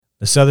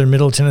The Southern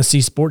Middle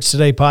Tennessee Sports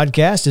Today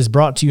podcast is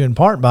brought to you in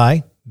part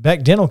by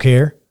Beck Dental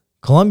Care,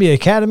 Columbia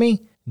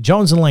Academy,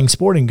 Jones & Lang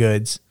Sporting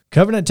Goods,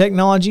 Covenant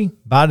Technology,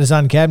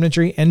 Biodesign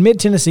Cabinetry, and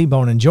Mid-Tennessee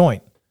Bone &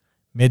 Joint.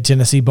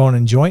 Mid-Tennessee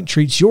Bone & Joint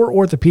treats your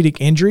orthopedic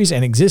injuries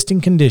and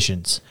existing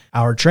conditions.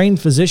 Our trained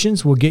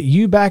physicians will get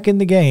you back in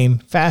the game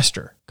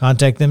faster.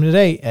 Contact them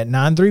today at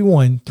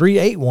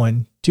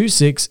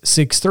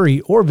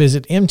 931-381-2663 or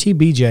visit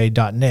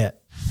mtbj.net.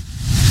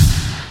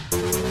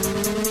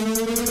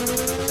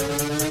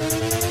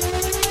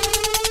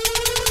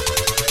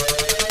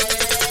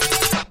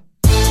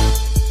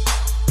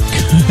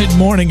 Good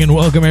morning and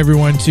welcome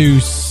everyone to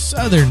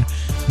Southern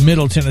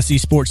Middle Tennessee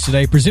Sports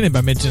Today, presented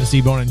by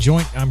Mid-Tennessee Bone &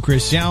 Joint. I'm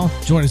Chris Yow,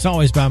 joined as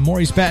always by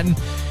Maurice Patton,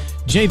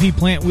 JP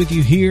Plant with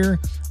you here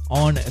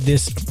on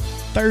this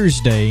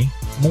Thursday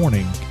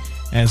morning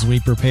as we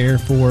prepare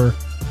for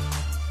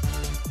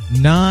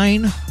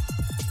 9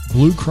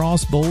 Blue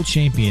Cross Bowl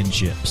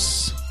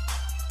championships.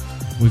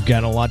 We've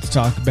got a lot to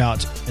talk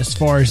about as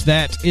far as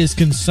that is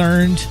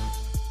concerned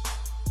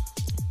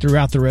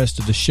throughout the rest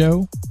of the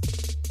show.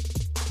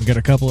 We've got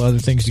a couple of other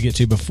things to get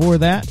to before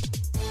that,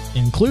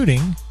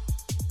 including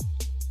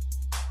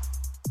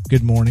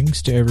good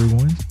mornings to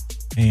everyone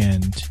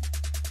and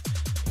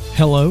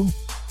hello.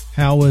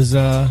 How was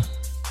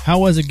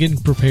it getting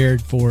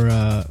prepared for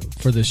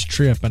this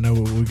trip? I know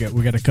we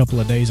got a couple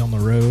of days on the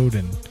road,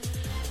 and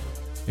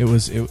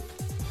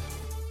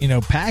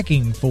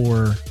packing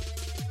for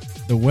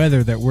the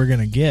weather that we're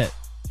gonna get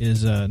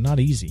is not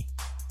easy.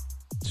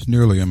 It's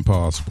nearly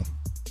impossible.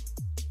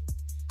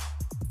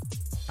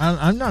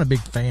 I'm not a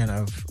big fan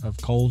of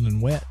cold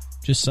and wet,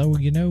 just so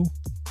you know.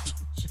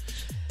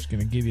 Just going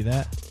to give you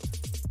that.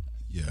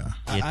 Yeah.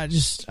 I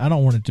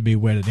don't want it to be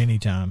wet at any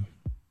time.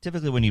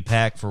 Typically when you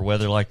pack for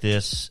weather like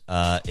this,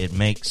 it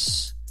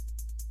makes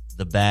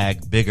the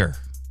bag bigger.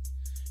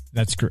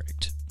 That's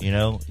correct. You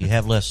know, you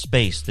have less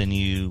space than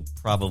you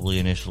probably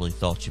initially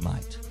thought you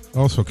might.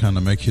 Also kind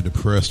of makes you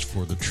depressed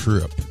for the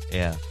trip.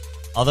 Yeah.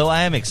 Although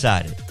I am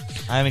excited.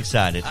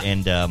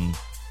 And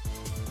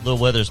little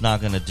weather's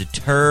not going to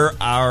deter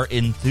our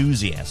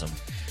enthusiasm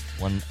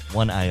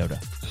one iota.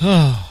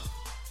 We're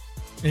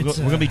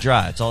going to be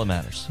dry. It's all that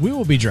matters. We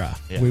will be dry.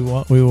 Yeah.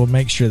 We will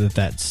make sure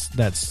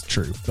that's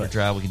true. But we're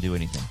dry, we can do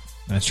anything.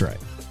 That's right.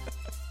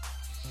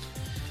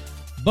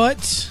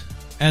 But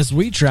as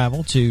we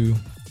travel to...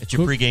 It's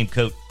your pregame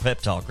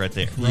pep talk right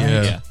there.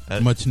 Yeah.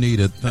 Much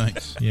needed.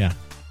 Thanks. Yeah.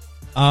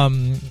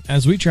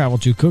 As we travel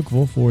to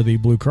Cookeville for the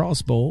Blue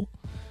Cross Bowl,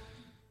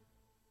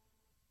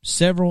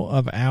 several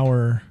of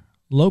our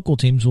local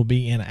teams will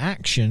be in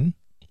action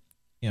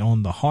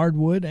on the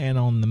hardwood and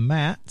on the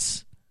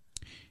mats.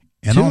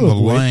 And on the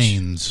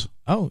lanes.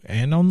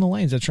 And on the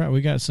lanes. That's right. We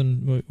got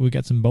some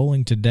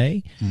bowling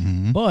today.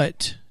 Mm-hmm.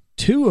 But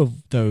 2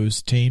 of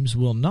those teams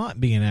will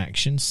not be in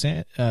action.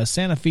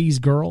 Santa Fe's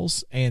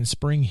girls and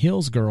Spring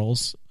Hills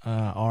girls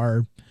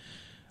are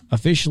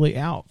officially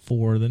out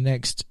for the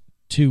next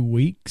 2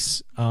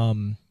 weeks.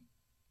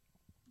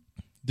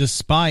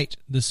 Despite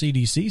the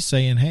CDC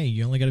saying, hey,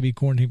 you only got to be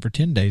quarantined for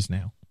 10 days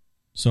now.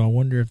 So I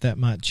wonder if that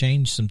might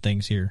change some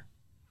things here.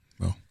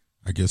 Well,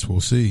 I guess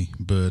we'll see.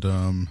 But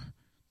the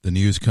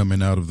news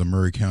coming out of the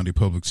Maury County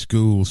Public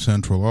Schools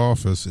Central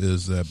Office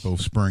is that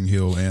both Spring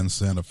Hill and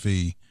Santa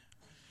Fe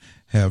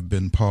have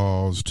been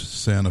paused.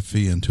 Santa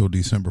Fe until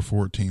December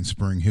 14th,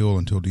 Spring Hill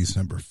until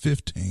December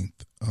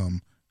 15th.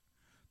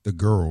 The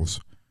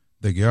girls.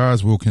 The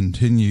guys will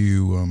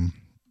continue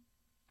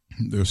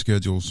their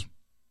schedules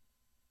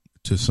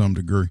to some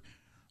degree.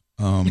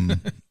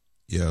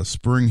 Yeah,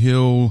 Spring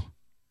Hill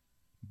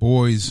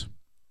boys.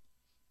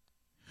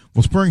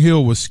 Well, Spring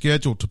Hill was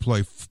scheduled to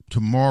play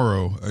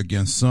tomorrow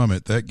against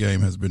Summit. That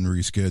game has been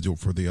rescheduled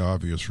for the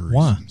obvious reasons.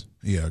 Why?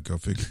 Yeah, go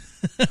figure.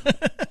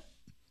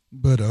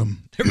 But they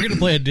were going to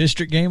play a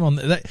district game on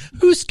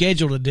who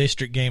scheduled a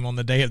district game on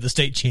the day of the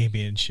state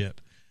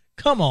championship?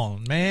 Come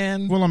on,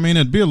 man. Well, I mean,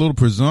 it'd be a little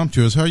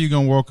presumptuous. How are you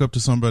going to walk up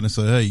to somebody and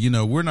say,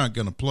 hey, we're not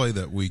going to play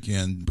that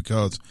weekend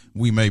because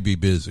we may be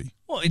busy?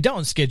 Well,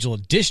 don't schedule a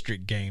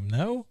district game,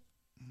 though.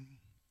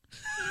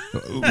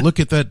 Look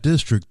at that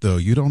district, though.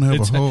 You don't have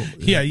a whole...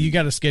 Yeah, you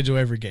got to schedule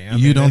every game.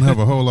 You don't have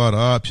a whole lot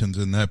of options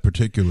in that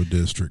particular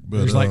district.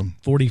 But there's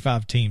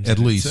 45 teams. At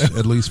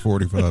least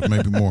 45,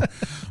 maybe more.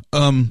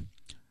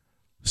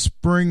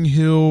 Spring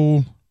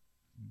Hill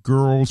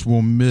girls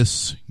will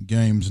miss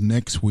games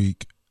next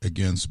week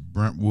against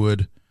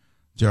Brentwood,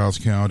 Giles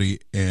County,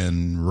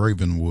 and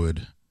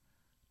Ravenwood.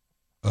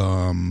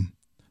 Per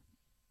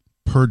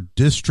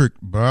district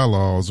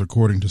bylaws,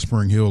 according to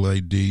Spring Hill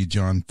AD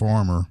John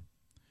Farmer,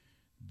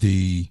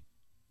 the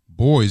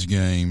boys'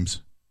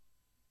 games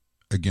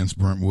against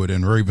Brentwood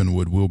and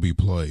Ravenwood will be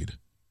played,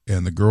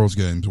 and the girls'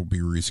 games will be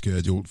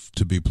rescheduled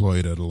to be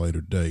played at a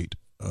later date.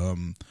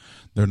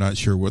 They're not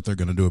sure what they're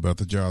going to do about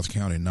the Giles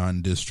County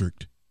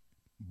non-district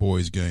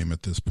boys' game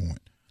at this point.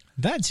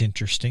 That's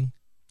interesting.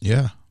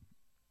 Yeah.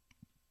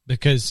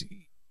 Because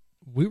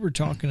we were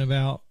talking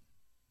about,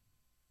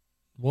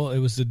 well, it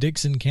was the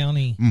Dixon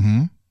County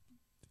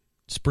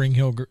Spring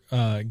Hill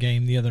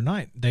game the other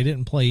night. They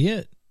didn't play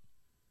it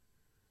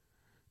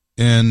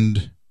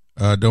And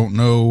I don't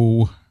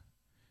know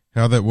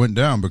how that went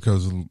down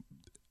because,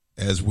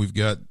 as we've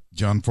got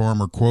John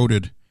Farmer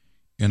quoted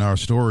in our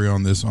story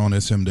on this on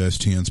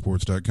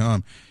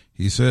sm-tnsports.com,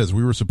 he says,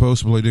 we were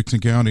supposed to play Dixon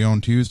County on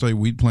Tuesday.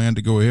 We'd planned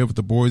to go ahead with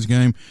the boys'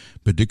 game,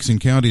 but Dixon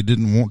County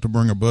didn't want to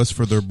bring a bus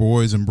for their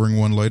boys and bring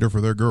one later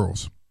for their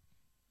girls.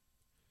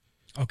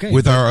 Okay.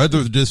 With our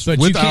other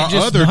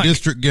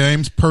district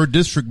games, per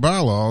district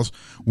bylaws,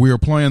 we are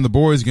playing the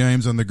boys'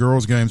 games and the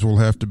girls' games will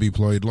have to be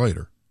played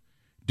later.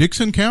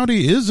 Dixon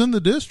County is in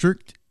the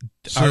district.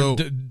 So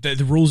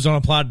the rules don't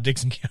apply to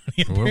Dixon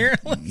County,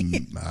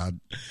 apparently.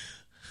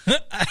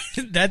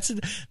 That's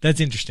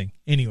interesting.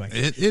 Anyway,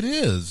 it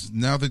is.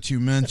 Now that you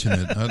mention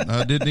it,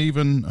 I didn't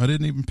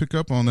even pick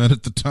up on that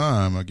at the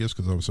time. I guess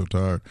because I was so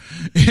tired.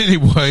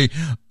 Anyway,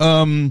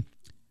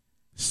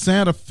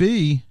 Santa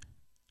Fe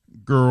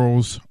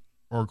girls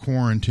are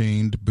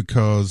quarantined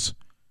because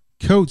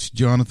Coach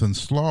Jonathan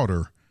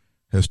Slaughter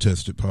has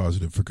tested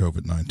positive for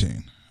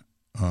COVID-19.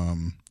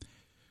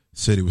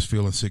 Said he was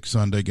feeling sick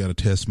Sunday, got a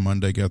test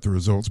Monday, got the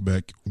results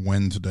back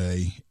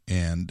Wednesday,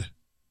 and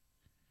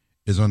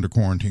is under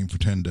quarantine for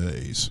 10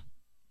 days.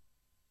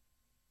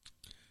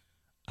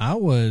 I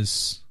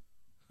was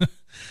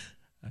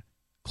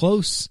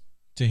close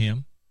to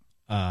him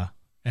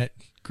at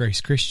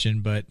Grace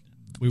Christian, but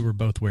we were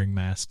both wearing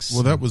masks.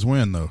 Well, that was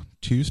when, though?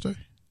 Tuesday?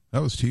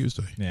 That was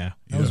Tuesday. Yeah,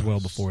 that was well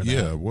before that.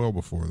 Yeah, well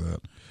before that.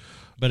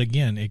 But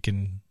again,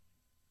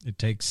 it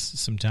takes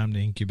some time to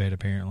incubate,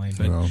 apparently.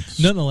 But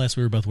nonetheless,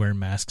 we were both wearing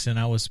masks, and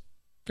I was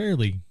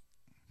fairly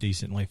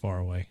decently far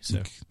away.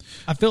 So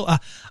I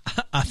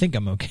think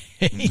I'm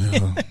okay.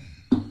 Yeah.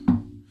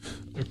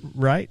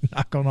 Right?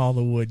 Knock on all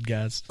the wood,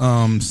 guys.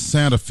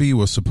 Santa Fe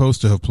was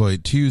supposed to have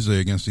played Tuesday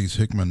against East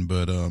Hickman,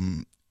 but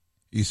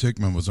East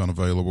Hickman was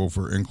unavailable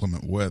for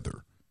inclement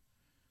weather.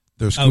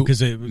 I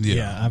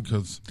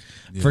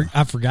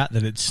forgot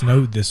that it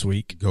snowed this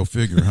week. Go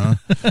figure, huh?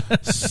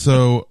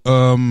 So,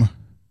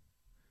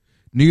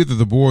 neither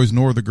the boys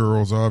nor the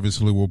girls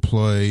obviously will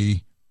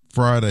play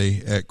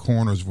Friday at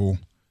Cornersville.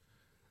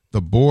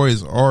 The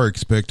boys are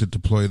expected to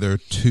play their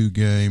 2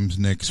 games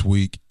next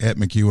week at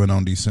McEwen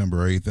on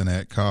December 8th and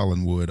at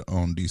Collinwood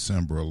on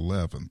December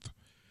 11th.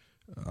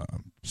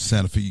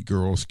 Santa Fe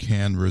girls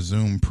can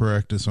resume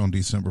practice on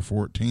December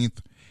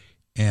 14th,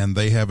 and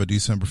they have a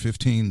December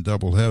 15th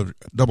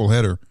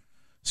doubleheader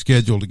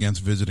scheduled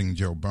against visiting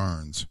Joe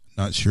Burns.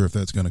 Not sure if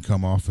that's going to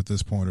come off at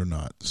this point or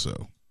not.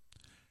 So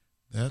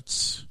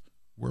that's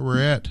where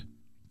we're at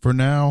for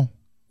now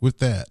with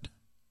that.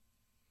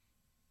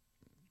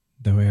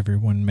 Though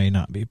everyone may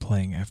not be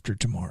playing after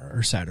tomorrow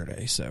or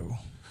Saturday, so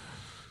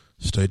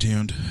stay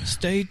tuned.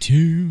 Stay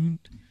tuned.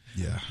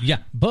 Yeah. Yeah,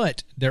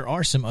 but there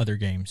are some other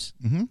games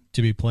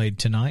to be played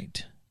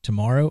tonight,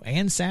 tomorrow,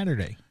 and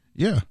Saturday.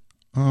 Yeah.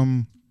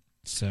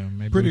 So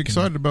maybe pretty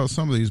excited about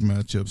some of these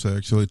matchups,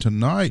 actually.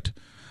 Tonight,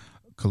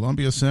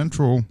 Columbia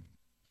Central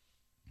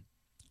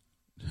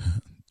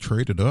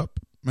traded up,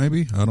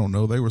 maybe. I don't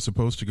know. They were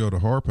supposed to go to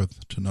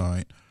Harpeth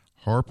tonight.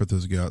 Harpeth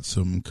has got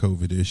some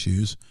COVID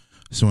issues.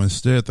 So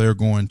instead, they're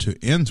going to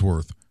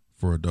Ensworth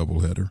for a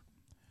doubleheader.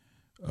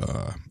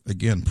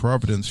 Again,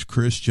 Providence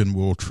Christian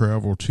will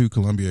travel to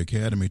Columbia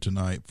Academy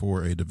tonight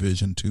for a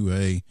Division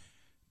IIA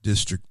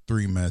District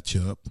 3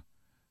 matchup.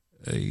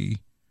 A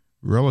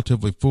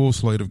relatively full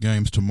slate of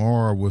games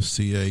tomorrow with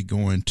CA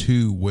going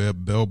to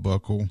Webb Bell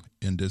Buckle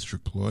in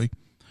district play.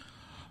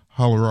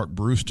 Hollow Rock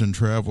Brewston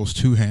travels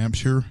to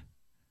Hampshire.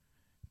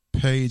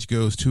 Page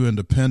goes to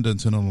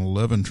Independence in an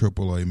 11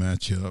 AAA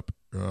matchup.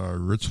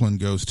 Richland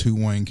goes to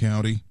Wayne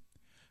County.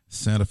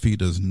 Santa Fe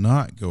does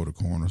not go to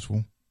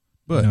Cornersville.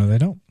 But no, they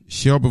don't.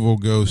 Shelbyville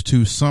goes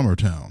to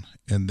Summertown.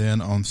 And then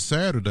on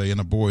Saturday in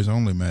a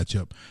boys-only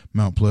matchup,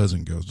 Mount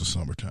Pleasant goes to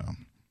Summertown.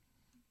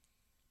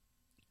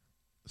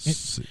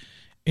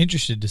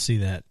 Interested to see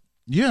that.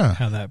 Yeah.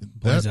 How that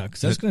plays out.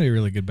 Because that's going to be a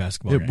really good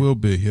basketball game. It will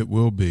be. It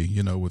will be.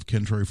 You know, with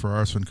Kentrey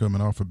Frierson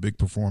coming off a big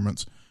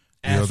performance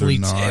the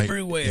Athletes other night.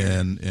 Everywhere.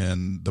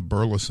 And the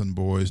Burleson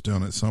boys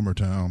down at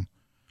Summertown.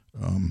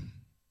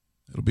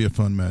 It'll be a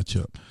fun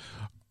matchup.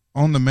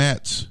 On the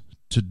mats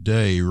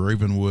today,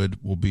 Ravenwood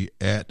will be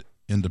at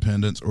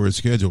Independence, or is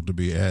scheduled to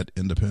be at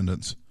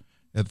Independence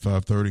at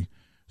 5:30.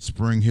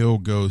 Spring Hill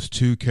goes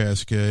to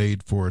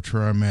Cascade for a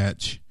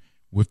tri-match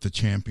with the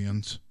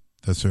champions.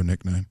 That's their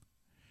nickname.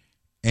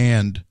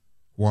 And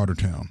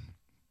Watertown.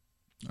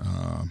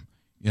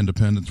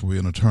 Independence will be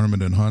in a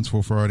tournament in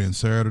Huntsville Friday and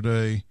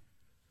Saturday.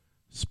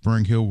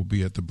 Spring Hill will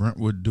be at the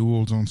Brentwood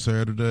Duels on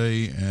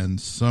Saturday, and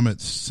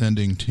Summit's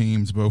sending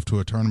teams both to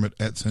a tournament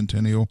at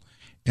Centennial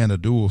and a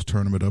duels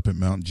tournament up at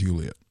Mount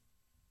Juliet.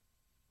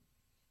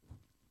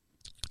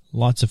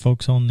 Lots of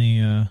folks on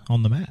the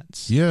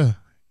mats. Yeah.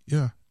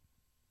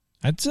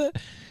 That's it.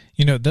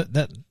 You know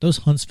that those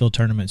Huntsville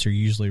tournaments are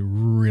usually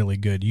really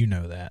good. You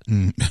know that.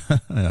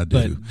 I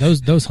do.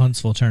 But those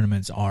Huntsville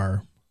tournaments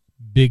are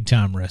big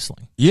time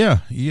wrestling. Yeah.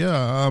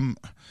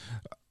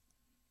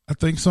 I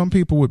think some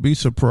people would be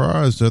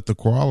surprised at the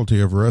quality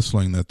of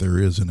wrestling that there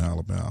is in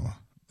Alabama.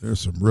 There's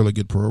some really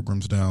good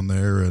programs down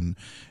there, and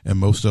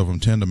most of them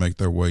tend to make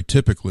their way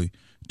typically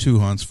to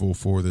Huntsville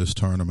for this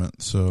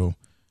tournament. So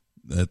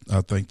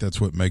I think that's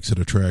what makes it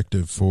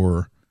attractive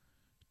for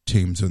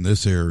teams in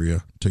this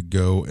area to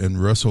go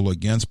and wrestle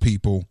against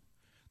people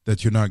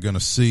that you're not going to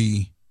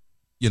see,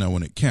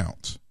 when it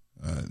counts.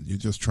 You're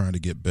just trying to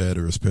get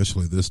better,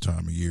 especially this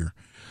time of year.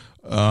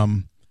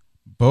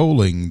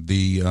 Bowling,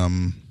 the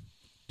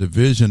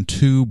Division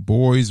II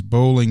Boys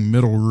Bowling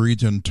Middle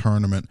Region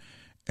Tournament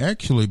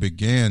actually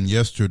began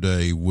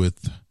yesterday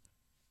with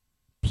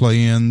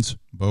play-ins,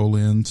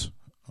 bowl-ins,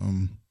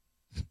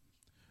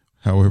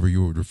 however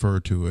you would refer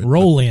to it.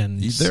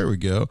 Roll-ins. There we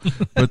go.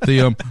 But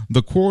the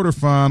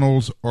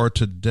quarterfinals are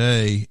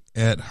today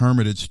at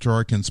Hermitage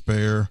Strike and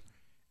Spare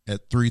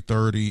at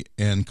 3:30,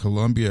 and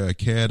Columbia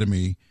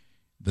Academy,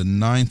 the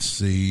 9th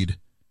seed,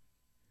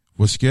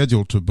 was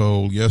scheduled to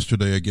bowl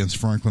yesterday against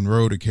Franklin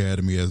Road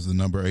Academy as the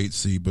number 8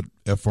 seed, but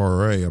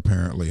FRA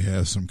apparently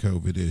has some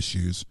COVID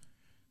issues,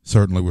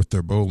 certainly with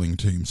their bowling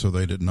team, so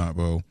they did not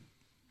bowl.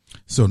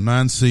 So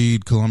 9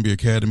 seed Columbia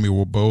Academy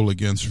will bowl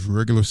against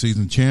regular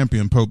season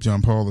champion Pope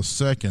John Paul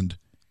II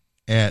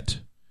at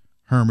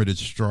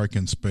Hermitage Strike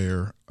and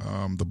Spare.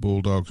 The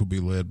Bulldogs will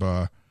be led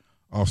by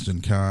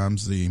Austin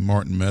Kimes, the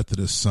Martin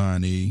Methodist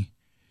signee.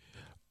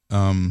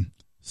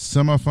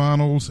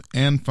 Semifinals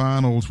and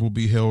finals will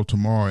be held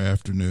tomorrow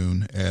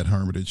afternoon at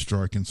Hermitage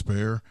Strike and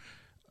Spare.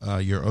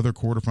 Your other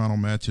quarterfinal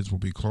matches will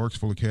be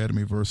Clarksville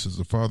Academy versus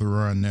the Father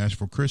Ryan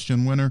Nashville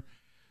Christian winner,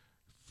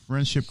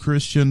 Friendship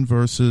Christian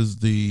versus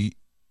the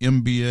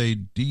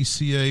MBA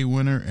DCA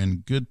winner,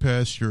 and Good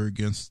Pasture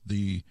against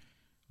the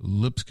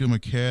Lipscomb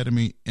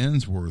Academy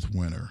Ensworth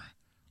winner.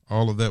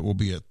 All of that will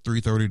be at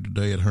 3:30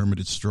 today at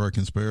Hermitage Strike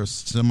and Spare.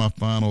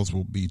 Semifinals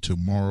will be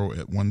tomorrow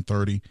at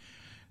 1:30.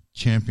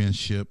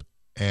 Championship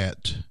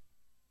at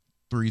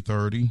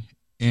 3:30.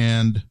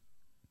 And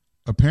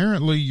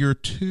apparently your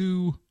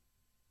 2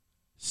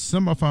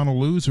 semifinal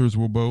losers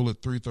will bowl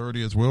at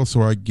 3:30 as well.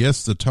 So I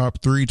guess the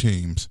top 3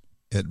 teams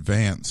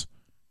advance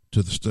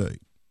to the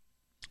state.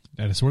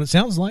 That is what it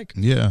sounds like.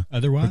 Yeah.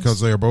 Otherwise, because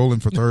they are bowling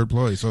for 3rd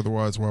place.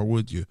 Otherwise, why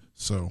would you?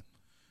 So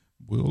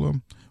we'll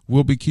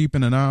be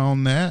keeping an eye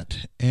on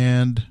that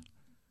and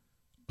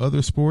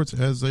other sports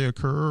as they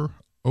occur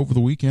over the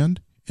weekend,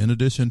 in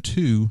addition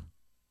to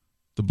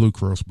the Blue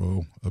Cross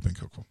Bowl up in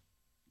Cookeville.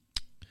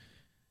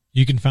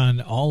 You can find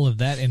all of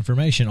that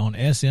information on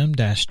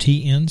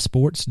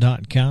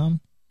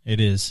sm-tnsports.com.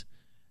 It is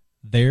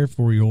there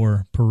for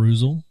your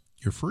perusal.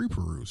 Your free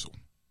perusal.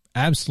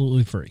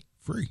 Absolutely free.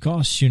 Free.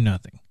 Costs you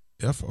nothing.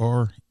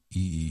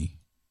 FREE.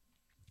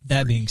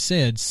 That being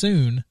said,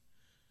 soon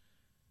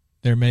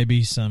there may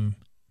be some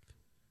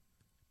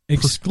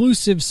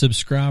exclusive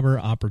subscriber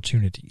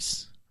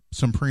opportunities.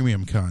 Some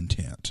premium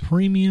content.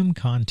 Premium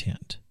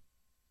content.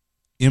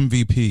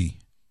 MVP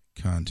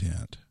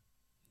content.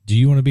 Do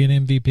you want to be an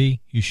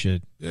MVP? You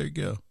should. There you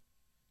go.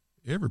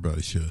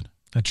 Everybody should.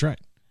 That's right.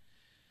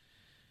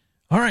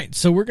 All right,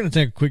 so we're going to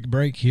take a quick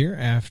break here.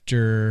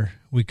 After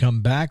we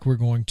come back, we're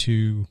going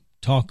to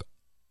talk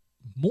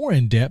more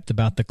in depth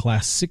about the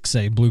Class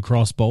 6A Blue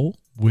Cross Bowl,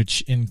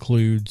 which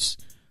includes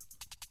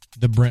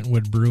the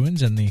Brentwood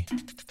Bruins and the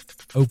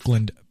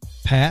Oakland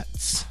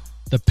Pats,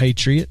 the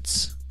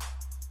Patriots.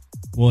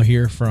 We'll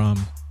hear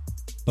from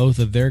both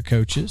of their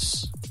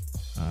coaches,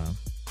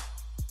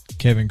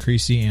 Kevin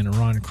Creasy and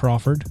Ron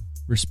Crawford,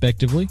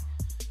 respectively,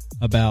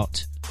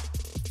 about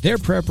their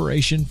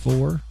preparation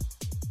for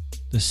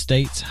the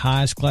state's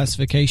highest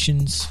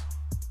classifications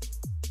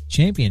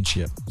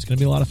championship. It's going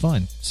to be a lot of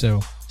fun.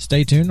 So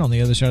stay tuned on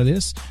the other side of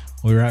this.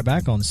 We'll be right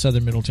back on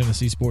Southern Middle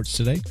Tennessee Sports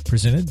Today,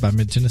 presented by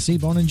Mid-Tennessee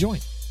Bone and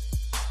Joint.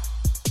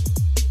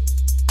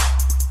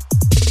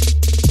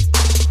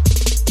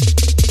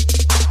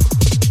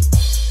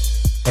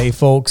 Hey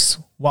folks,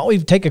 while we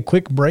take a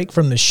quick break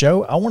from the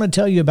show, I want to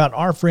tell you about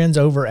our friends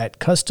over at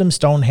Custom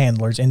Stone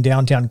Handlers in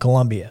downtown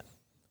Columbia.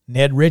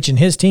 Ned Rich and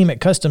his team at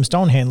Custom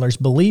Stone Handlers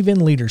believe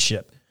in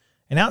leadership.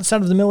 And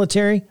outside of the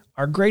military,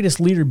 our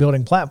greatest leader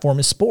building platform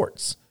is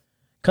sports.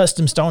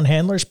 Custom Stone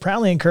Handlers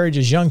proudly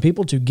encourages young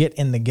people to get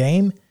in the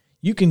game.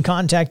 You can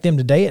contact them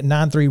today at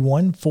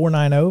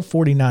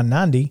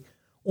 931-490-4990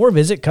 or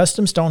visit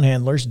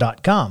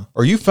CustomStonehandlers.com.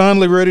 Are you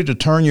finally ready to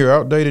turn your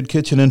outdated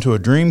kitchen into a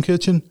dream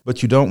kitchen,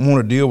 but you don't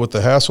want to deal with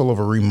the hassle of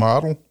a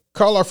remodel?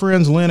 Call our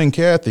friends Lynn and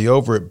Kathy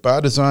over at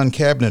By Design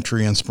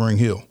Cabinetry in Spring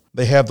Hill.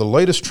 They have the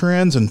latest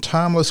trends and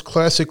timeless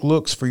classic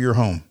looks for your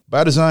home.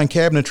 By Design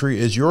Cabinetry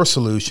is your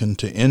solution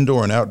to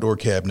indoor and outdoor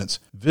cabinets.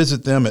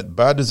 Visit them at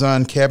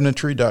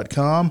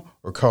ByDesignCabinetry.com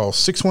or call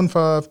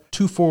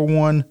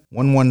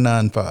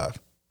 615-241-1195.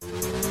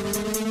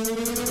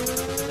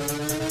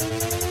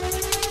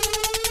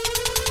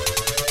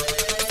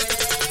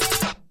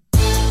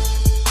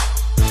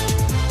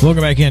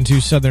 Welcome back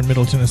into Southern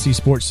Middle Tennessee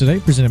Sports Today,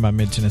 presented by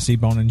Mid-Tennessee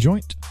Bone and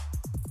Joint.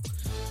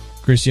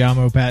 Chris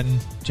Yamo, Patton,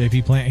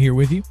 JP Plant here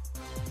with you.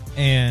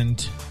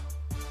 And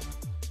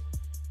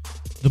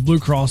the Blue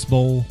Cross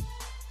Bowl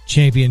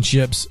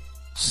championships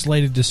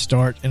slated to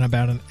start in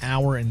about an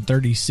hour and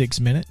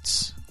 36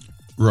 minutes.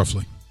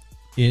 Roughly.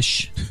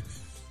 ish.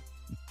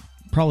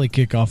 Probably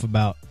kick off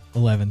about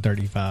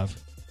 11:35.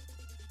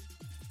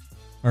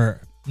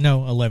 Or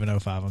no,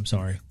 11:05. I'm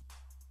sorry,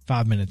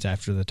 5 minutes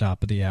after the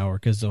top of the hour,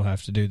 because they'll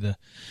have to do the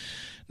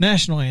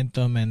national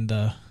anthem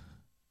and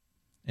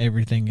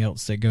everything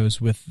else that goes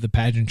with the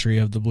pageantry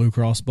of the Blue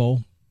Cross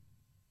Bowl.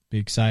 Be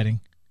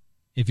exciting.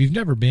 If you've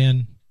never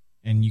been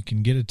and you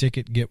can get a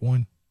ticket, get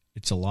one.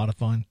 It's a lot of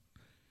fun.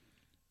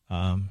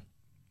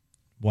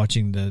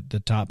 Watching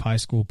the top high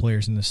school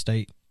players in the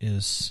state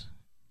is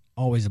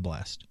always a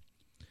blast.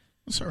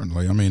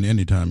 Certainly. I mean,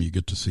 anytime you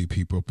get to see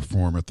people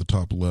perform at the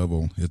top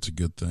level, it's a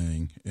good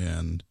thing.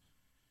 And,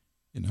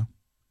 you know,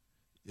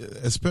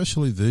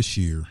 especially this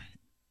year,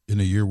 in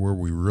a year where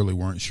we really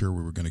weren't sure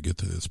we were going to get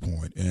to this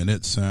point. And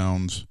it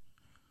sounds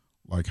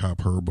like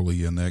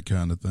hyperbole and that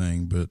kind of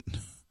thing, but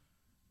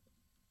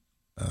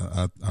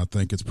I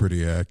think it's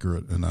pretty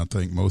accurate. And I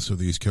think most of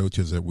these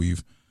coaches that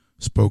we've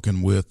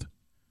spoken with,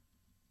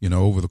 you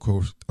know, over the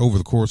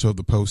course of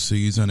the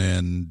postseason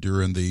and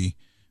during the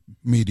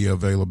media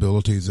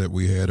availabilities that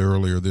we had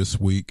earlier this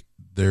week,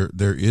 there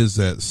is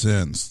that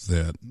sense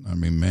that, I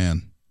mean,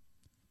 man,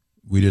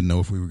 we didn't know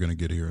if we were going to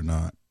get here or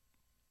not.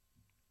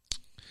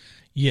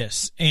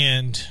 Yes,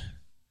 and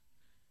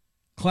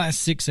Class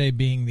 6A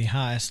being the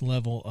highest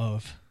level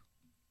of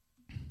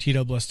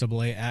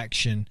TSSAA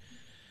action,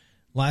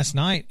 last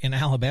night in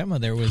Alabama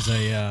there was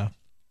a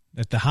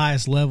at the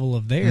highest level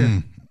of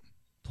their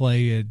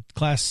play,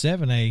 Class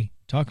 7A.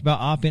 Talk about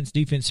offense,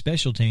 defense,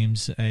 special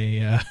teams.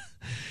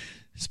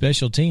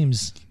 Special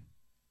teams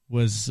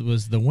was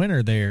the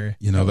winner there.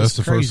 You know, that's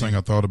the first thing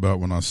I thought about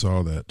when I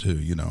saw that too.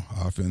 You know,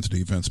 offense,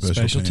 defense,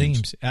 special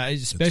teams.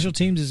 Special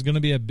teams is going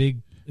to be a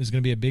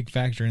big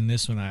factor in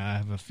this one. I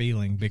have a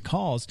feeling,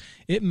 because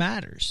it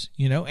matters.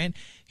 You know, and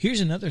here's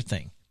another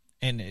thing,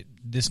 and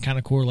this kind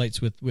of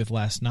correlates with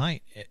last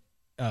night.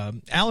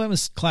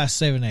 Alabama's Class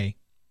 7A.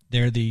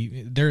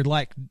 They're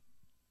like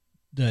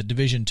the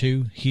Division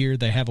II here.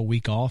 They have a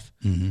week off,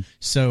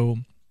 so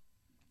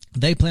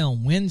they play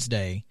on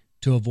Wednesday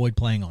to avoid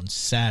playing on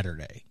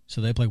Saturday.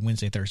 So they play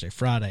Wednesday, Thursday,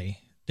 Friday,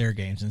 their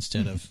games,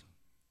 instead of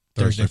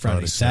Thursday,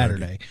 Friday,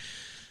 Saturday.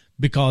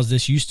 Because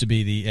this used to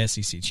be the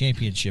SEC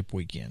championship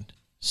weekend.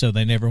 So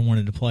they never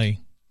wanted to play,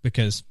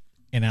 because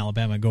in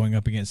Alabama, going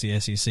up against the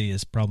SEC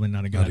is probably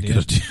not a good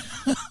idea.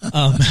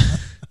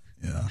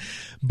 Yeah.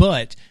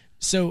 But,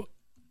 so,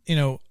 you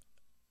know,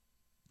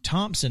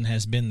 Thompson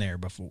has been there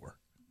before.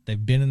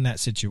 They've been in that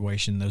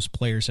situation. Those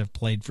players have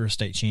played for a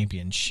state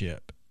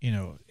championship. You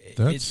know,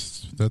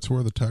 that's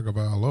where the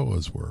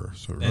Tagovailoas were.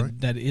 So right,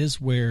 that is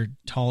where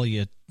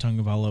Talia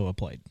Tagovailoa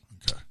played.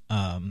 Okay.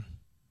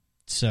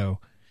 So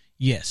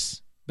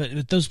yes,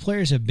 but those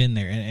players have been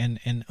there,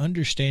 and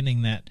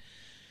understanding that,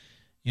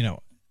 you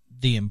know,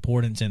 the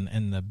importance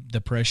and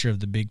the pressure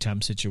of the big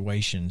time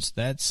situations.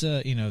 That's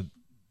you know,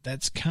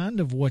 that's kind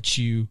of what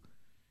you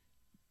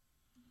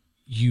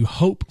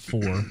hope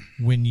for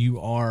when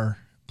you are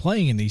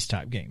playing in these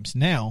type games.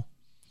 Now,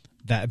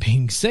 that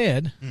being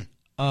said.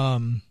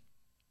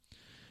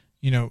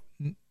 You know,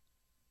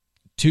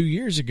 2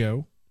 years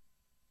ago,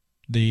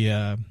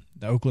 the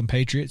Oakland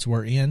Patriots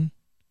were in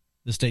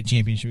the state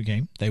championship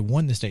game. They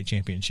won the state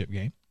championship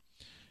game.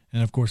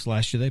 And, of course,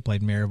 last year they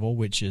played Maryville,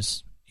 which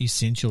is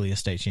essentially a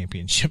state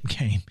championship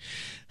game.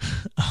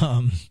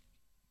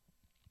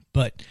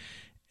 But,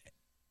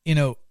 you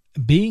know,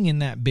 being in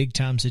that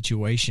big-time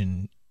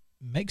situation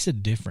makes a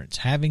difference,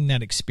 having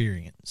that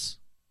experience.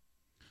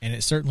 And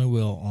it certainly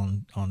will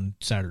on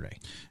Saturday.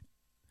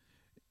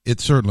 It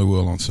certainly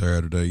will on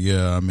Saturday.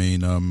 Yeah, I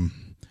mean,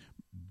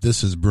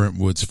 this is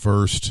Brentwood's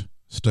first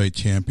state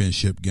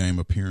championship game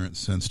appearance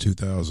since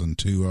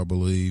 2002, I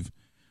believe.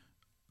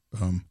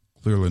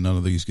 Clearly, none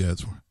of these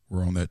guys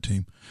were on that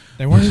team.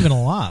 They weren't even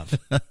alive.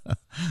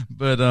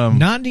 But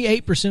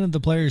 98% of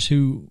the players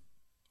who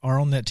are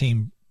on that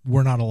team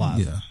were not alive.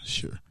 Yeah,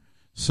 sure.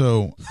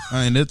 So,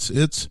 I mean,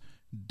 it's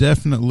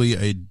definitely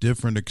a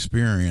different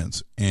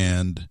experience,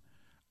 and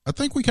I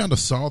think we kind of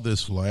saw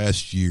this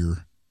last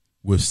year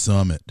with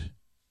Summit.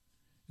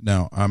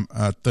 Now,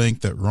 I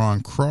think that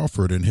Ron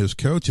Crawford and his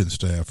coaching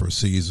staff are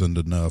seasoned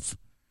enough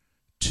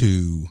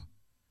to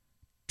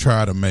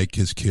try to make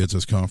his kids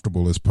as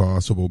comfortable as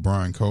possible.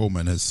 Brian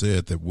Coleman has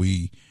said that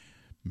we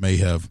may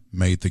have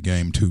made the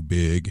game too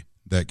big,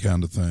 that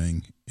kind of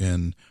thing,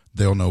 and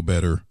they'll know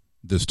better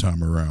this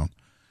time around.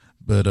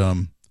 But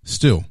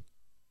still,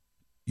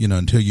 you know,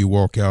 until you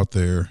walk out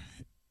there,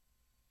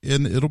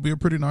 and it'll be a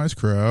pretty nice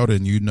crowd,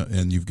 and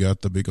you've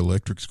got the big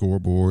electric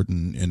scoreboard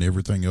and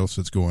everything else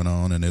that's going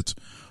on, and it's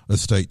a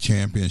state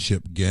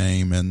championship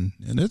game, and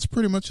it's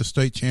pretty much a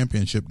state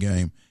championship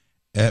game,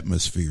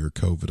 atmosphere,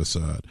 COVID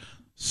aside.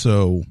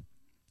 So,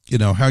 you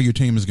know, how your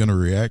team is going to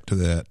react to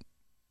that,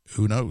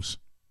 who knows?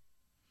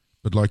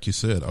 But like you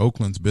said,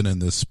 Oakland's been in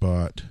this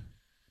spot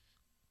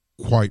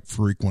quite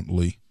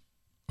frequently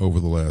over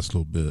the last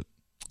little bit.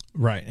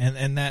 Right,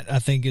 and that, I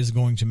think, is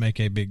going to make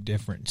a big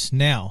difference.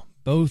 Now,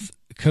 both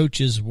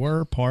coaches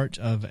were part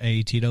of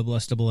a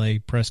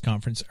TSSAA press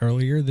conference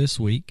earlier this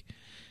week.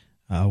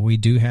 we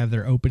do have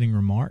their opening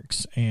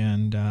remarks,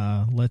 and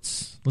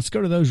let's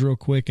go to those real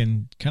quick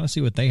and kind of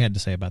see what they had to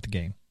say about the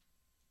game.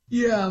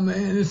 Yeah,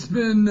 man, it's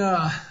been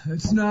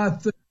it's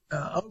not the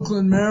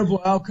Oakland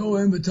Maryville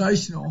Alcoa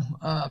Invitational.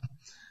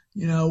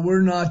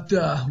 We're not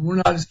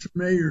as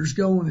familiar as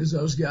going as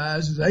those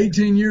guys. It was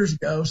 18 years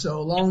ago, so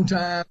a long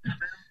time.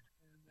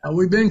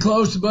 We've been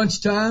close a bunch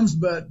of times,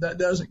 but that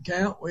doesn't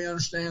count. We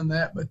understand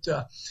that, but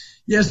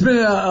it's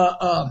been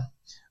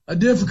a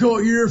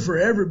difficult year for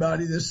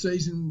everybody this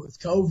season with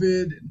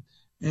COVID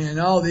and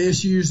all the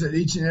issues that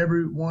each and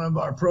every one of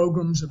our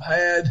programs have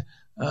had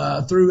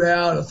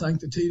throughout. I think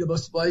the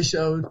TWSA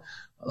showed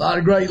a lot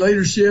of great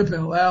leadership in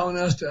allowing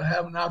us to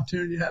have an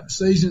opportunity to have a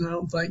season. I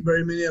don't think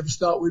very many of us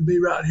thought we'd be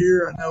right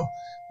here. I know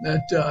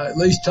that at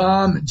least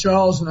Tom and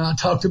Charles and I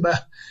talked about,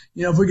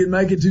 if we could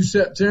make it to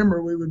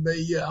September, we would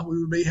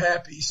be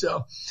happy.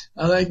 So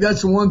I think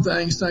that's the one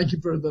thing is thank you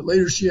for the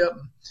leadership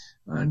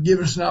and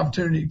giving us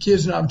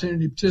kids an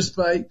opportunity to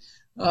participate.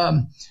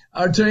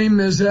 Our team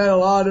has had a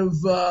lot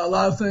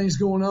of things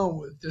going on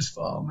with this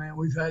fall, man.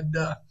 We've had,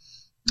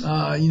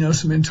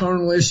 some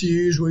internal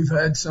issues. We've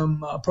had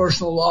some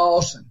personal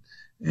loss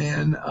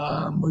and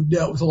we've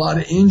dealt with a lot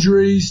of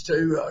injuries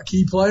to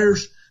key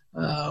players.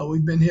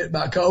 We've been hit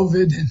by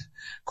COVID and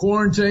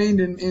quarantined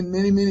in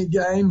many, many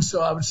games.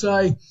 So I would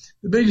say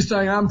the biggest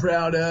thing I'm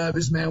proud of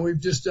is, man, we've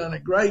just done a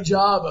great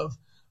job of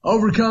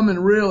overcoming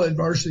real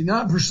adversity,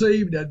 not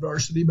perceived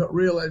adversity, but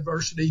real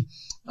adversity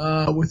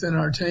within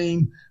our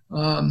team.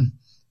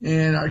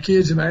 And our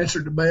kids have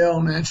answered the bell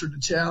and answered the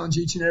challenge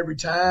each and every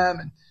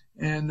time.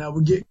 And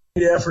we get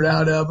great effort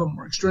out of them.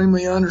 We're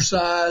extremely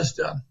undersized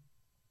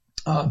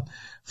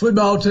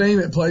football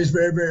team that plays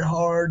very, very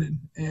hard.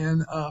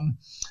 And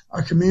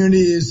our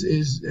community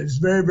is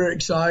very, very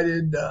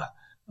excited.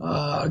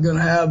 Going to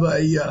have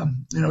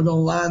going to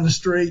line the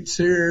streets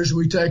here as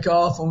we take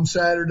off on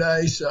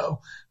Saturday.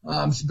 So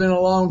it's been a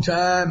long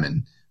time,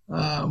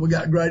 and we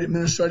got great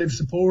administrative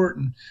support,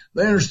 and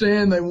they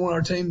understand they want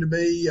our team to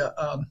be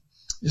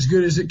as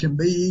good as it can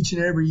be each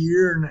and every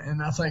year.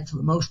 And I think for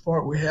the most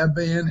part we have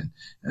been.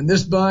 And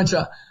this bunch,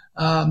 I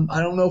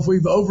don't know if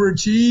we've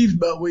overachieved,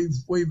 but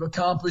we've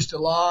accomplished a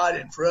lot.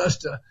 And for us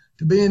to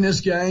be in this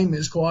game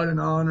is quite an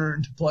honor,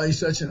 and to play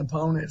such an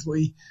opponent as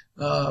we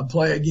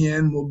play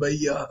again will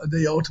be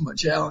the ultimate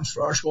challenge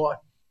for our squad.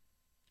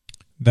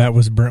 That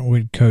was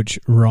Brentwood coach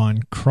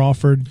Ron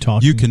Crawford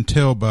talking. You can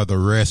tell by the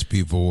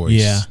raspy voice,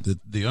 yeah,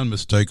 the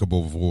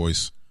unmistakable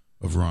voice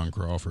of Ron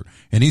Crawford.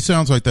 And he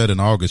sounds like that in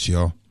August,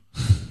 y'all.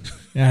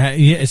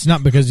 It's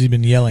not because he's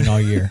been yelling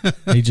all year.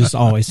 He just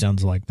always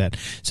sounds like that.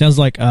 Sounds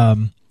like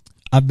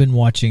I've been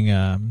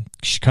watching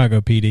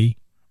Chicago PD.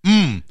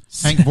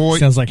 Hank Voigt.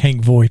 Sounds like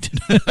Hank Voigt.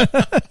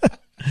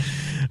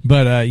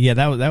 But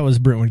that was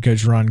Brentwood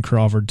coach Ron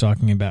Crawford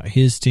talking about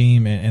his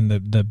team and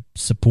the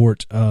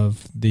support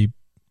of the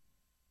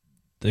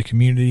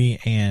community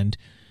and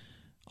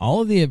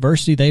all of the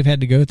adversity they've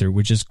had to go through,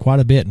 which is quite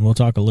a bit, and we'll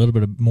talk a little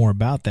bit more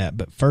about that.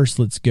 But first,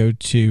 let's go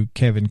to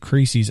Kevin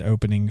Creasy's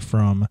opening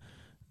from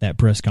that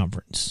press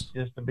conference.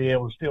 Just to be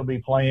able to still be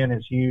playing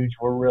is huge.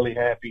 We're really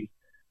happy.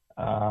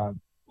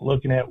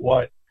 Looking at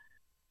what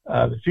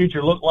the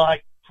future looked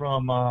like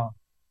from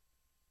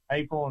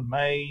April and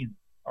May,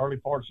 early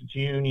parts of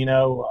June,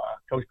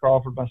 Coach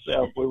Crawford,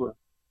 myself, we were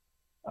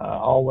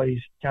always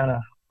kind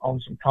of on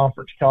some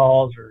conference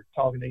calls or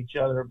talking to each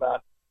other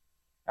about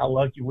how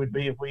lucky we'd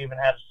be if we even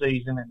had a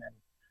season. And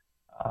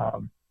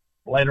then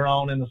later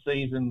on in the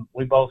season,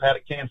 we both had a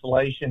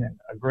cancellation and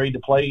agreed to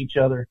play each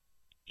other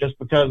just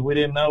because we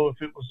didn't know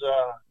if it was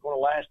going to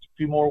last a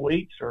few more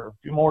weeks or a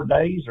few more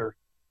days or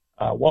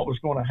what was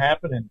going to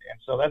happen. And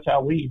so that's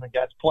how we even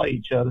got to play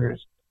each other,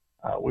 is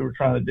we were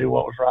trying to do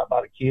what was right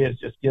by the kids,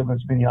 just give them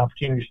as many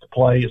opportunities to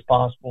play as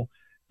possible,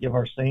 give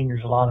our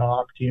seniors a lot of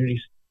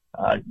opportunities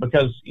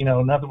because,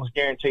 nothing was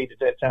guaranteed at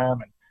that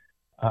time.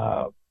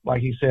 And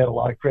like he said, a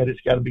lot of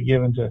credit's got to be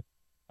given to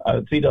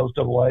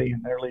TWSA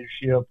and their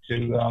leadership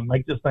to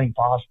make this thing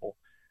possible.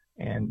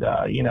 And,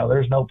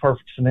 there's no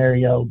perfect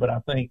scenario, but I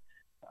think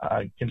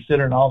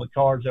considering all the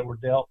cards that were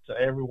dealt to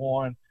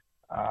everyone,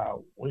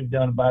 we've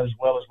done about as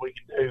well as we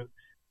can do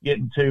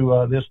getting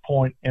to this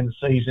point in the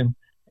season.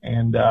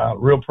 And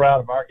real proud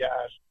of our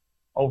guys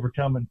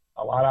overcoming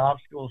a lot of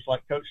obstacles.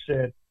 Like Coach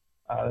said,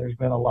 there's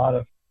been a lot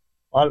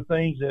of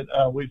things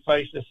that we've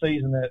faced this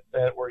season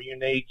that were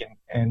unique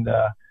and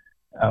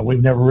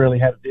we've never really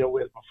had to deal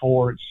with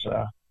before. It's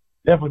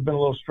definitely been a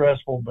little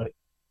stressful, but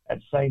at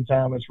the same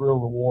time, it's real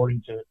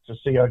rewarding to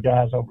see our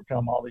guys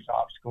overcome all these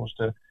obstacles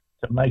to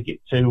make it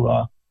to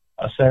a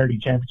Saturday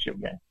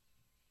championship game.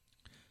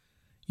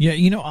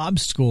 Yeah,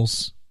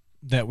 obstacles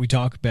that we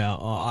talk about,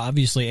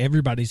 obviously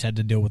everybody's had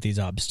to deal with these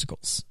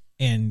obstacles,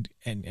 and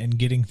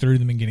getting through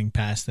them and getting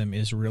past them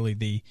is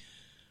really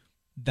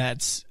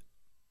that's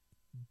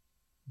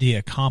the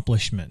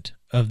accomplishment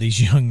of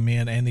these young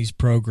men and these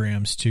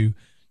programs to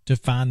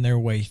find their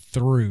way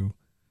through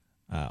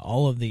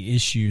all of the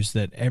issues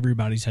that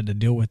everybody's had to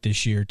deal with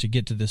this year to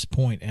get to this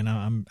point. And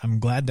I'm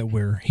glad that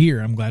we're here.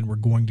 I'm glad we're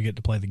going to get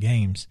to play the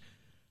games.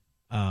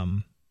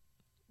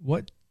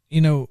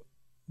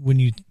 when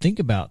you think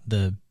about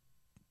the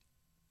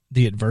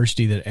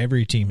adversity that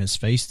every team has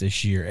faced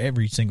this year,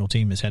 every single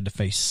team has had to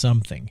face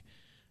something,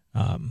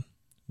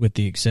 with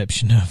the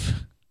exception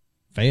of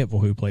Fayetteville,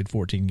 who played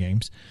 14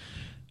 games.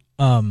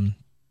 How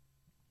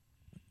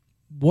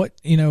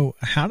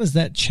does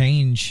that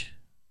change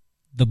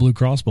the Blue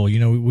Cross Bowl?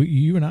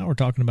 You and I were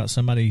talking about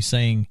somebody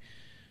saying,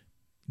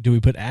 do we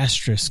put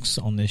asterisks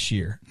on this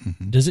year?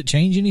 Mm-hmm. Does it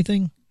change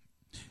anything?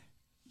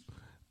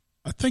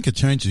 I think it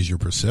changes your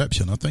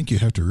perception. I think you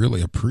have to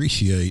really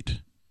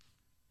appreciate.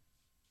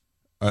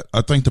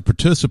 I think the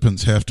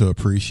participants have to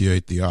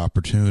appreciate the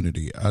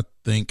opportunity. I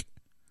think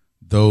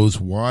those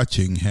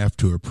watching have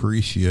to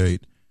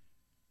appreciate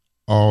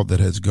all that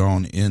has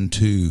gone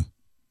into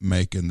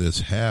making this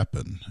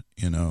happen.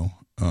 You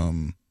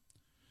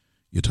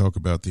talk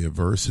about the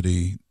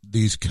adversity.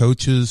 These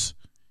coaches,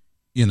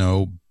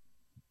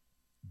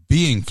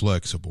 being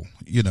flexible,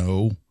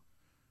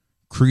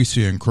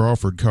 Creasy and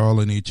Crawford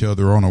calling each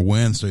other on a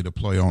Wednesday to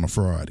play on a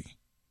Friday.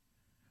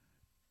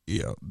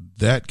 Yeah,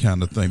 that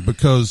kind of thing.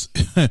 Because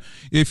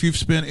if you've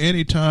spent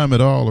any time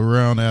at all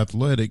around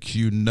athletics,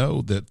 you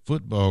know that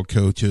football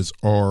coaches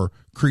are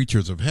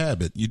creatures of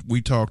habit.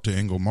 We talked to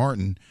Engel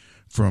Martin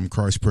from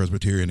Christ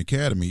Presbyterian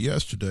Academy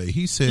yesterday.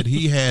 He said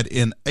he had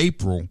in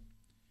April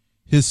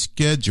his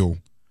schedule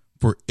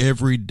for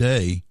every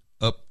day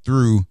up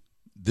through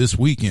this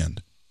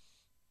weekend.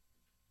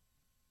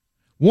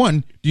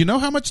 One, do you know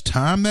how much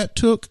time that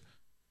took?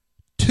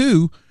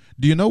 Two,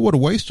 do you know what a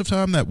waste of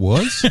time that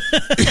was?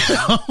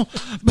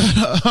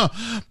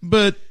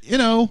 But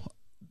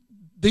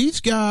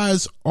these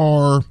guys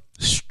are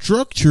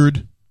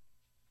structured.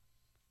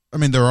 I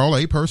mean, they're all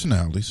A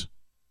personalities.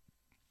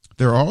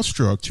 They're all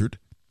structured.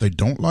 They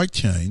don't like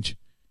change.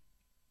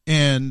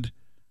 And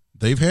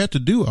they've had to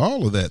do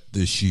all of that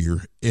this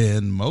year.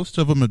 And most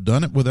of them have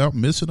done it without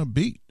missing a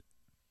beat.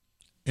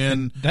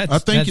 And I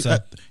think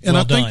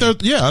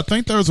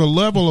there's a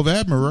level of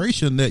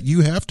admiration that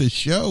you have to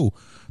show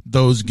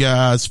those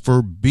guys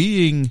for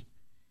being,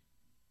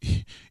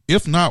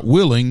 if not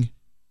willing,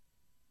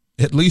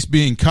 at least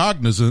being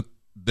cognizant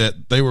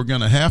that they were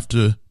going to have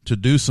to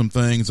do some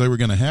things. They were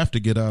going to have to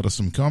get out of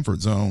some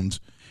comfort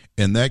zones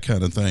and that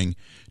kind of thing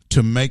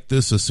to make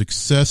this a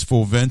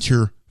successful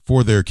venture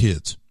for their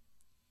kids.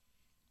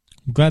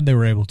 I'm glad they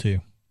were able to.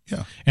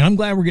 Yeah. And I'm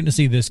glad we're getting to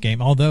see this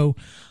game, although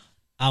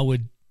I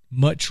would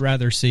much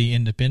rather see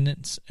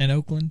Independence and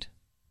Oakland.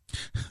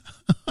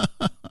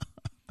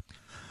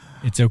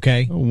 It's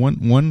okay.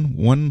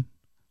 One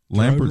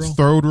Lambert's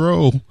throat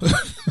roll.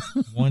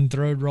 One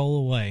throat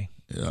roll away.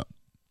 Yeah.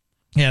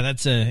 Yeah,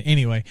 that's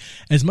anyway,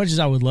 as much as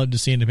I would love to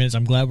see Independence,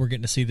 I'm glad we're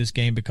getting to see this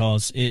game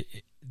because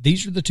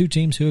these are the two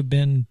teams who have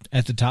been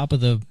at the top of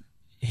the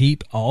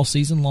heap all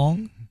season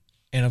long.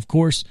 And of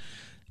course,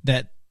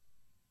 that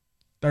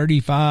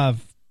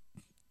 35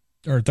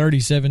 or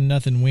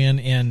 37-0 win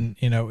in,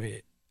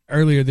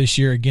 earlier this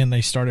year, again,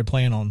 they started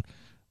playing on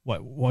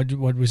what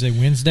was it,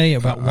 Wednesday?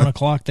 About 1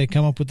 o'clock they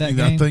come up with that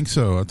game? I think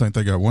so. I think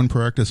they got one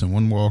practice and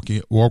one walk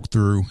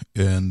through,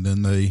 and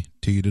then they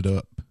teed it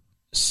up.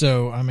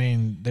 So, I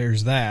mean,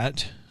 there's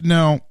that.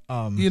 Now,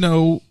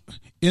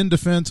 in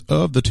defense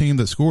of the team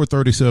that scored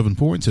 37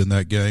 points in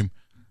that game,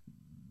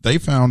 they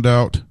found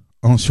out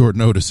on short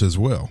notice as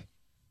well.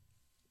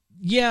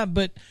 Yeah,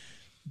 but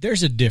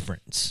there's a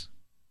difference.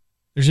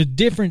 There's a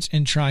difference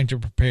in trying to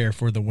prepare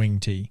for the wing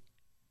tee.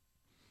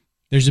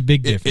 There's a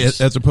big difference.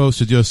 As opposed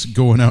to just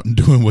going out and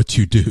doing what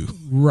you do.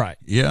 Right.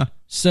 Yeah.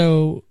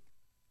 So,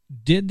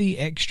 did the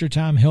extra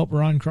time help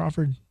Ron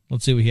Crawford?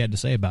 Let's see what he had to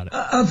say about it.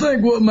 I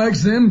think what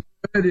makes them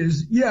good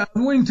is, the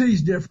wing tee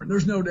is different.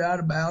 There's no doubt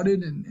about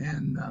it.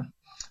 And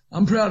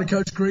I'm proud of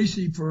Coach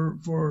Creasy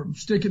for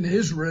sticking to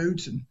his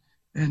roots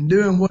and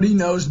doing what he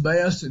knows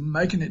best and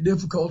making it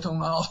difficult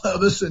on all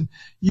of us. And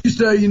you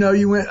say,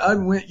 I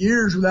went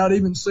years without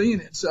even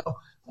seeing it. So,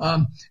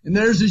 and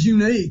theirs is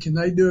unique, and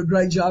they do a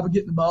great job of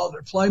getting the ball.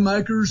 They're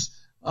playmakers,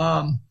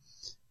 and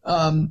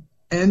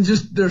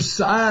just their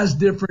size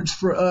difference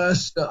for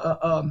us,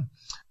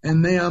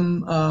 and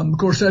them. Of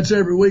course, that's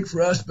every week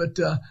for us, but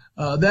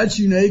that's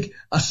unique.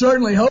 I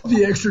certainly hope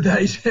the extra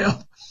days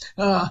help.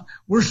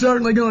 We're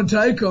certainly going to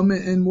take them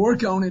and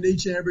work on it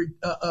each and every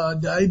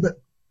day,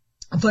 but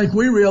I think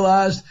we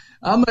realized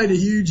I made a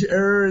huge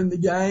error in the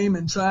game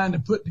and trying to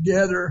put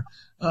together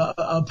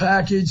a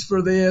package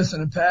for this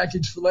and a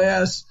package for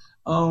less.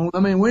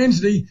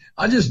 Wednesday,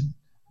 I just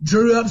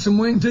drew up some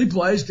wing tee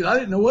plays because I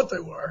didn't know what they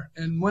were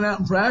and went out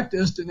and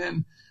practiced and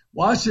then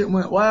watched it and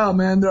went, wow,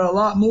 man, they're a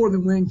lot more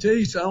than wing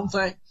tee. So I don't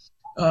think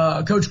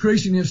Coach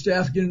Creasy and his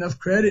staff get enough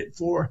credit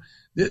for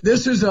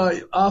this is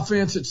a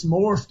offense that's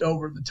morphed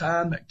over the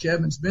time that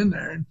Kevin's been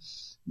there. And,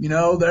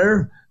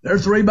 they're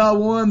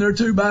 3x1, they're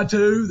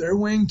 2x2, they're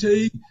wing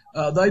tee.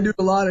 They do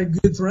a lot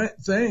of good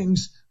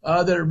things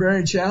that are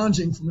very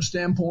challenging from a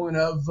standpoint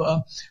of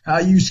how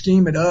you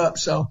scheme it up.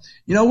 So,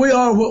 we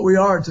are what we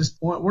are at this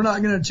point. We're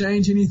not going to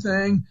change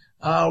anything.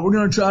 We're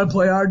going to try to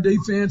play our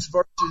defense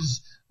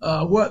versus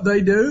what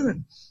they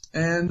do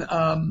and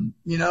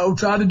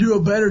try to do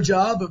a better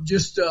job of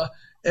just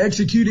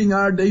executing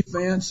our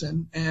defense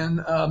and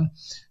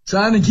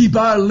trying to keep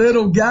our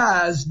little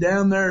guys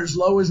down there as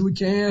low as we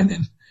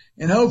can.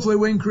 And hopefully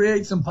we can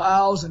create some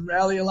piles and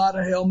rally a lot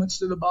of helmets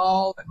to the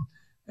ball.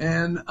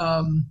 And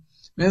man,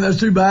 those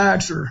two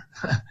backs are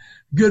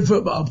good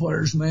football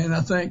players, man.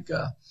 I think,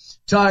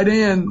 tight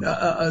end,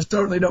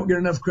 certainly don't get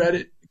enough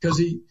credit because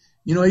he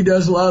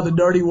does a lot of the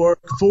dirty work.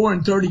 4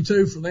 and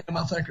 32 for them,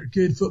 I think, are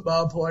good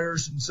football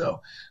players. And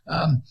so,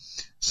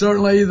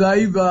 certainly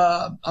they've,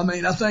 I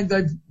think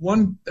they've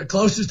won the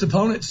closest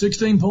opponent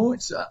 16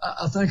 points.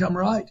 I think I'm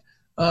right.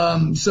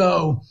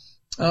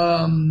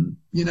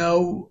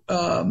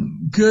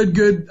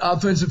 Good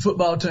offensive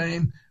football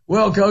team.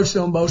 Well coached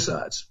on both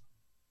sides.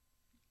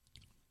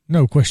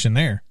 No question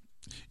there.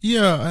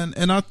 Yeah.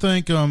 And I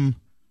think,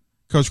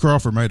 Coach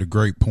Crawford made a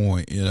great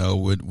point.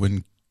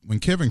 When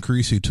Kevin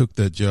Creasy took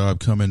that job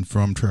coming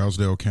from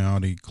Trousdale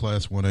County,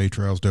 Class 1A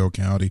Trousdale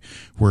County,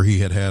 where he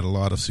had a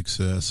lot of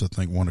success, I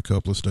think won a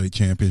couple of state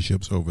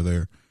championships over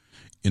there.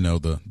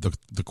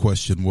 The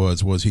question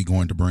was he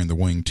going to bring the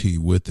wing T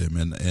with him?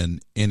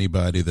 And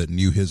anybody that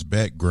knew his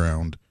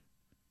background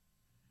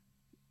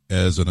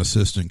as an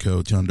assistant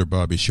coach under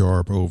Bobby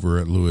Sharp over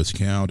at Lewis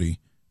County,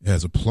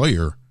 as a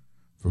player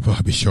for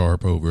Bobby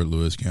Sharp over at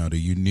Lewis County,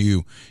 you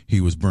knew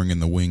he was bringing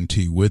the wing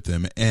T with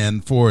him.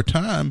 And for a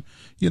time,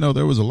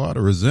 there was a lot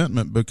of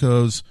resentment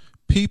because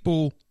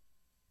people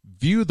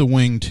view the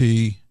wing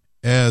T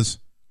as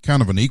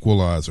kind of an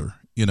equalizer.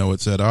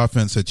 It's that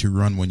offense that you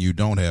run when you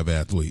don't have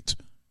athletes.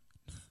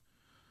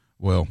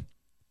 Well,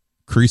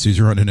 Creasy's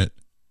running it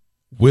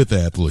with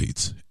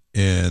athletes.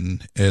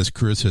 And as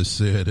Chris has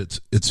said,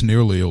 it's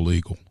nearly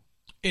illegal.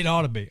 It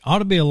ought to be. Ought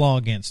to be a law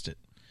against it.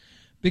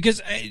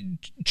 Because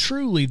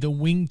truly, the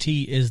wing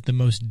T is the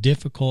most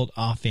difficult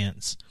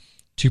offense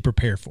to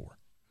prepare for.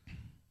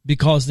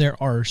 Because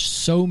there are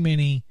so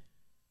many.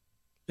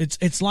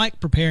 It's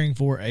like preparing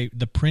for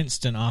the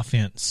Princeton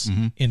offense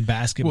in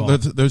basketball. Well,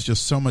 there's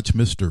just so much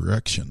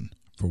misdirection,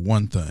 for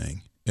one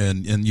thing.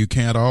 And you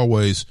can't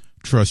always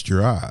trust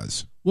your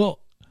eyes.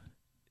 Well,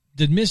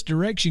 the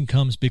misdirection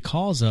comes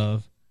because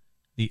of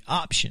the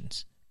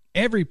options.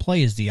 Every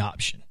play is the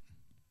option.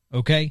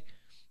 Okay?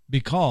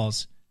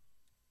 Because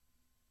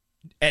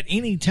at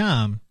any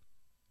time,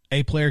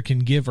 a player can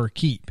give or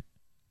keep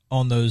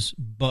on those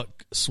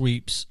buck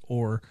sweeps,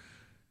 or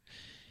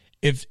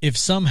if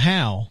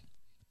somehow,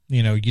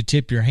 you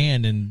tip your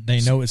hand and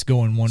they know it's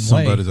going one way.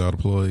 Somebody's out of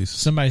place.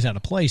 Somebody's out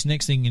of place.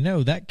 Next thing you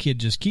know, that kid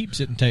just keeps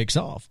it and takes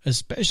off,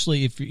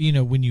 especially if,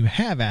 when you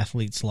have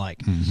athletes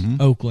like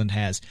Oakland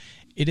has.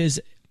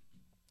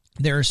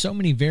 There are so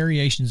many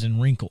variations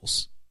and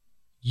wrinkles.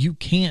 You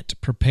can't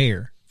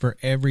prepare for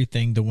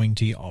everything the wing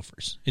T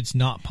offers. It's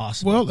not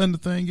possible. Well, and the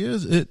thing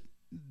is,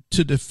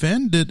 to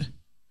defend it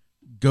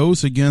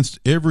goes against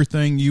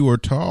everything you are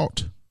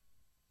taught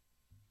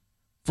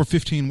for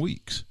 15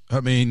 weeks. I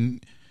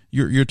mean,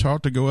 you're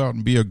taught to go out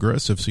and be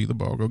aggressive, see the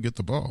ball, go get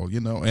the ball,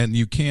 and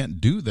you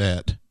can't do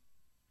that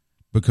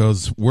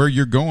because where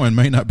you're going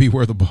may not be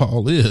where the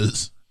ball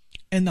is.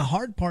 And the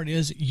hard part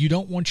is you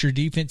don't want your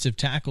defensive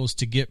tackles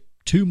to get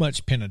too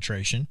much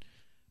penetration,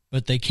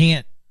 but they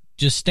can't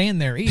just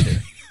stand there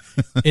either.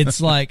 It's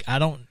like, I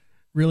don't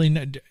really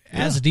know.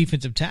 As a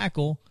defensive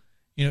tackle,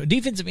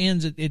 defensive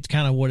ends, it's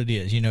kind of what it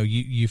is.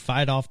 You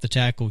fight off the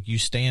tackle, you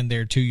stand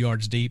there 2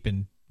 yards deep,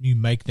 and you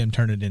make them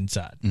turn it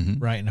inside,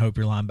 right, and hope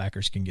your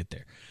linebackers can get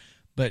there.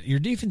 But your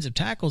defensive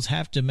tackles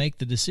have to make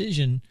the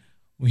decision,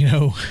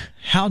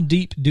 how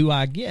deep do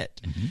I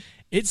get?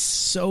 It's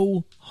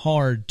so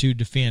hard to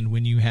defend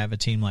when you have a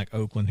team like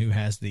Oakland who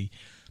has the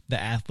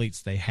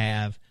athletes they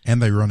have.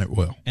 And they run it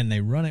well. And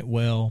they run it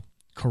well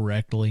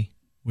correctly,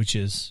 which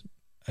is,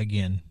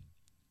 again,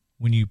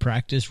 when you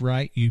practice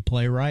right, you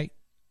play right.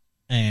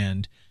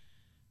 And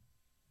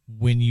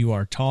when you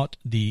are taught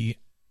the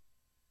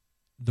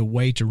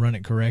way to run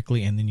it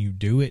correctly and then you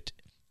do it,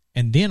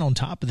 and then on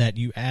top of that,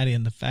 you add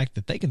in the fact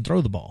that they can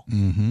throw the ball.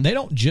 They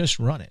don't just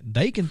run it;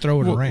 they can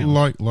throw it around.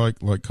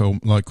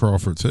 Like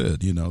Crawford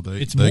said,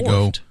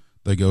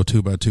 they go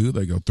 2 by 2,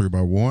 they go 3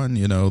 by 1.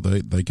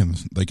 They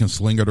can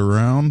sling it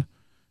around,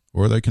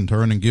 or they can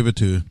turn and give it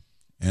to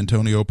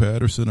Antonio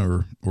Patterson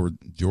or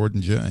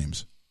Jordan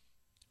James,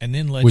 and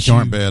then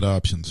aren't bad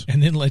options.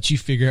 And then let you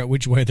figure out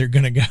which way they're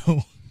going to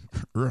go.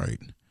 Right.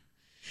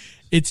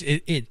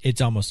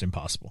 It's almost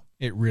impossible.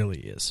 It really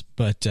is.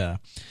 But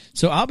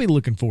so I'll be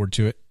looking forward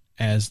to it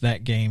as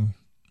that game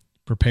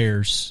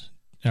prepares,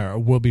 or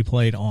will be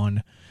played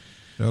on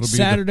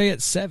Saturday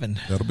at 7.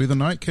 That'll be the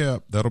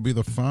nightcap. That'll be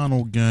the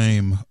final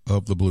game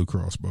of the Blue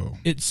Cross Bowl.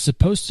 It's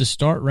supposed to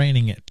start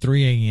raining at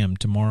 3 a.m.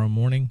 tomorrow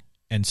morning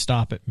and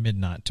stop at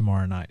midnight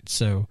tomorrow night.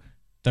 So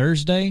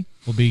Thursday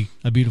will be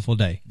a beautiful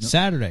day. Yep.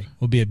 Saturday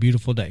will be a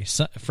beautiful day.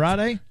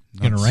 Friday,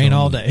 going to rain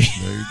all day.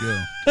 There you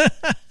go.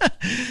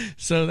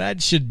 So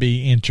that should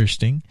be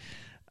interesting.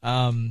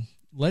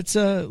 Let's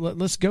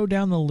go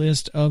down the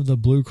list of the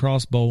Blue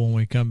Cross Bowl. When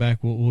we come back,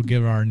 we'll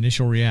give our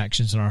initial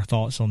reactions and our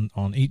thoughts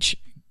on each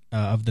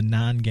of the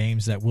 9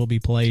 games that will be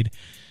played.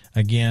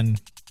 Again,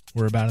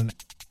 we're about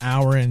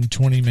hour and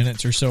 20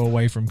 minutes or so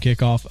away from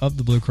kickoff of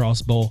the Blue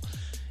Cross Bowl.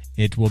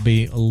 It will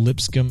be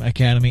Lipscomb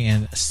Academy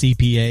and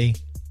CPA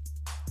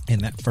in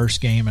that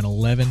first game at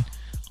 11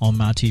 on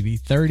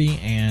MyTV 30,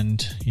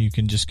 and you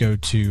can just go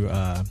to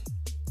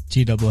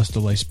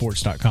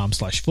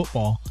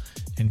twsaasports.com/football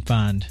and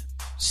find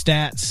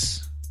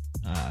stats,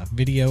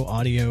 video,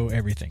 audio,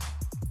 everything.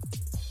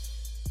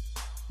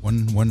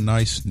 One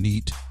nice,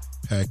 neat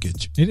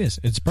package. It is.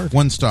 It's perfect.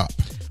 One-stop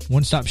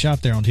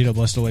shop there on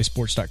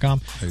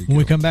twsaasports.com. When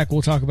we come back,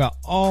 we'll talk about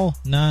all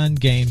 9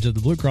 games of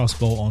the Blue Cross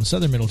Bowl on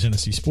Southern Middle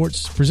Tennessee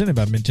Sports, presented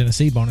by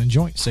Mid-Tennessee Bone and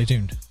Joint. Stay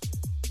tuned.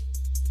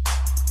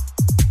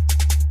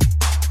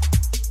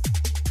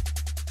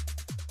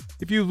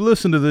 If you've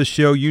listened to this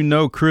show, you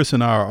know Chris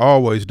and I are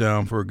always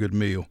down for a good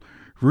meal.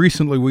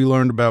 Recently, we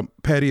learned about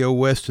Patio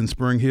West in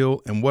Spring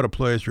Hill, and what a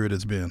pleasure it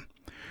has been.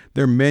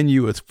 Their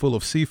menu is full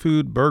of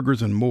seafood,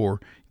 burgers, and more,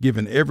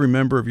 giving every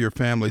member of your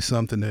family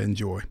something to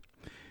enjoy.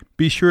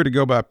 Be sure to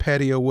go by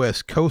Patio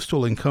West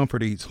Coastal and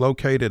Comfort Eats,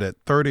 located at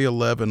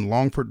 3011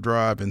 Longford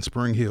Drive in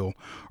Spring Hill,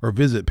 or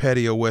visit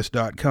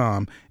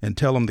PatioWest.com and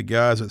tell them the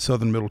guys at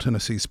Southern Middle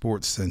Tennessee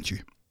Sports sent you.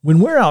 When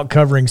we're out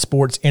covering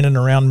sports in and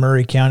around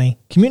Maury County,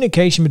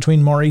 communication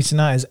between Maurice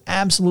and I is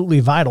absolutely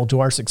vital to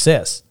our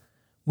success.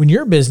 When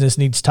your business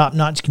needs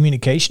top-notch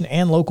communication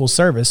and local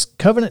service,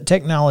 Covenant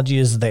Technology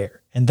is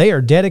there, and they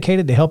are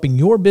dedicated to helping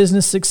your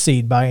business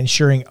succeed by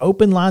ensuring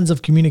open lines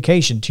of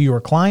communication to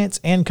your clients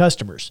and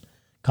customers.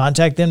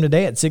 Contact them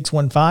today at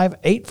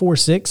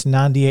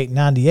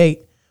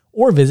 615-846-9898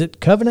 or visit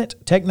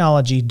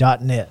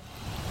covenanttechnology.net.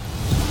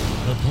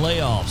 The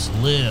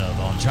playoffs live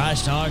on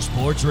TriStar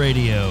Sports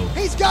Radio.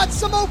 He's got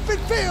some open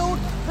field.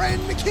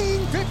 Brandon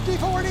King,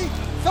 50-40,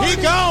 30, He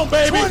gone,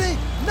 baby. 20.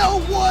 No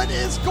one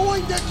is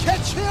going to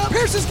catch him.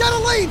 Pierce has got a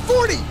lane,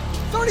 40,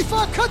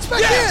 35, cuts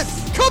back in.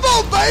 Come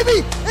on,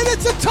 baby. And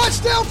it's a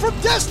touchdown from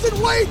Destin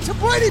Wade to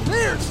Brady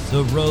Pierce.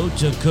 The road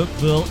to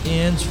Cookeville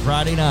ends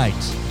Friday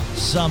nights.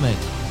 Summit,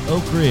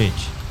 Oak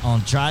Ridge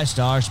on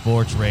TriStar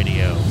Sports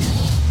Radio.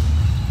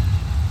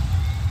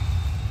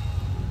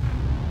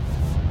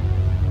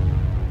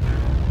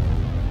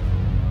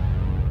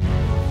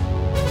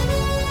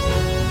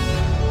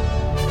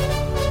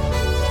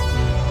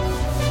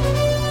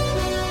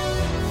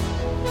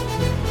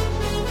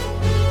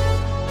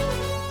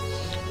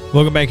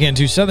 Welcome back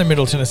into Southern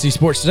Middle Tennessee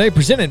Sports Today,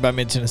 presented by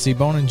Mid-Tennessee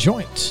Bone and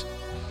Joint.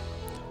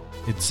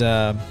 It's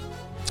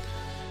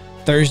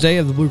Thursday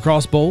of the Blue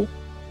Cross Bowl,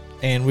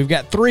 and we've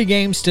got 3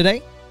 games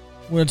today.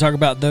 We're going to talk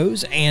about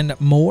those and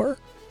more.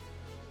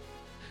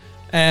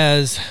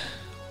 As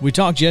we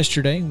talked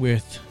yesterday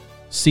with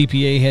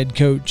CPA head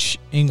coach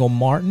Engel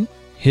Martin,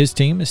 his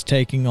team is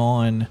taking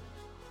on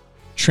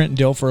Trent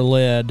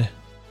Dilfer-led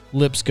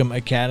Lipscomb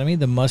Academy,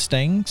 the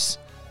Mustangs,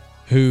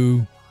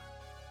 who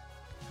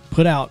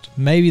put out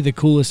maybe the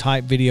coolest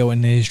hype video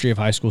in the history of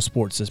high school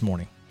sports this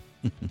morning.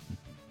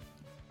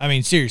 I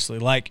mean, seriously,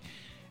 like,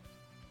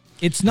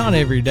 it's not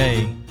every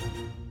day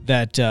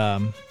that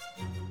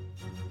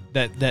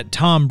that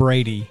Tom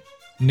Brady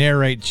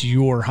narrates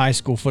your high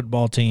school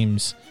football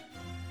team's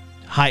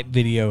hype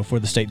video for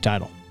the state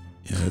title.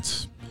 Yeah,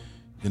 it's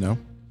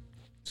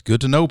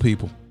good to know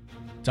people.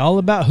 It's all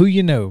about who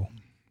you know.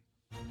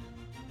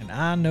 And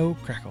I know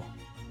Crackle.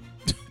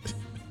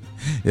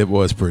 It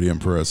was pretty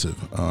impressive.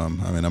 I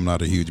mean, I'm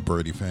not a huge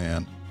Brady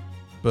fan,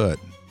 but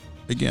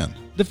again,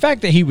 the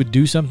fact that he would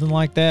do something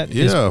like that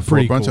is for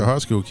pretty a bunch cool. of high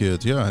school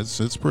kids,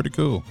 it's pretty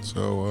cool.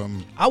 So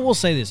I will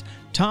say this: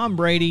 Tom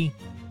Brady,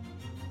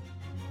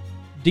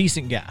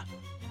 decent guy,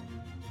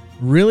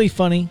 really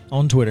funny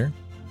on Twitter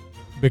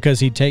because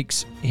he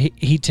takes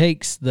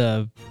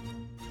the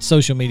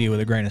social media with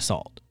a grain of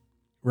salt,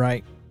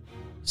 right?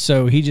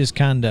 So he just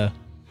kind of.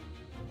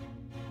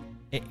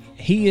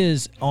 He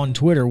is on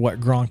Twitter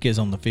what Gronk is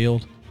on the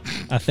field,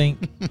 I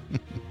think.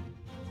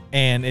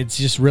 And it's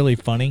just really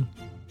funny.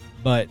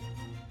 But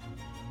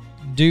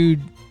dude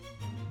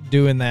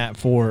doing that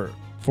for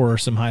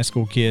some high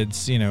school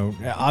kids,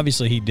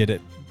 obviously he did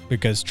it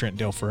because Trent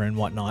Dilfer and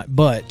whatnot,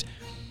 but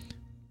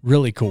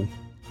really cool.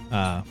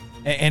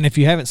 And if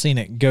you haven't seen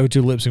it, go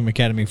to Lipscomb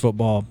Academy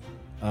Football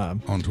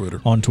on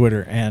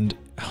Twitter, and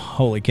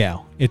holy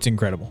cow, it's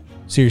incredible.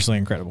 Seriously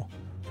incredible.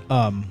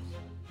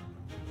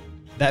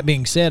 That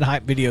being said,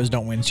 hype videos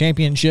don't win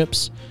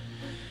championships.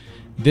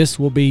 This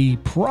will be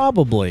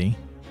probably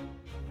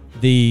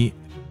the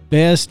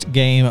best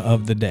game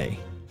of the day,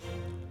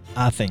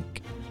 I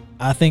think.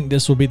 I think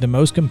this will be the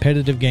most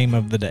competitive game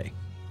of the day.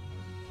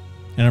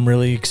 And I'm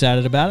really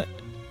excited about it.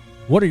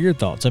 What are your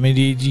thoughts? I mean,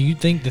 do you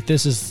think that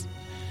this is...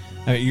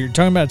 you're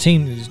talking about a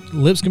team...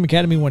 Lipscomb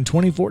Academy won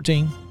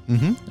 2014.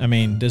 Mm-hmm. I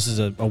mean, this is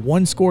a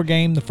one-score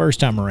game the first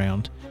time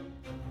around.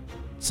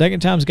 Second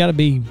time's got to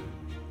be...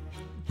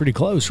 pretty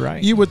close,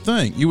 right? You would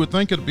think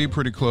it'd be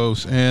pretty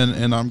close,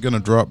 and I'm going to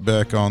drop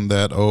back on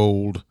that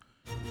old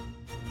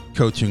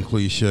coaching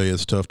cliche.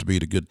 It's tough to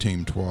beat a good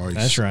team twice.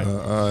 That's right.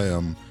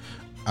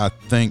 I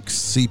think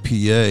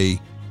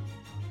CPA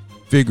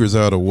figures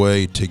out a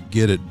way to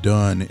get it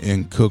done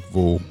in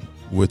Cookeville,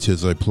 which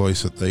is a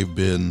place that they've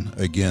been,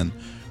 again,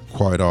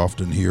 quite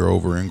often here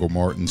over Engel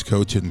Martin's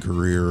coaching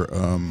career.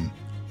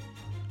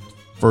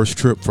 First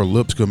trip for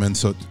Lipscomb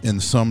in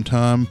some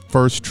time.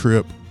 First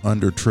trip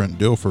under Trent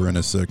Dilfer in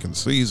his second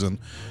season.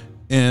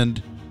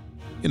 And,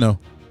 you know,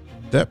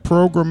 that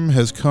program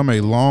has come a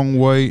long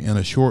way in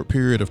a short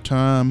period of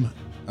time.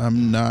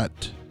 I'm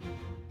not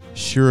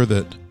sure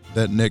that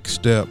next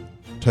step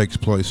takes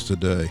place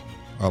today.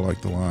 I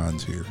like the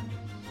Lions here.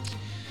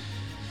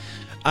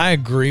 I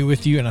agree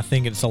with you, and I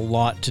think it's a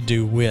lot to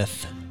do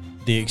with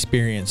the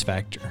experience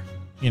factor.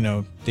 You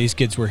know, these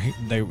kids were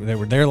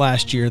there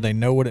last year. They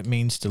know what it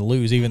means to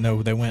lose, even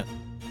though they went,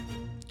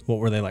 what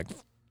were they, like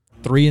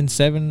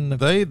 3-7?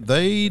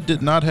 They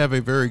did not have a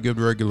very good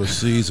regular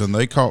season.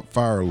 They caught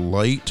fire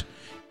late,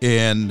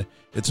 and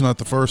it's not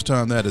the first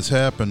time that has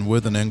happened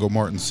with an Engel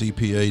Martin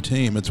CPA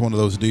team. It's one of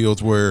those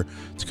deals where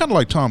it's kind of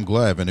like Tom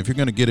Glavine. If you're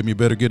going to get him, you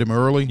better get him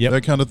early,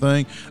 that kind of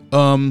thing.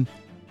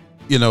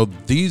 You know,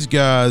 these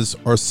guys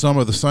are some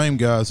of the same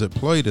guys that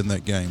played in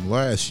that game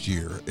last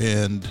year,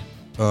 and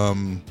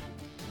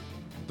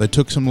they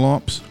took some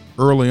lumps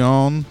early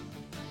on,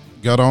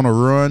 got on a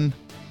run,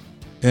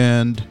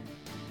 and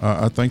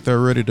I think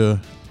they're ready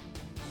to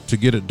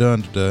get it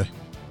done today.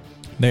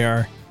 They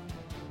are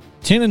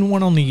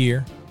 10-1 on the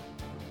year,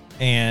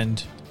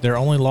 and their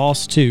only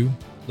loss to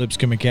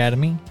Lipscomb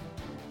Academy.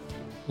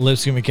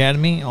 Lipscomb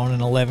Academy on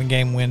an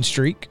 11-game win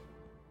streak.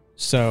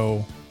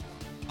 So,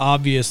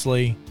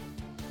 obviously,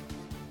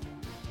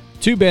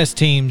 two best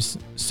teams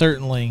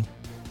certainly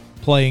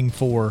playing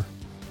for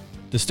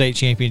the state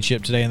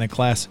championship today in the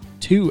Class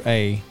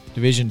 2A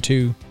Division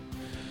II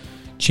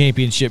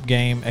championship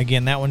game.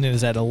 Again, that one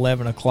is at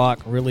 11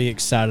 o'clock. Really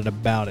excited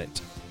about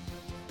it.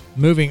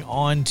 Moving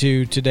on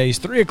to today's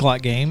 3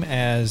 o'clock game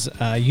as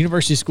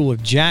University School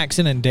of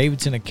Jackson and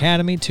Davidson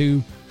Academy,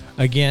 two,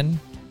 again,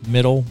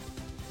 middle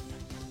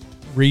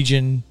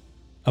region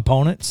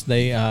opponents.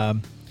 They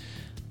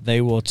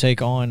will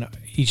take on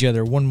each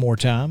other one more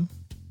time,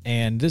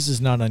 and this is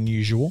not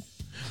unusual.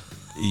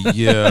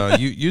 Yeah,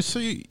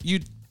 you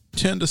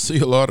tend to see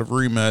a lot of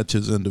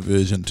rematches in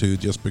Division II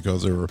just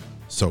because there are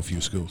so few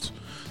schools.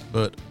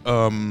 But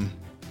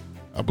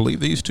I believe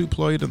these two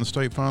played in the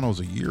state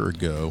finals a year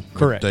ago.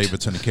 Correct. With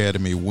Davidson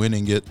Academy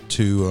winning it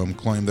to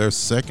claim their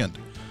second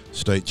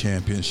state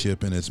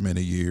championship in as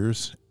many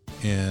years.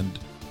 And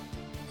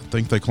I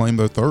think they claimed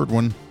their third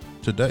one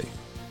today.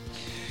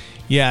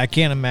 Yeah, I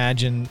can't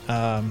imagine,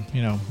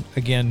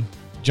 again,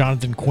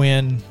 Jonathan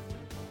Quinn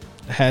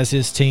has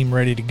his team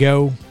ready to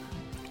go.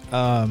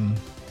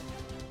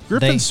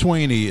 Griffin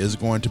Sweeney is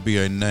going to be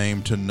a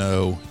name to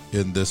know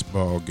in this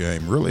ball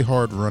game. Really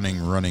hard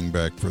running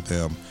back for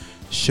them.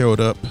 Showed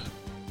up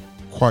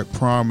quite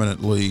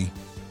prominently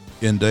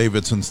in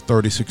Davidson's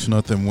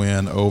 36-0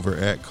 win over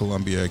at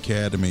Columbia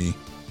Academy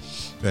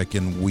back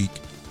in week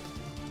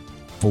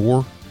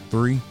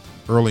 3,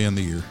 early in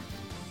the year.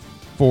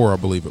 4, I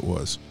believe it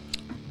was.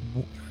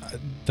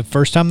 The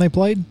first time they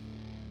played?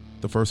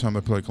 The first time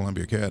they played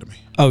Columbia Academy.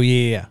 Oh,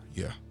 yeah.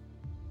 Yeah.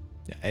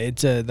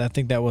 It's I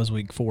think that was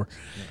week 4.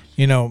 Yeah.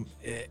 You know,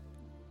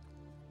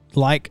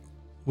 like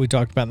we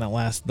talked about in the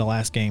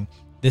last game,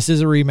 this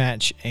is a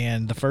rematch,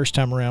 and the first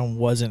time around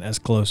wasn't as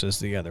close as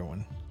the other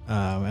one.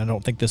 I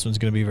don't think this one's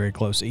going to be very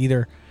close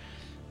either.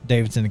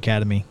 Davidson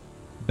Academy,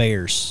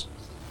 Bears.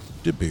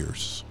 The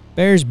Bears.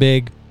 Bears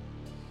big.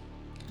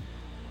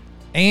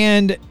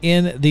 And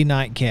in the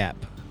nightcap,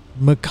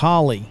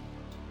 McCallie,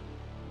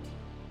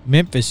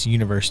 Memphis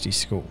University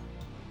School.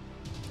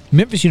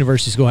 Memphis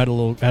University School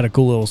had a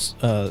cool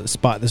little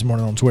spot this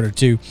morning on Twitter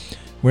too,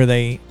 where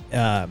they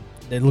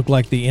looked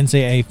like the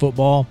NCAA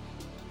football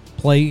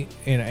play,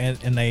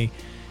 and it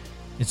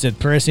said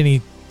press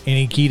any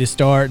key to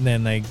start, and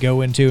then they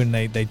go into and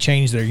they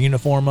change their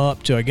uniform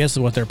up to, I guess,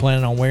 what they're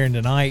planning on wearing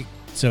tonight.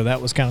 So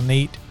that was kind of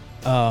neat.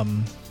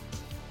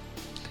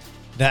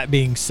 That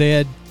being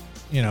said,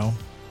 you know,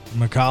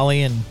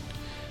 McCallie and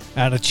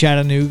out of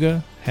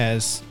Chattanooga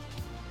has,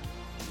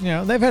 you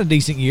know, they've had a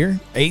decent year,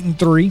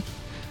 8-3.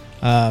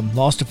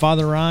 Lost to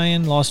Father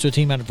Ryan, lost to a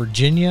team out of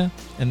Virginia,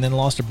 and then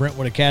lost to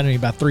Brentwood Academy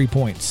by 3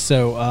 points.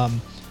 So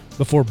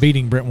before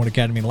beating Brentwood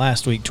Academy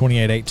last week,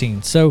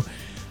 28-18. So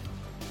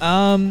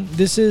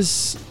this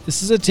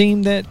is a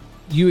team that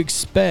you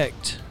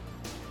expect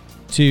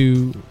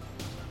to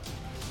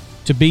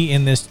be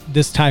in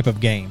this type of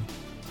game.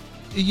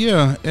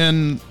 Yeah,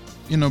 and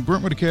you know,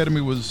 Brentwood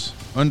Academy was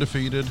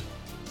undefeated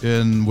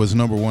and was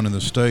number 1 in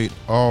the state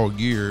all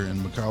year, and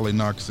McCallie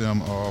knocks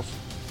them off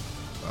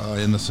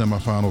in the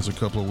semifinals a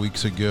couple of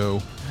weeks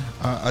ago.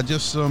 I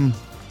just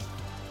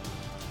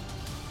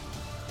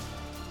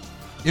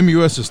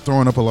MUS is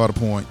throwing up a lot of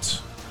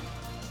points,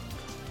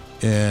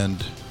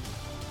 and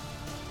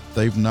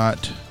they've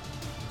not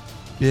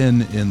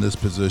been in this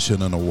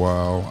position in a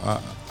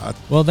while.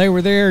 Well, they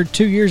were there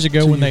 2 years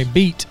ago when they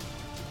beat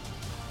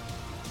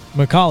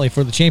McCallie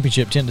for the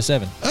championship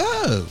 10-7.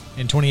 Oh,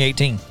 in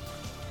 2018.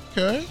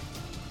 Okay.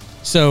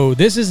 So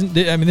this isn't.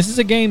 I mean, this is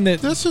a game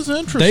that this is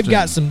interesting.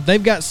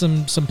 They've got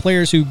some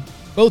players who,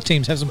 both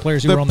teams have some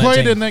players who were on that team.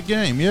 Played in that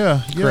game.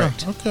 Yeah.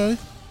 Correct. Okay.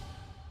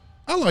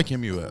 I like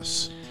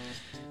MUS.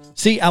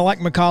 See, I like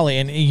McCallie,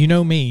 and you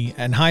know me,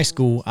 in high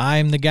school, I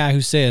am the guy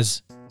who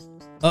says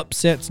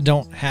upsets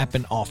don't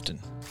happen often,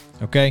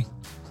 okay?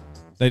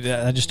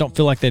 I just don't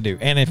feel like they do.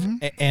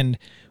 And and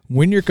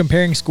when you're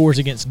comparing scores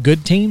against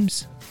good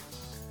teams,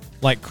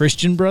 like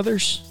Christian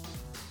Brothers,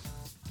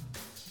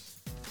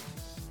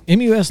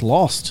 MUS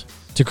lost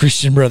to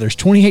Christian Brothers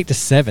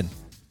 28-7.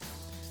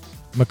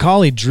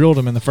 McCallie drilled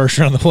them in the first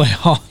round of the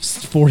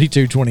playoffs,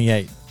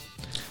 42-28.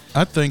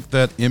 I think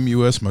that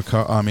MUS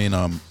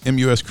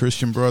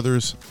Christian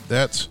Brothers,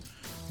 that's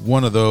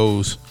one of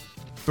those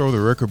throw the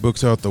record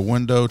books out the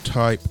window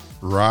type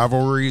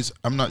rivalries.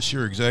 I'm not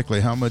sure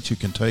exactly how much you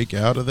can take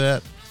out of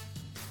that,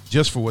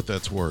 just for what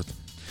that's worth.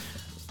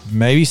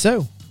 Maybe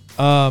so.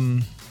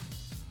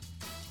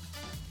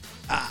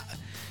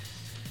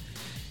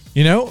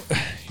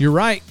 You're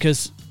right,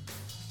 because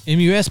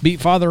MUS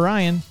beat Father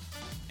Ryan,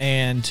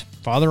 and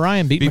Father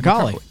Ryan beat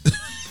McCallie.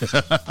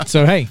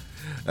 So, hey,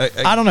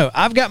 I don't know.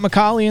 I've got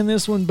McCallie in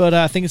this one, but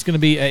I think it's going to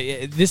be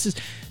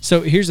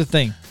so here's the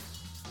thing.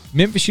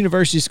 Memphis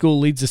University School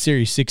leads the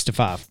series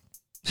 6-5.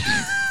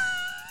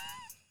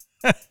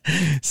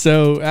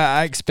 So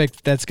I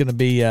expect that's going to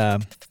be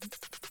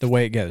the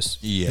way it goes.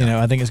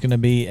 Yeah. I think it's going to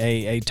be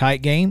a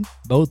tight game,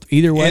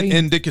 either way.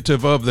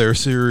 Indicative of their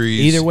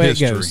series either way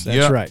history. It goes.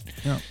 That's right.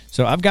 Yeah.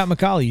 So I've got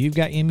McCallie. You've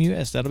got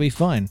MUS. That'll be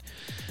fun.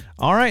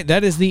 All right.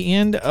 That is the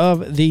end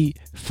of the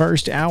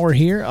first hour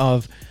here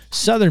of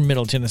Southern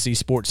Middle Tennessee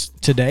Sports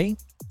Today.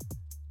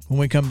 When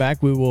we come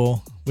back, we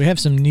have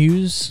some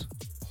news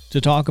to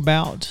talk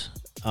about,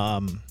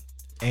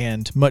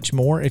 and much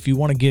more. If you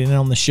want to get in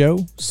on the show,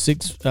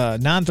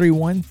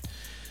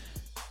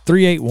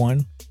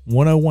 931-381-1017,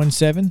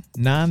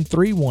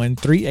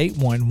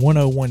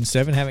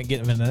 931-381-1017. Haven't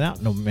given it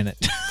out in a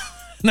minute.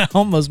 I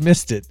almost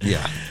missed it.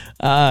 Yeah.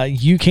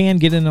 You can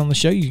get in on the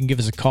show. You can give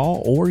us a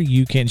call, or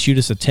you can shoot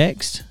us a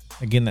text.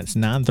 Again, that's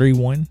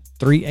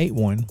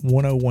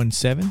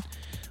 931-381-1017.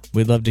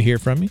 We'd love to hear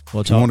from you.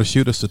 We'll talk. You want to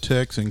shoot us a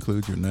text,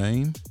 include your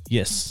name?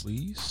 Yes.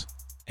 Please.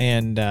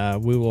 And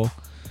we will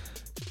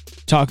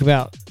talk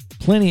about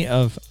plenty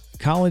of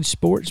college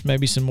sports,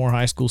 maybe some more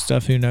high school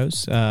stuff. Who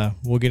knows?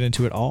 We'll get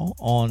into it all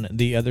on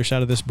the other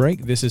side of this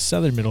break. This is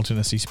Southern Middle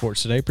Tennessee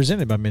Sports Today,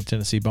 presented by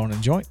Mid-Tennessee Bone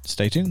and Joint.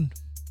 Stay tuned.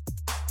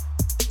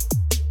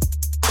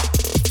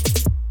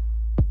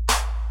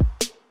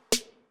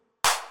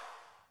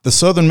 The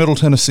Southern Middle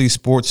Tennessee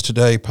Sports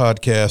Today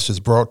podcast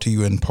is brought to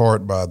you in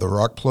part by The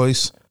Rock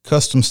Place,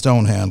 Custom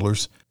Stone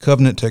Handlers,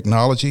 Covenant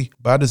Technology,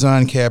 By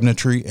Design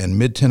Cabinetry, and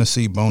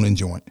Mid-Tennessee Bone and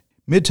Joint.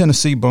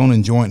 Mid-Tennessee Bone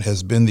and Joint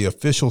has been the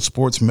official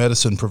sports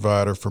medicine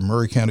provider for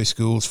Maury County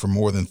Schools for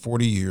more than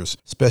 40 years,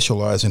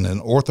 specializing in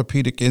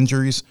orthopedic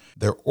injuries.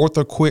 Their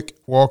OrthoQuick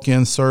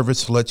walk-in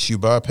service lets you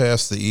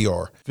bypass the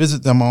ER.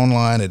 Visit them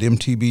online at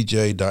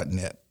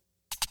mtbj.net.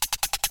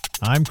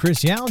 I'm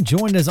Chris Yow,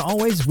 joined as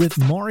always with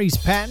Maurice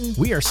Patton.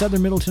 We are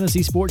Southern Middle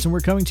Tennessee Sports, and we're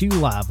coming to you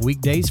live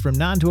weekdays from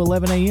 9 to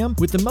 11 a.m.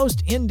 with the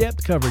most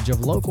in-depth coverage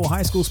of local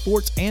high school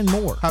sports and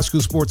more. High school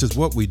sports is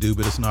what we do,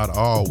 but it's not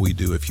all we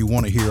do. If you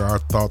want to hear our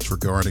thoughts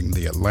regarding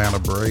the Atlanta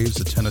Braves,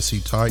 the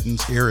Tennessee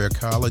Titans, area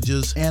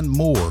colleges, and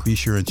more, be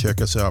sure and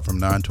check us out from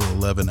 9 to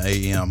 11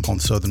 a.m. on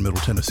Southern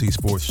Middle Tennessee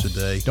Sports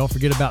Today. Don't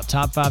forget about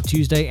Top 5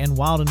 Tuesday and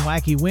Wild and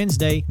Wacky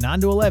Wednesday,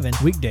 9 to 11,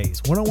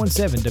 weekdays,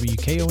 101.7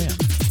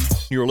 WKOM.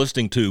 You're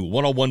listening to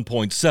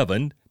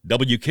 101.7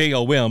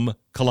 WKOM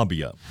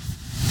Columbia.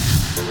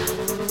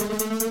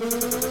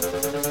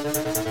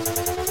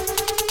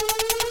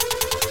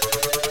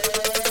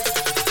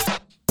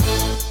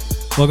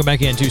 Welcome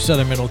back into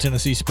Southern Middle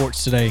Tennessee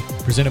Sports Today,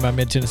 presented by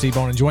Mid-Tennessee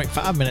Bone and Joint.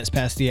 5 minutes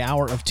past the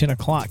hour of 10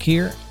 o'clock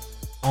here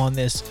on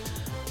this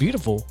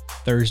beautiful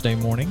Thursday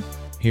morning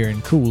here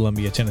in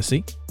Columbia,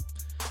 Tennessee.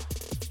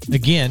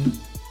 Again,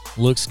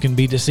 looks can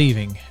be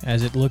deceiving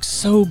as it looks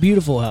so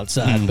beautiful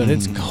outside, but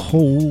it's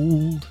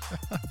cold.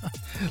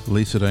 At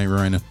least it ain't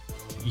raining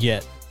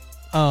yet.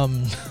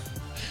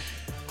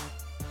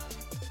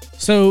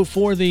 So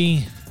for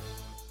the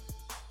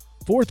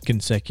fourth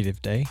consecutive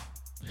day,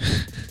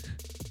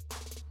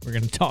 we're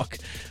going to talk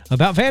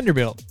about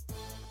Vanderbilt,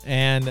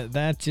 and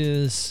that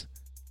is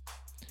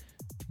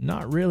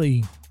not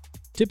really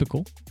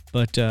typical,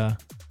 but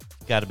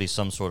got to be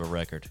some sort of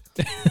record.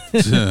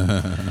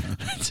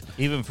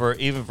 even for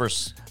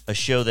a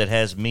show that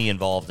has me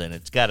involved in it,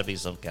 it's got to be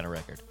some kind of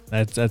record.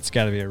 That's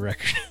got to be a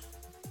record.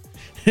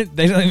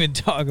 They don't even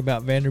talk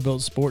about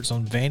Vanderbilt sports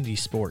on Vandy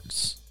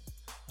Sports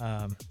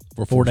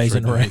for 4 days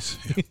in a row.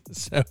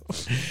 So,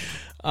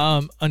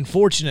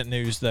 unfortunate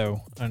news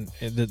though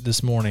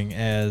this morning,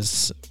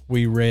 as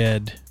we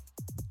read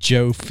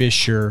Joe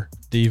Fisher,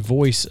 the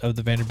voice of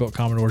the Vanderbilt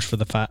Commodores for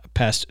the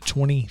past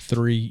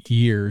 23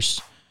 years,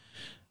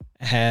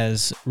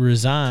 has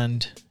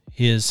resigned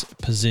his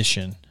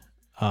position,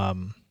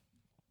 and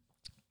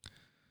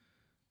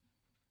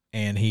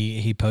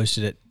he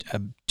posted it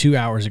 2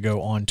 hours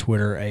ago on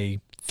Twitter, a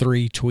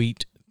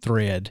 3-tweet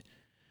thread,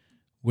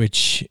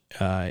 which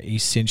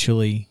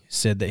essentially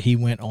said that he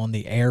went on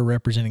the air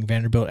representing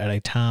Vanderbilt at a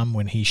time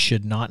when he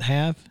should not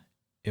have,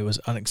 It was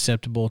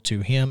unacceptable to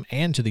him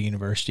and to the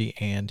university,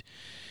 and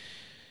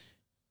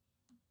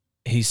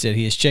he said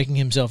he is checking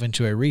himself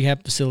into a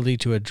rehab facility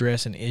to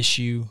address an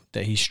issue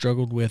that he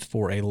struggled with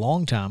for a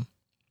long time.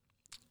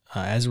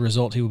 As a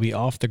result, he will be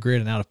off the grid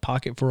and out of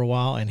pocket for a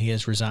while, and he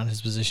has resigned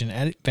his position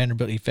at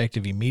Vanderbilt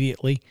effective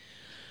immediately.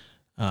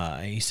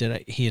 He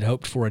said he had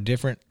hoped for a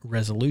different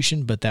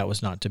resolution, but that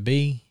was not to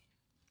be,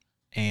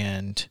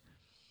 and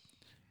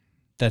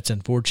that's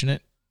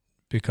unfortunate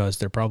because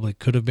there probably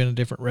could have been a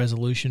different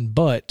resolution.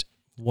 But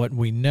what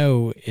we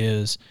know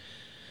is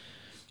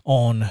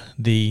on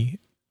the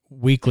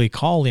weekly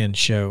call-in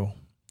show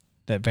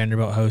that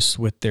Vanderbilt hosts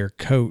with their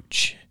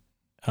coach,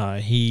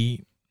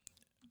 he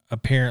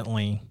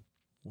apparently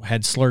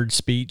had slurred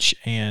speech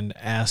and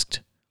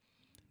asked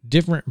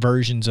different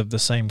versions of the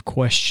same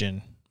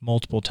question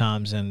multiple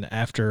times, and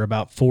after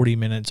about 40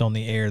 minutes on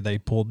the air, they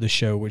pulled the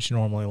show, which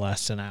normally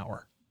lasts an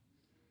hour.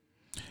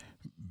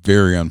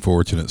 Very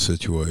unfortunate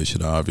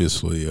situation.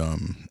 Obviously, I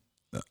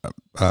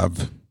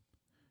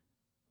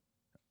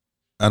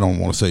don't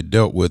want to say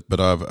dealt with,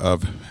 but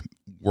I've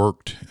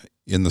worked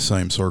in the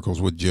same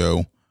circles with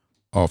Joe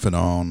off and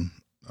on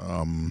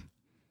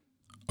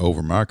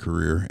over my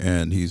career,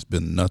 and he's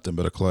been nothing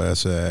but a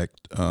class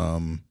act.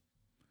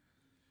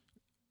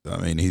 I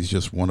mean, he's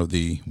just one of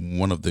the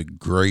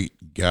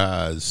great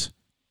guys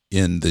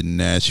in the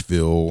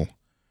Nashville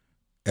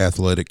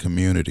athletic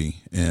community,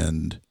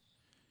 and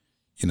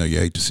you know, you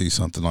hate to see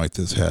something like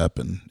this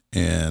happen,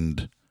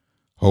 and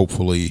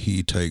hopefully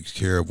he takes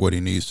care of what he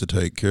needs to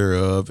take care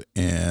of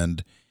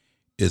and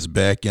is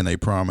back in a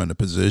prominent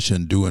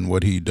position doing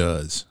what he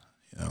does.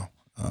 You know,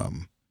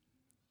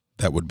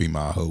 that would be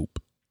my hope.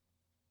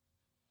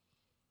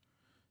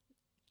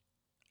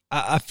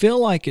 I feel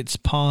like it's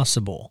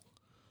possible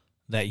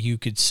that you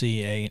could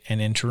see an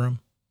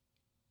interim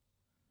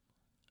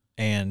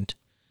and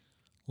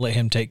let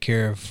him take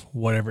care of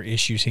whatever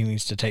issues he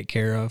needs to take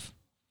care of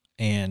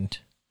and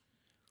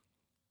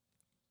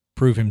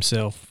prove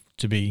himself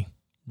to be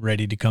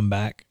ready to come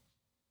back.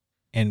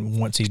 And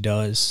once he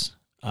does,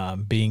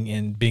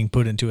 being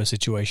put into a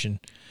situation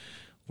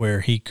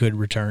where he could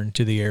return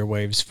to the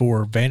airwaves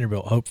for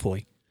Vanderbilt,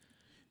 hopefully.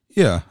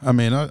 Yeah, I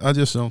mean, I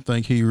just don't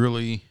think he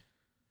really –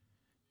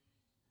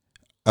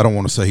 I don't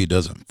want to say he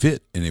doesn't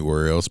fit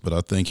anywhere else, but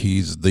I think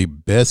he's the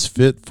best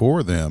fit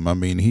for them. I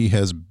mean, he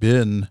has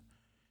been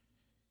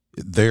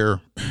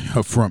their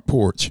front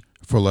porch,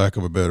 for lack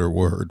of a better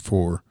word,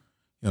 for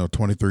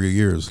 23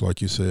 years,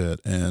 like you said.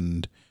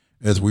 And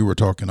as we were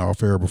talking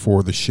off air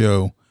before the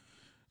show,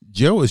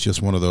 Joe is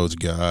just one of those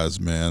guys,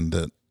 man,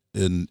 that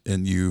and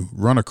you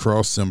run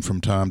across them from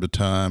time to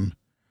time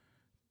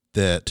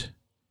that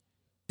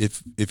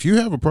if you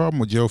have a problem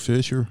with Joe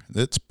Fisher,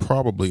 that's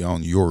probably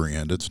on your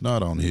end. It's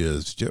not on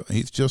his.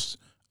 He's just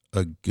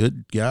a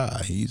good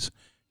guy. He's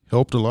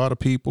helped a lot of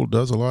people,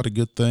 does a lot of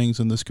good things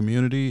in this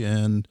community,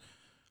 and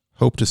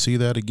hope to see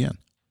that again.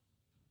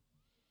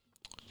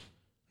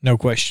 No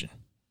question.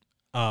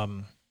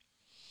 I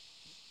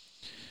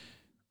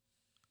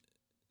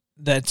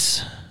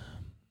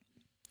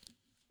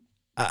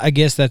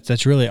guess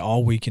that's really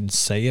all we can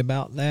say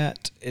about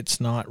that.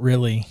 It's not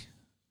really,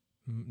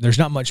 there's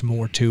not much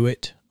more to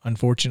it,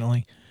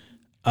 unfortunately.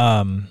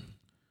 That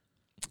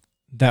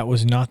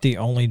was not the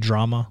only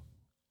drama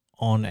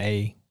on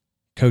a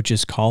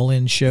coach's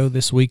call-in show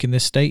this week in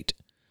this state.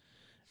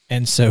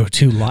 And so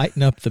to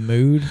lighten up the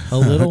mood a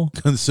little,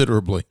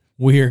 considerably,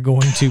 we are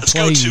going to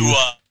play you.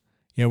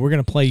 We're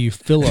going to play you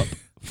Philip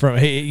from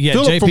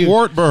Philip from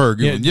Wartburg.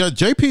 Yeah,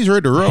 JP's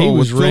ready to roll. He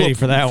was ready Phillip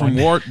for that from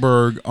one.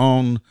 Wartburg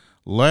on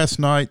last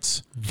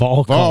night's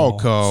Vol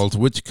calls,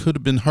 which could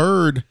have been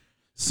heard.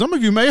 Some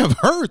of you may have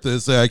heard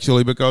this,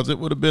 actually, because it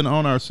would have been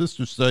on our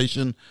sister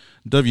station,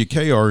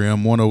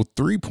 WKRM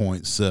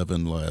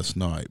 103.7 last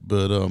night.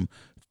 But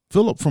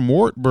Philip from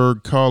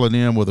Wartburg calling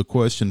in with a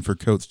question for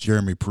Coach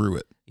Jeremy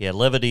Pruitt. Yeah,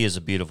 levity is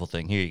a beautiful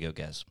thing. Here you go,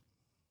 guys.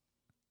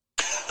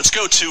 Let's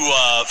go to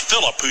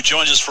Philip, who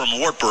joins us from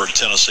Wartburg,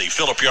 Tennessee.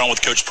 Philip, you're on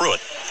with Coach Pruitt.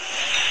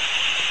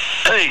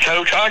 Hey,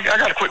 Coach, I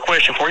got a quick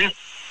question for you.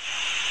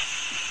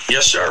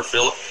 Yes, sir,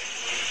 Philip.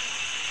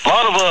 A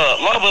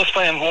lot of us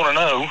fans want to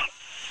know,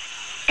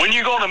 when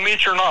you going to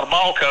admit you're not a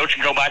ball coach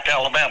and go back to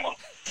Alabama?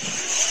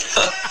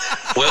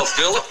 Well,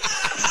 Philip,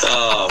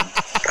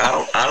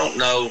 I don't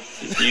know.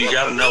 You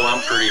got to know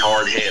I'm pretty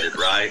hard-headed,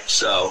 right?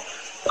 So,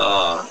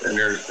 I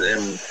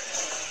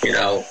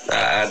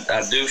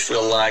do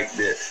feel like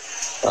that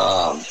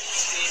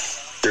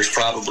there's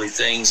probably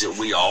things that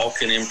we all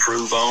can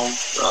improve on.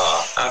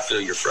 I feel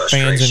your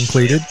frustration. Fans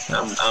included.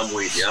 I'm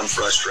with you. I'm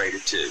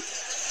frustrated too.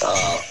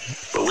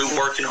 But we're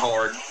working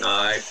hard,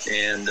 all right?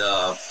 And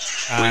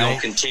we're going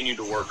to continue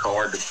to work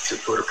hard to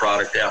put a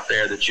product out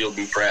there that you'll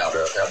be proud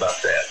of. How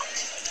about that?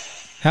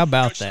 How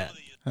about that?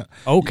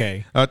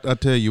 Okay. I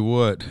tell you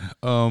what,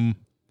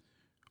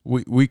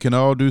 we can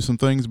all do some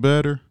things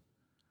better.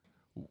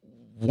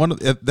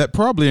 That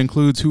probably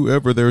includes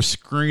whoever their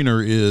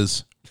screener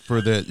is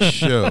for that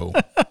show.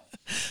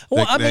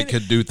 That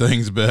could do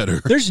things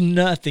better. There's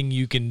nothing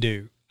you can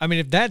do. I mean,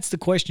 if that's the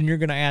question you're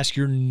going to ask,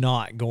 you're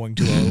not going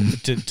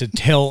to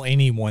tell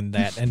anyone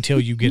that until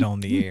you get on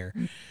the air.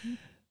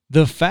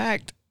 The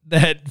fact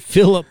that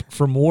Philip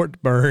from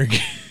Wartburg,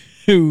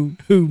 who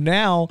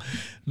now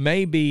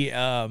may be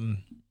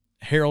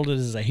heralded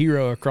as a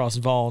hero across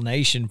Vol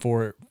Nation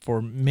for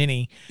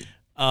many,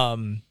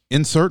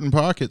 in certain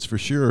pockets for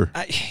sure.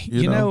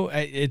 You know,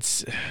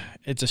 it's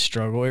a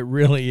struggle. It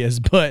really is.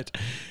 But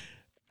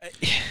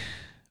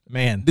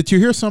man, did you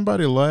hear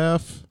somebody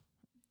laugh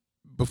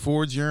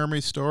before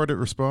Jeremy started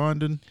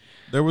responding?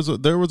 There was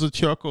a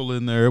chuckle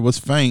in there. It was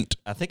faint.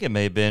 I think it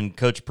may have been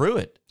Coach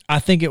Pruitt. I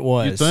think it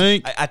was. You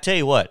think? I tell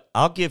you what,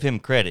 I'll give him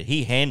credit.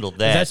 He handled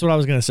that. That's what I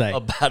was going to say.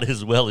 About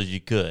as well as you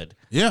could.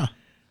 Yeah.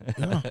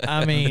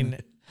 I mean,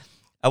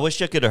 I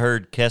wish I could have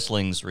heard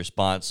Kessling's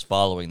response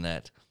following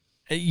that.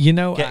 You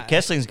know,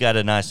 Kessling's got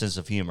a nice sense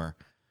of humor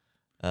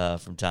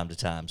from time to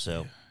time,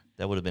 so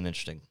that would have been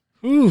interesting.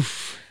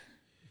 Oof,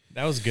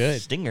 that was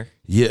good. Stinger.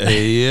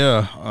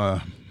 Yeah.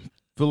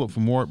 Philip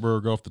from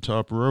Wartburg off the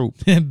top rope.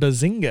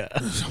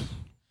 Bazinga.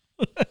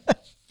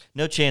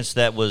 No chance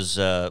that was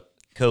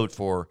code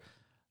for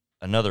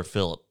another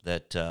Philip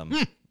that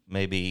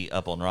may be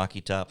up on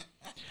Rocky Top.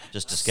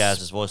 Just disguise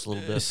his voice a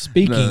little bit.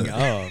 Speaking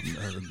of.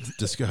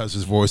 Disguise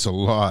his voice a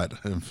lot.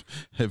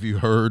 Have you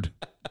heard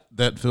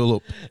that,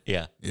 Philip?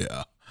 Yeah.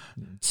 Yeah.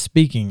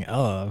 Speaking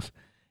of,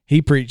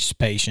 he preached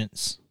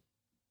patience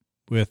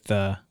with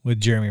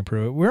Jeremy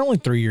Pruitt. We're only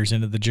 3 years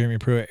into the Jeremy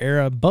Pruitt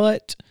era,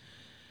 but,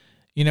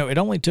 you know, it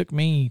only took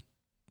me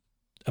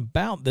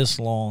about this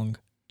long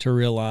to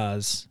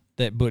realize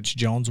that Butch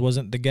Jones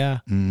wasn't the guy.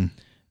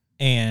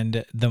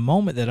 And the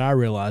moment that I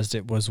realized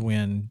it was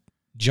when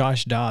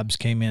Josh Dobbs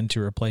came in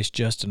to replace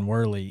Justin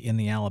Worley in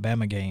the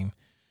Alabama game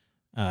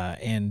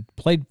and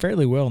played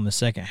fairly well in the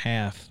second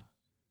half.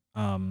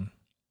 And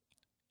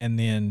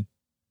then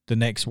the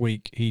next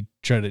week he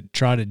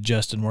trotted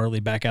Justin Worley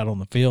back out on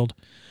the field.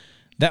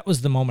 That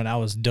was the moment I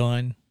was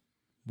done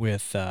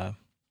with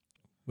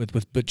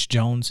Butch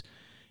Jones.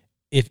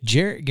 If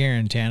Jarrett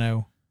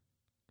Garantano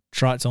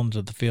trots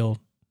onto the field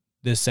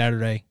this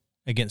Saturday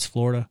against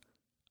Florida,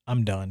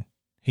 I'm done.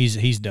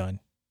 He's done.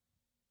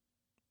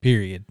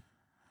 Period.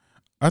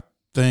 I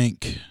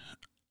think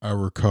I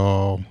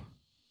recall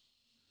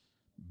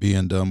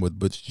being done with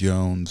Butch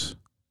Jones.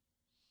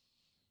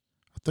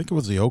 I think it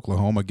was the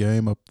Oklahoma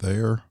game up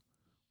there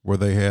where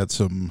they had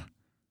some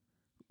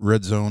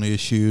red zone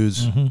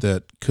issues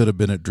that could have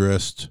been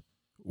addressed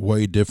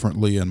way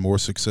differently and more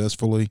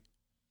successfully.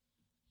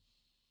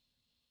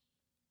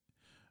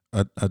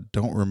 I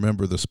don't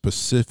remember the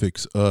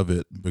specifics of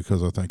it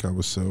because I think I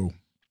was so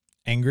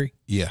angry.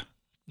 Yeah.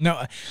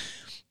 No,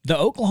 the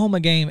Oklahoma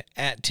game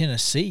at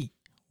Tennessee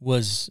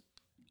was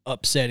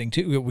upsetting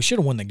too. We should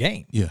have won the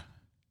game. Yeah.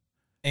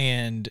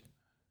 And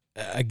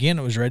again,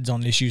 it was red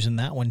zone issues in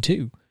that one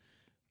too.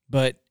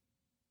 But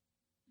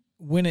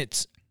when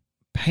it's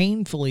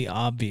painfully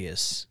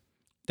obvious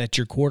that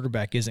your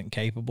quarterback isn't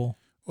capable.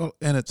 Well,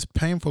 and it's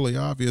painfully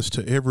obvious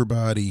to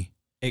everybody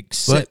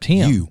except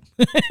him. You.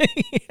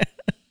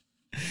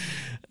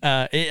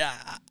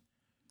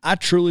 I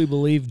truly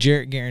believe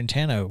Jarrett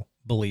Garantano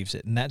believes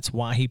it, and that's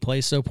why he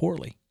plays so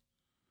poorly.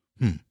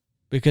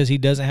 Because he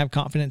doesn't have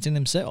confidence in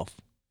himself.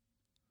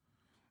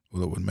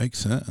 Well, it would make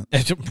sense.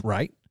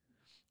 Right.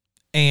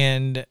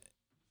 And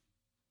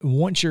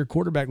once your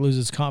quarterback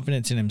loses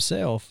confidence in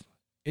himself,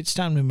 it's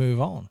time to move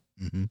on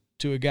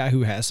to a guy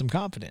who has some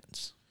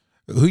confidence.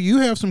 Who you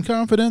have some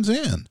confidence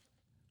in.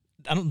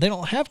 They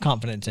don't have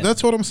confidence in him.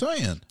 That's what I'm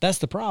saying. That's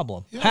the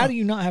problem. Yeah. How do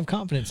you not have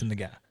confidence in the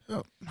guy?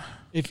 Oh.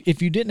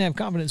 If you didn't have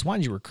confidence, why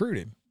did you recruit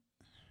him?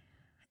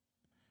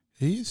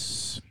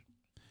 That's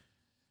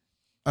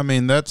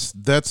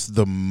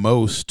the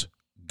most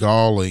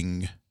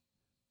galling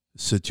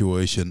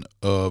situation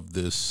of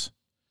this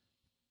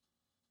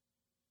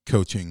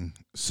coaching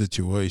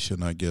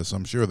situation, I guess.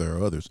 I'm sure there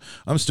are others.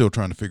 I'm still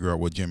trying to figure out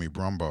what Jimmy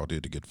Brumbaugh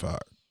did to get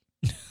fired.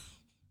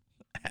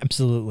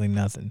 Absolutely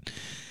nothing.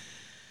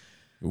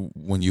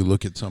 When you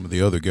look at some of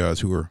the other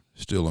guys who are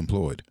still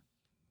employed.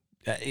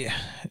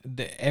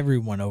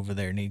 Everyone over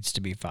there needs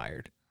to be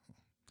fired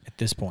at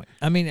this point.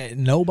 I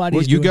mean, nobody's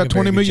Well, you doing got a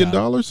very $20 million?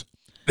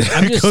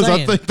 I'm just Because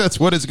saying, I think that's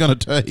what it's going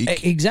to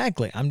take.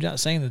 Exactly. I'm not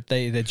saying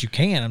that you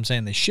can. I'm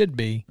saying they should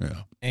be.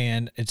 Yeah.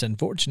 And it's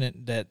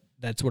unfortunate that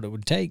that's what it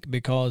would take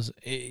because,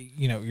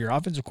 your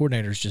offensive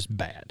coordinator is just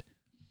bad.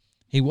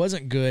 He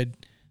wasn't good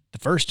the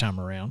first time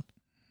around.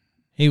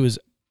 He was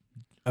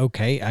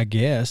okay, I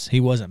guess. He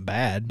wasn't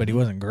bad, but he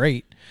wasn't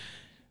great.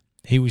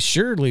 He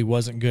surely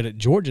wasn't good at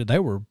Georgia. They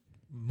were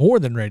more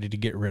than ready to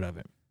get rid of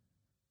him.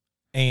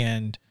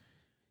 And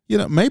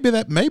maybe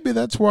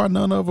that's why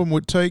none of them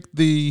would take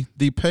the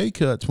pay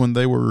cuts when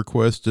they were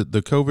requested,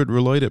 the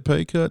COVID-related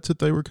pay cuts that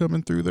they were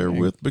coming through there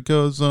with,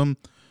 because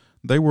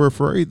they were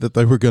afraid that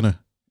they were going to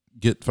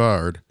get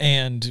fired.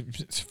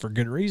 And for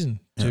good reason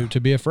to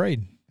be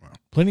afraid. Wow.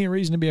 Plenty of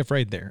reason to be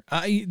afraid there.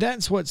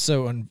 That's what's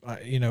so,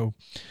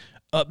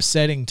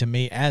 upsetting to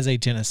me as a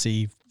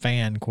Tennessee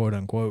fan, quote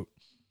unquote.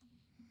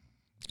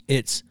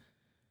 It's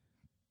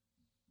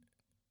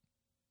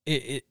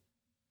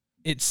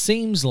it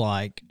seems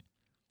like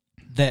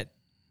that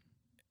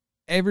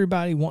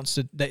everybody wants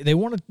to. They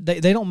want to.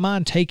 They don't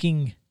mind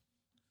taking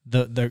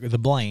the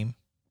blame.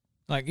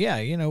 Like, yeah,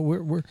 you know,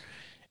 we're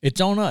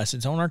it's on us.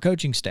 It's on our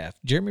coaching staff.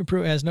 Jeremy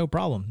Pruitt has no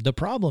problem. The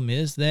problem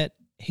is that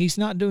he's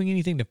not doing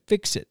anything to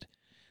fix it.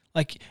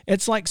 Like,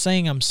 it's like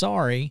saying I'm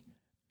sorry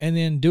and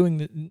then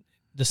doing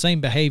the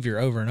same behavior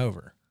over and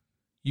over.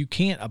 You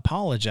can't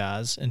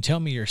apologize and tell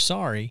me you're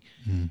sorry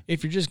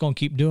if you're just going to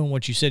keep doing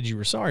what you said you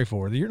were sorry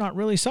for. You're not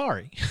really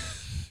sorry.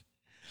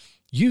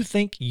 You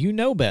think you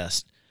know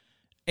best.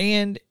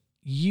 And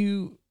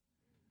you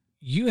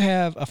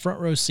have a front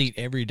row seat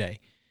every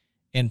day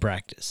in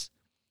practice.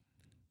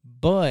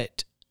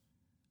 But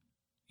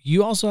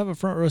you also have a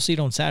front row seat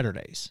on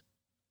Saturdays.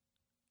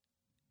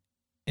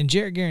 And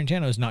Jarrett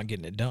Garantano is not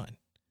getting it done.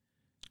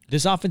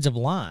 This offensive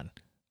line,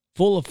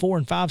 full of 4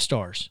 and 5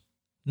 stars,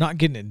 not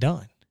getting it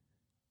done.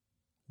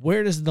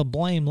 Where does the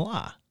blame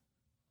lie?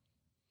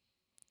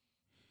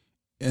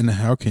 And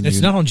how can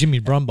It's not on Jimmy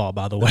Brumbaugh,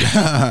 by the way.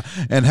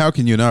 And how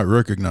can you not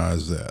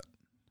recognize that?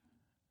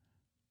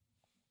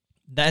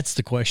 That's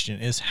the question,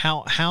 is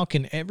how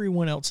can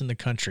everyone else in the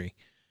country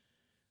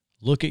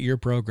look at your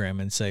program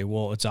and say,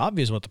 well, it's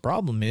obvious what the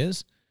problem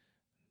is.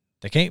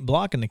 They can't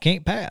block and they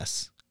can't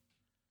pass.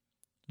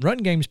 Run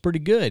game's pretty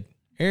good.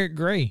 Eric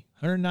Gray,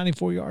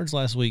 194 yards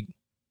last week.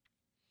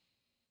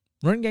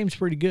 Run game's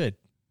pretty good.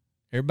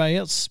 Everybody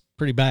else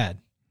pretty bad.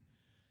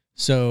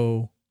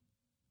 So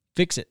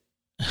fix it.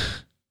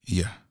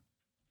 Yeah.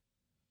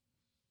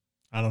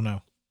 I don't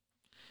know.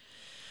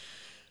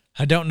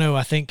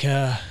 I think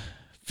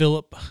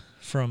Philip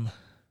from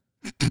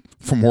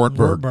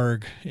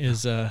Wartburg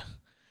is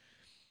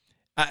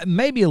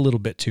maybe a little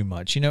bit too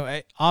much. You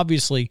know,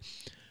 obviously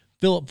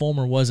Philip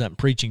Fulmer wasn't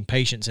preaching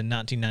patience in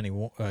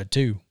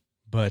 1992,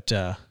 but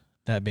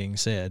that being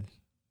said,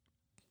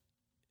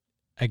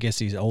 I guess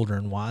he's older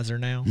and wiser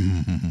now,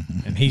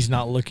 and he's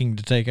not looking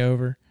to take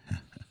over.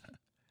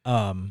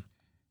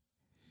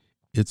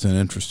 It's an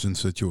interesting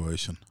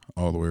situation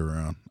all the way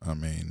around. I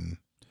mean,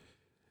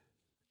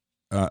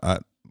 I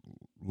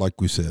like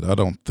we said, I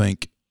don't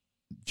think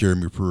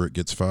Jeremy Pruitt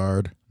gets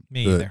fired.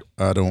 Me either.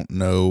 I don't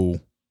know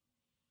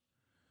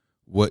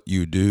what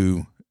you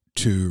do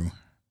to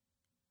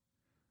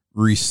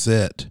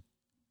reset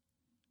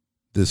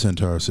this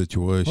entire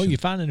situation. Well, you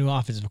find a new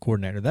offensive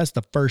coordinator. That's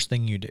the first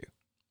thing you do.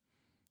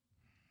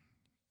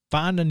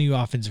 Find a new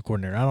offensive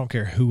coordinator. I don't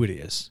care who it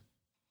is.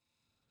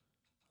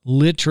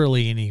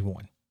 Literally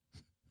anyone.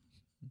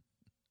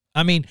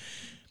 I mean,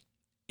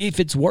 if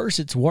it's worse,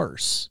 it's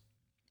worse.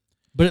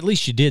 But at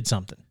least you did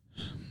something.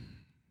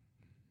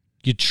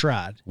 You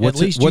tried.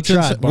 What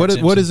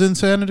is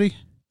insanity?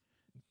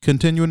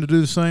 Continuing to do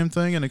the same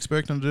thing and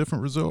expecting a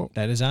different result?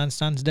 That is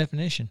Einstein's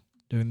definition.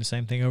 Doing the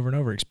same thing over and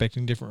over,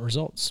 expecting different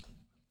results.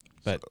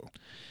 But,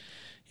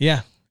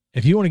 yeah,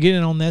 if you want to get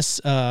in on this,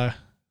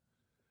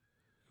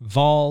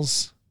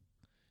 Vols,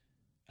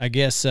 I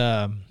guess,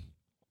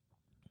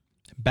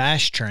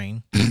 bash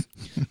train,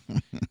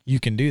 you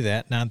can do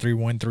that.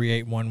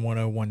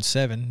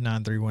 931-381-1017,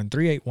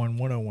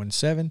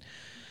 931-381-1017.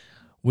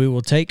 We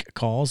will take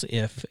calls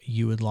if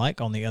you would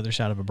like on the other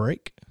side of a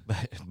break.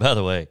 By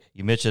the way,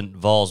 you mentioned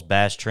Vols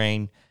bash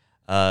train.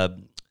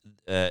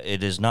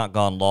 It has not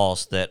gone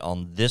lost that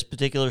on this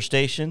particular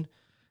station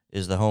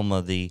is the home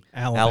of the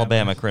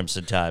Alabama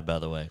Crimson Tide, by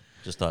the way.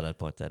 Just thought I'd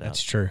point that out.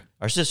 That's true.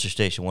 Our sister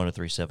station,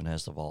 103.7,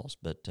 has the Vols,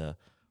 but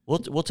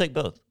we'll take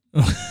both.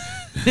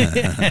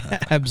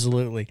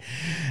 Absolutely.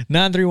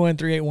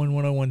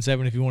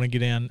 931-381-1017 if you want to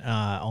get in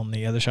on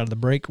the other side of the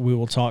break. We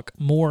will talk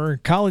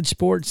more college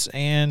sports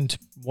and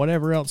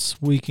whatever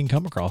else we can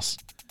come across.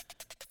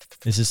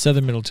 This is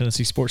Southern Middle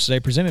Tennessee Sports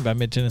Today, presented by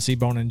Mid-Tennessee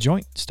Bone and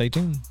Joint. Stay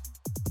tuned.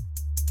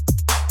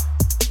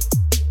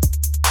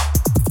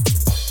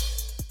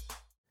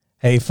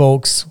 Hey,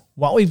 folks.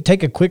 While we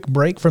take a quick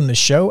break from the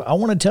show, I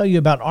want to tell you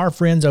about our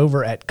friends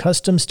over at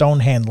Custom Stone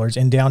Handlers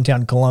in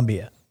downtown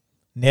Columbia.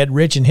 Ned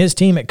Rich and his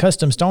team at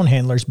Custom Stone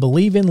Handlers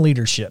believe in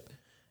leadership.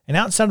 And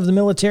outside of the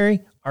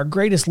military, our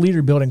greatest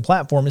leader-building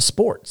platform is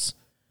sports.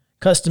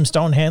 Custom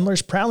Stone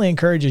Handlers proudly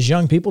encourages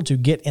young people to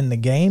get in the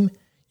game.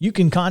 You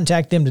can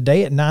contact them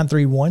today at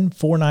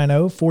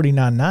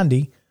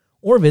 931-490-4990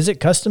 or visit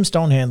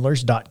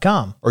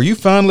CustomStonehandlers.com. Are you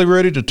finally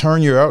ready to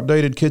turn your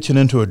outdated kitchen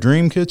into a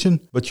dream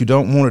kitchen, but you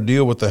don't want to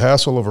deal with the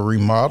hassle of a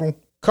remodel?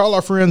 Call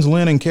our friends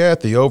Lynn and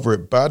Kathy over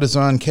at By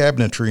Design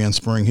Cabinetry in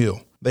Spring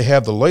Hill. They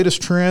have the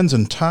latest trends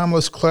and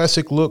timeless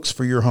classic looks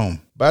for your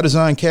home. By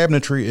Design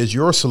Cabinetry is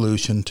your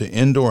solution to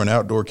indoor and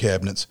outdoor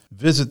cabinets.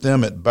 Visit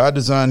them at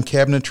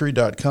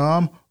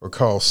ByDesignCabinetry.com or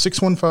call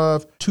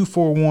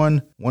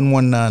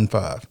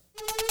 615-241-1195.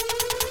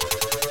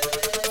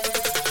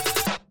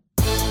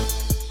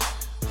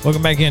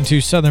 Welcome back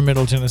into Southern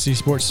Middle Tennessee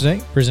Sports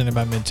Today, presented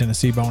by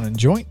Mid-Tennessee Bone and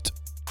Joint.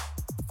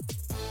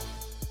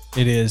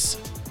 It is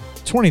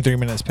 23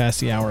 minutes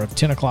past the hour of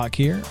 10 o'clock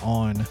here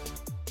on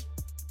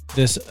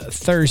this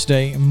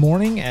Thursday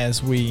morning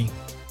as we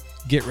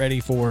get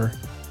ready for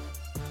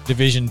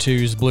Division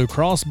II's Blue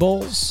Cross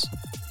Bowls.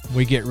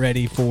 We get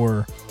ready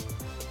for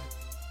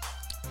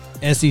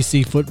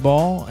SEC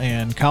football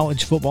and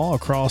college football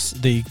across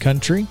the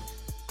country.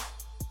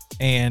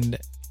 And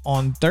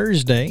on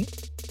Thursday,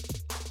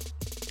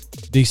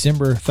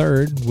 December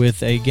 3rd,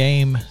 with a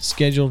game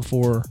scheduled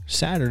for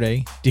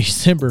Saturday,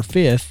 December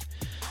 5th,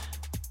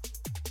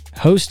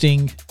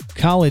 hosting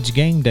College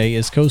Game Day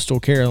is Coastal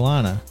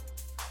Carolina.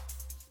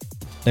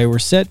 They were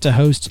set to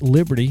host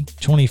Liberty,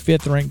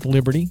 25th ranked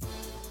Liberty.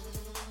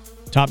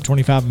 Top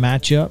 25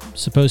 matchup,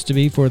 supposed to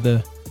be for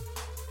the...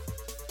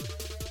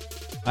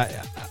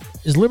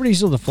 is Liberty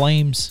still the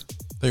Flames?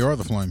 They are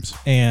the Flames.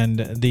 And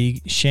the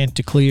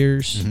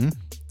Chanticleers. Mm-hmm.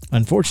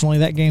 Unfortunately,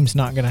 that game's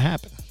not going to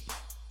happen.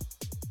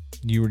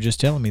 You were just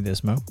telling me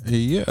this, Mo.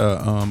 Yeah,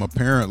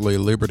 apparently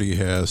Liberty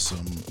has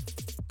some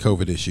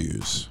COVID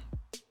issues.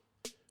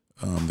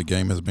 The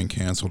game has been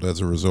canceled as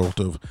a result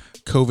of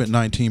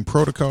COVID-19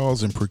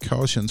 protocols and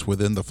precautions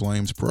within the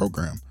Flames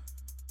program.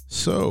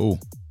 So,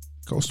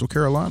 Coastal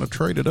Carolina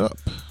traded up.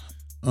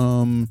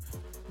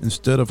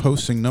 Instead of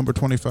hosting number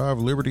 25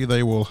 Liberty,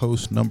 they will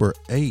host number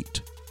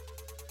 8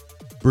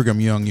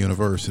 Brigham Young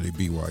University,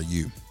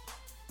 BYU.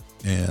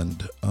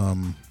 And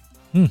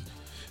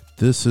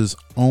this is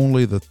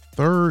only the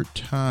third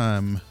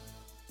time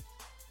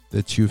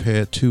that you've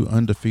had two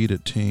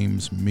undefeated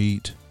teams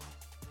meet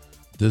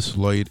this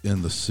late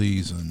in the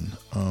season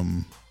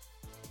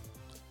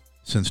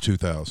since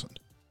 2000.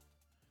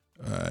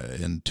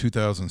 In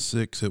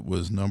 2006, it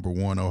was number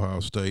 1 Ohio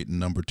State and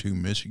number 2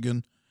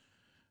 Michigan.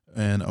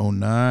 And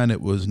 2009,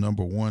 it was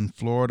number 1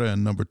 Florida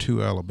and number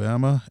 2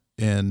 Alabama.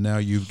 And now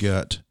you've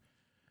got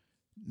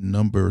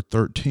number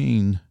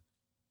 13.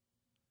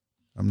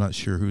 I'm not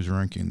sure whose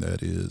ranking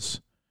that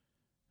is.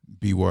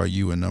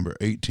 BYU and number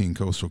 18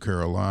 Coastal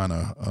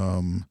Carolina.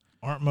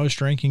 Aren't most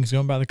rankings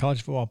going by the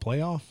college football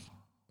playoff?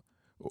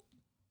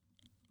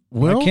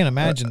 Well, I can't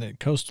imagine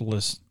that Coastal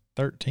is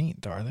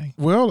 13th, are they?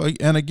 Well,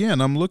 and again,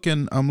 I'm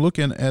looking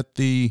at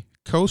the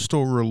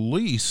Coastal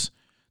release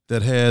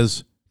that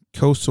has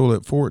Coastal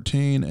at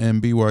 14 and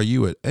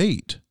BYU at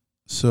 8.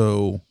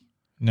 So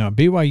no,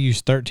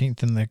 BYU's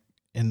 13th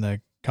in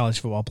the college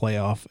football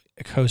playoff.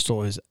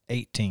 Coastal is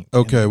 18th.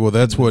 Okay, well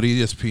that's what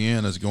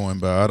ESPN is going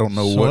by. I don't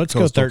know what let's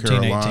Coastal go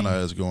 13, Carolina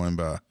 18. is going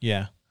by.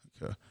 Yeah.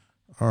 Okay.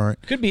 All right.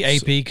 Could be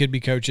AP, could be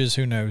coaches,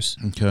 who knows.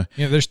 Okay.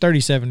 You know, there's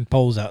 37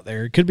 polls out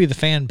there. It could be the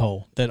fan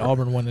poll that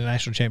Auburn won the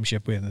national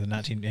championship with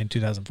in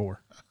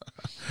 2004.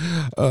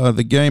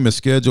 The game is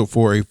scheduled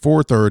for a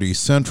 4:30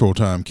 Central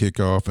Time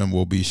kickoff and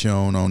will be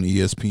shown on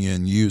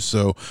ESPNU.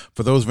 So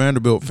for those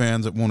Vanderbilt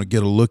fans that want to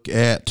get a look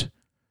at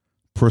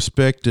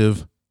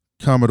prospective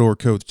Commodore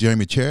coach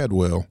Jamie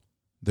Chadwell,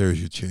 there's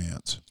your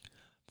chance.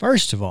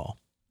 First of all,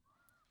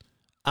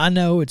 I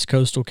know it's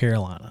Coastal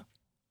Carolina.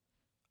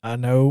 I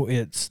know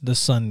it's the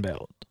Sun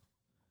Belt.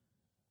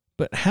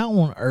 But how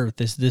on earth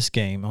is this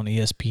game on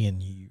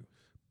ESPNU?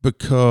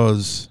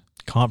 Because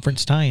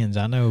conference tie-ins,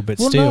 I know, but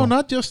well, still. no,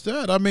 not just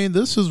that. I mean,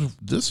 this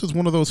is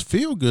one of those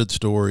feel-good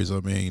stories. I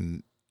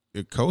mean,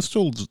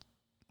 Coastal's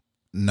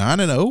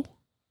 9-0.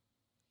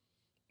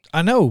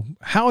 I know.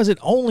 How is it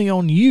only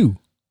on you?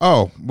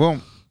 Oh,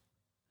 well.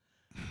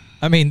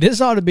 I mean,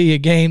 this ought to be a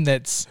game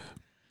that's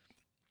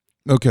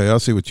okay. I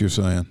see what you're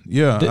saying.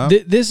 Yeah,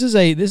 this is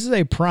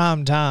a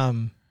prime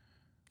time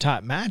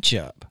type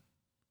matchup.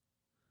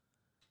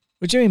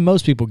 Which I mean,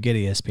 most people get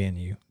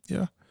ESPNU.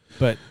 Yeah,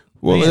 but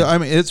well, man, I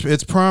mean,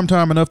 it's prime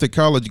time enough that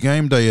College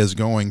Game Day is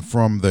going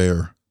from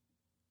there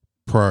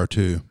prior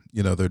to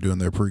they're doing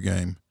their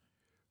pregame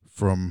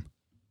from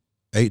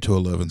 8 to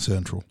 11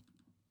 Central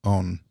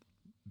on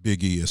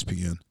Big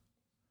ESPN.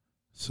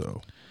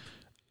 So,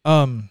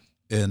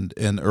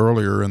 And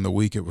earlier in the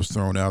week, it was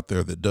thrown out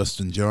there that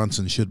Dustin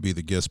Johnson should be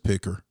the guest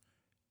picker.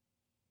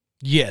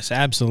 Yes,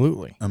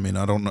 absolutely. I mean,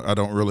 I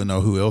don't really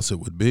know who else it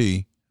would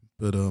be,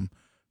 but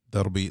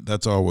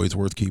that's always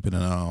worth keeping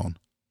an eye on.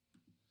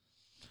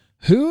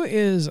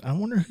 I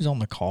wonder who's on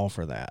the call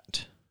for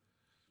that.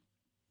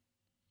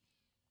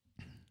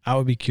 I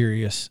would be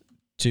curious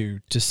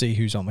to see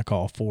who's on the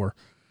call for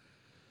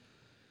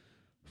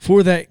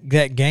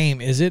that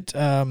game. Is it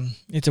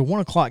it's a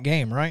 1:00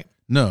 game, right?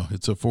 No,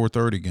 it's a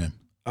 4:30 game.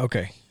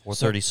 Okay.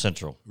 4:30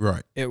 Central.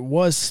 Right. It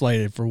was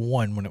slated for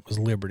 1 when it was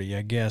Liberty.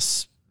 I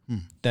guess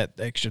that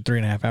extra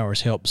 3.5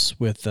 hours helps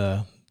with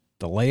the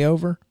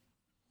layover,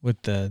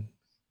 with the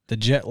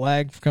jet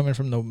lag coming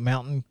from the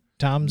mountain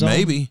time zone.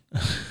 Maybe.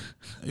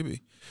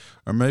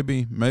 Or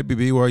maybe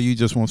BYU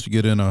just wants to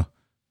get in a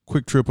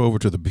quick trip over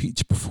to the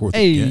beach before the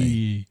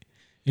game.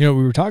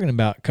 We were talking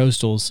about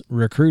Coastal's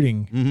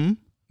recruiting. Mm-hmm.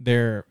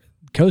 Their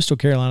Coastal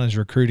Carolina's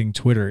recruiting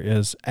Twitter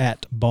is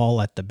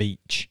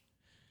 @ballatthebeach,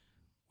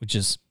 which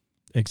is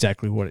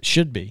exactly what it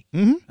should be.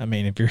 Mm-hmm. I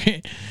mean,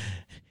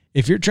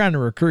 if you're trying to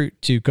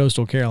recruit to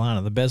Coastal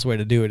Carolina, the best way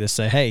to do it is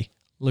say, "Hey,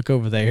 look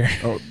over there."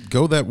 Oh,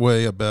 go that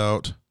way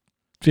about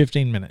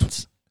 15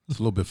 minutes. It's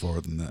a little bit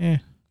farther than that. Yeah.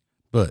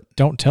 But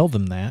don't tell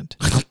them that.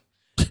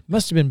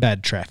 Must have been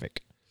bad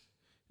traffic.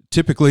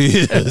 Typically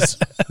is.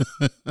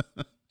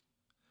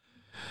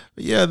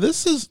 Yeah,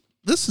 this is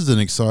an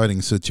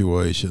exciting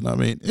situation. I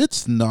mean,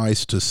 it's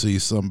nice to see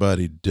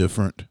somebody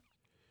different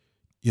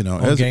You know,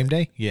 on game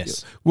day?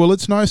 Yes. Well,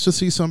 it's nice to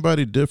see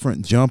somebody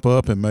different jump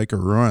up and make a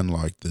run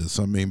like this.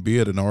 I mean, be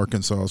it an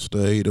Arkansas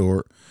State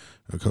or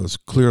because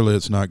clearly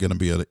it's not going to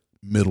be a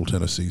Middle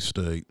Tennessee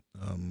State.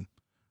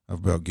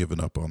 I've about given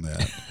up on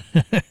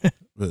that.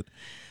 But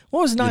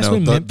well, it was nice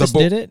when Memphis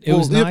did it. It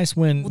was nice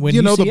when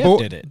UCF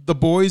did it. The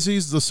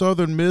Boise's, the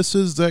Southern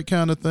Misses, that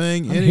kind of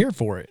thing. I'm here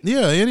for it.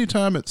 Yeah,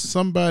 anytime it's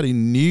somebody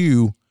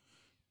new,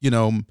 you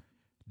know,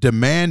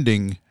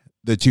 demanding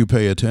that you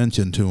pay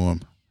attention to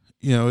them.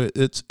 You know,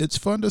 it's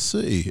fun to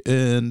see.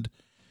 And,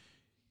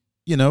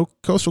 you know,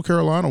 Coastal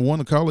Carolina won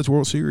the College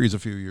World Series a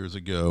few years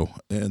ago.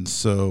 And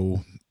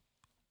so,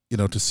 you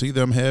know, to see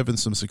them having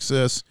some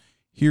success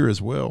here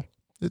as well,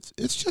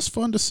 it's just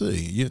fun to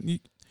see.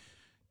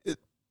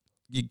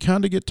 You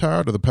kind of get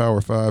tired of the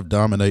Power Five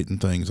dominating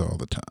things all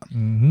the time.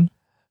 Mm-hmm.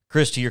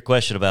 Chris, to your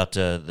question about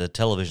the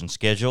television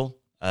schedule,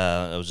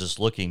 I was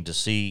just looking to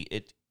see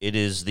it. It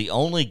is the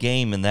only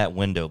game in that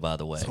window, by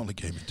the way. It's the only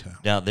game in town.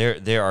 Now,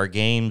 there are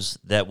games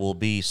that will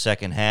be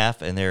second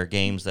half, and there are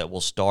games that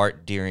will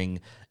start during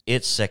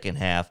its second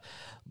half,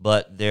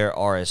 but there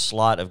are a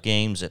slot of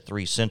games at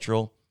 3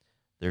 Central.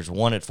 There's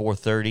one at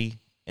 4:30,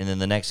 and then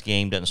the next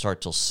game doesn't start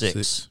till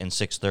 6 and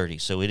 6:30.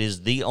 So it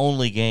is the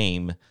only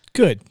game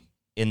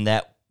in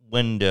that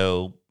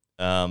window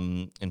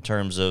in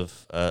terms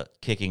of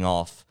kicking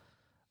off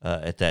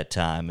at that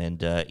time. And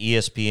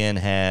ESPN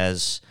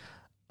has...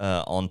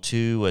 on a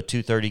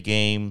 2:30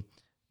 game,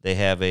 they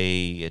have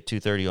a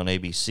 2:30 on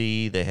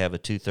ABC, they have a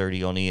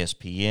 2:30 on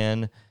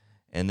ESPN,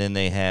 and then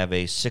they have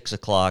a 6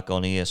 o'clock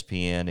on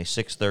ESPN, a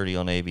 6:30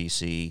 on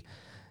ABC,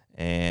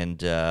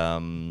 and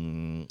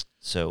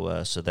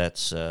so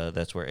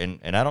that's where.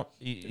 And I don't.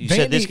 You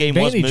said this game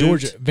was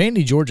moved.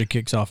 Vandy, Georgia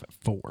kicks off at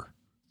 4.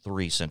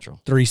 3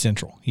 Central. 3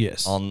 Central.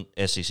 Yes. On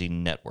SEC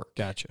Network.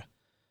 Gotcha.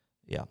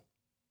 Yeah.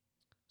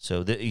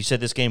 So you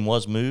said this game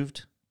was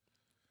moved.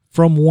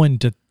 From 1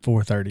 to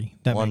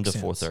 4:30. That 1 makes to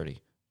sense.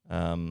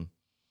 4:30.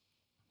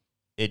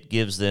 It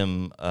gives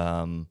them.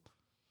 And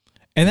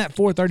that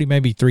 4:30 may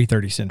be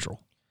 3:30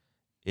 Central.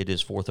 It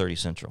is 4:30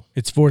 Central.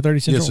 It's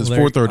 4:30 Central. Yes, it's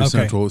 4:30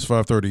 Central. It's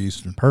 5:30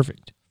 Eastern.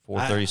 Perfect.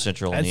 4:30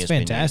 Central. That's on ESPN.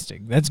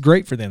 fantastic. That's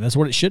great for them. That's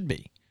what it should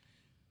be.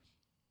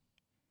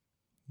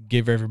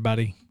 Give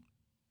everybody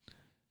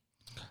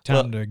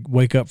time to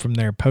wake up from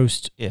their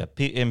post. Yeah,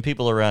 and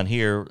people around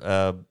here,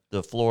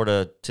 the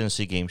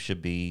Florida-Tennessee game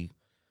should be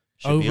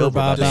over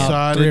by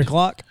about 3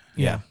 o'clock.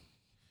 Yeah.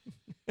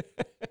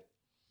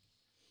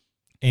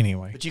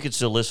 Anyway. But you can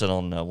still listen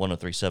on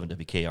 103.7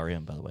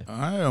 WKRM, by the way.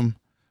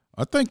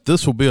 I think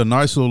this will be a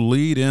nice little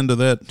lead into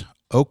that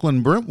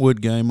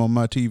Oakland-Brentwood game on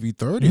my TV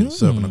 30 at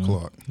 7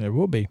 o'clock. There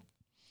will be.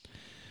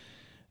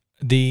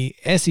 The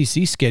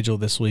SEC schedule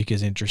this week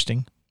is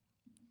interesting,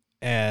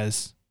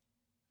 as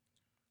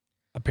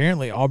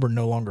apparently Auburn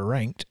no longer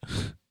ranked.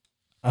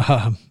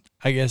 I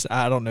guess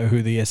I don't know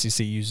who the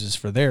SEC uses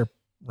for their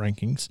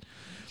rankings,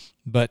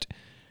 but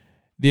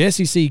the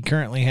SEC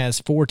currently has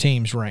 4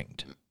 teams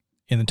ranked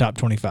in the top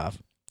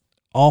 25,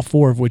 all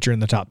 4 of which are in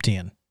the top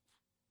 10.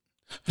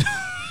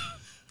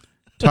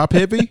 Top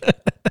heavy?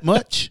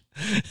 Much?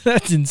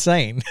 That's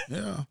insane.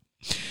 Yeah.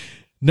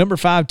 Number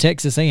 5,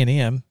 Texas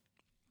A&M.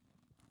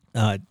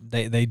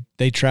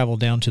 They travel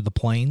down to the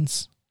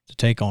Plains to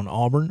take on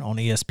Auburn on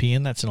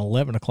ESPN. That's an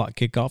 11 o'clock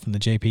kickoff in the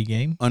JP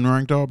game.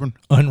 Unranked Auburn?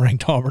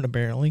 Unranked Auburn,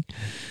 apparently.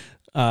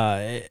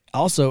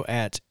 Also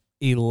at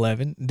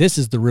 11, this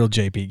is the real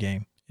JP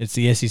game. It's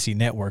the SEC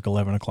Network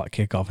 11 o'clock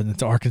kickoff, and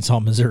it's Arkansas,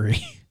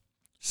 Missouri.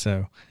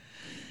 So,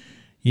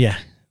 yeah,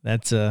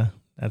 that's the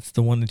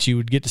one that you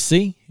would get to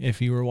see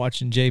if you were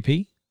watching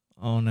JP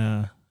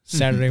on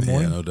Saturday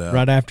morning. Yeah, no doubt.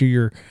 Right after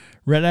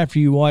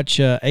you watch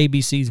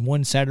ABC's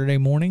One Saturday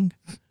Morning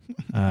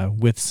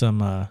with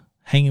some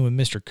Hanging with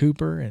Mr.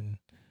 Cooper and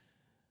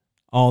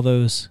all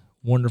those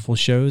wonderful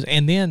shows,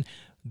 and then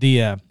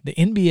the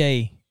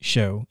NBA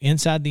show,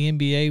 Inside the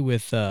NBA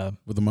with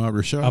Ahmad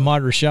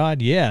Rashad.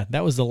 Yeah,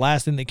 that was the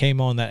last thing that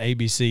came on that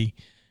ABC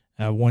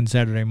One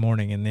Saturday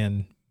Morning, and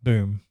then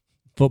boom,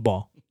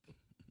 football.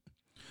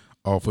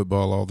 All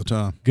football all the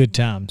time. Good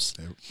times.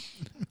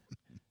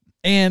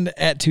 And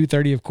at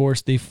 2:30, of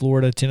course, the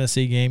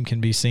Florida-Tennessee game can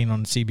be seen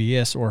on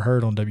CBS or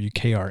heard on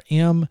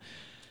WKRM.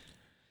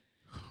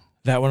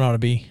 That one ought to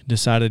be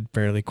decided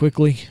fairly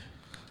quickly.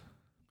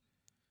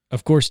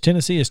 Of course,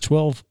 Tennessee is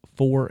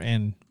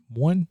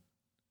 12-4-1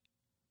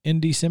 in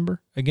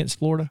December against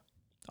Florida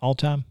all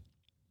time.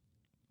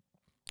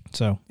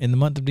 So in the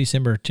month of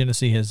December,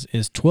 Tennessee is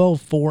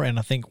 12-4 and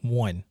I think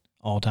 1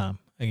 all time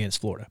against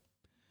Florida.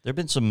 There have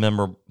been some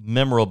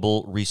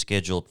memorable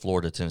rescheduled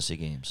Florida-Tennessee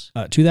games.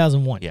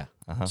 2001. Yeah.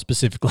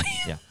 Specifically.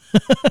 Yeah.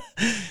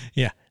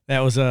 Yeah. That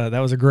was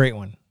a great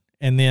one.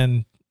 And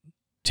then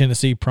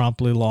Tennessee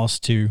promptly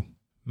lost to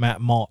Matt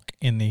Malk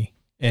in the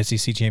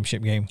SEC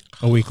championship game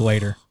a week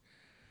later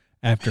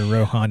after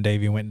Rohan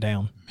Davey went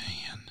down.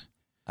 Man.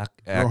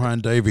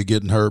 Rohan Davey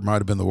getting hurt might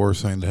have been the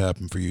worst thing to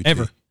happen for you.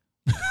 Ever.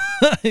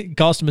 It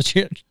cost him a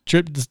trip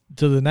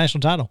to the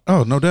national title.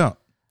 Oh, no doubt.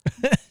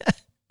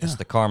 It's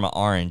the Karma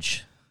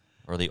Orange,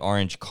 or the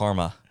Orange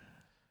Karma.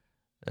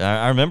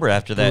 I remember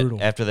after that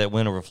Brutal. after that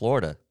win over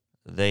Florida,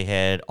 they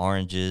had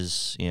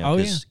oranges,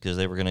 because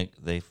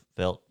they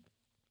felt,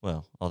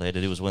 well, all they had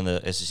to do was win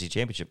the SEC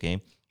championship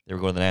game. They were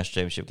going to the national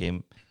championship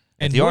game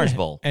at the Orange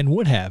Bowl. And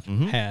would have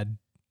had.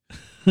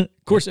 Of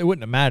course, it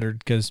wouldn't have mattered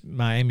because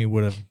Miami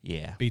would have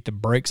beat the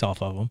brakes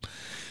off of them.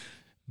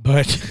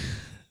 But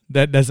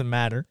that doesn't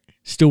matter.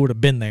 Still would have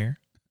been there.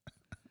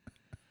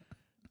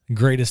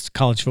 Greatest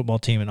college football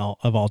team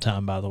of all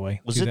time, by the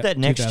way. Was it that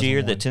next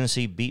year that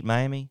Tennessee beat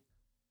Miami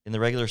in the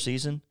regular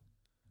season?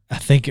 I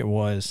think it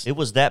was. It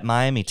was that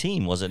Miami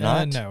team, was it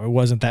not? No, it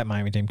wasn't that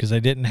Miami team because they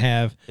didn't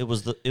have. It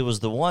was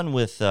the one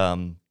with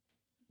the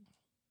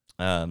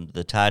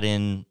tight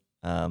end,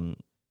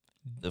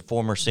 the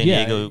former San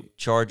Diego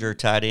Charger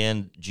tight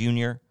end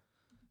junior,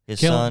 his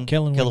son,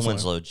 Kellen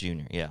Winslow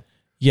Jr. Yeah.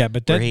 Yeah,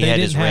 but they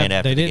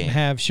didn't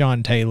have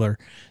Sean Taylor.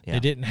 Yeah. They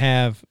didn't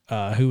have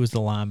who was the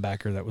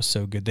linebacker that was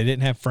so good. They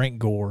didn't have Frank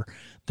Gore.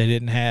 They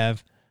didn't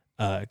have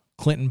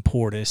Clinton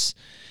Portis.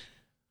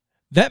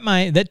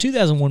 That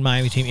 2001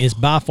 Miami team is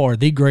by far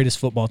the greatest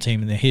football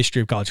team in the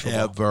history of college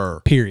football.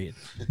 Ever. Period.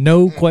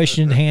 No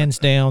question, hands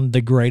down,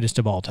 the greatest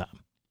of all time.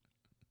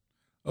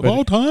 Of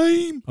all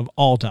time? Of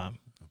all time.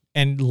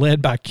 And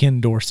led by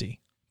Ken Dorsey.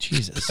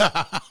 Jesus.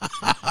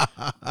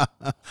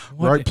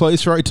 Right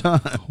place, right time.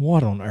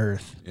 What on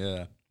earth?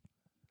 Yeah.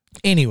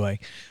 Anyway,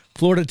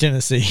 Florida,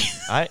 Tennessee.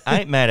 I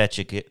ain't mad at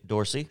you,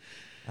 Dorsey.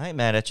 I ain't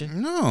mad at you.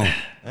 No.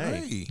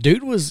 Hey.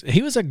 Dude was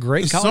a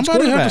great college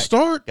Somebody quarterback. had to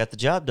start. Got the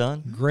job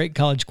done. Great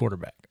college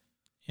quarterback.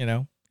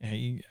 When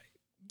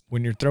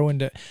you're throwing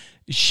to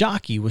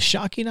Shockey, was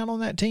Shockey not on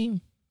that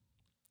team?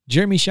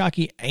 Jeremy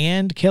Shockey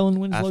and Kellen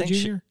Winslow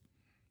Jr.?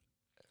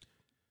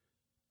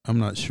 I'm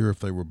not sure if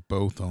they were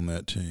both on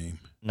that team.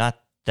 Not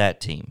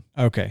that team.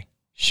 Okay.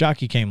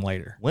 Shockey came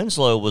later.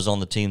 Winslow was on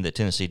the team that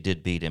Tennessee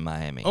did beat in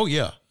Miami. Oh,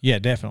 yeah. Yeah,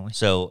 definitely.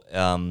 So,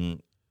 I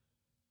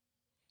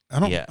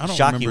don't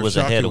Shockey remember was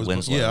ahead of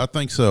Winslow. Yeah, I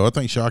think so. I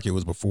think Shockey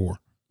was before.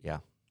 Yeah.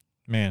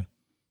 Man.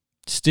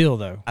 Still,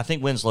 though. I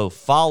think Winslow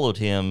followed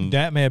him.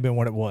 That may have been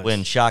what it was.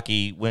 When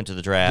Shockey went to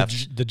the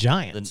draft. The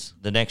Giants.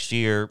 The next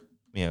year,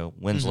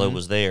 Winslow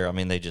was there. I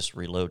mean, they just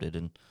reloaded.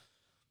 And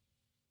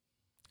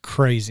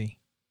crazy.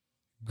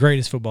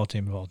 Greatest football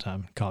team of all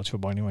time. College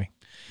football, anyway.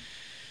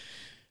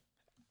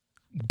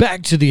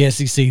 Back to the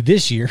SEC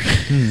this year.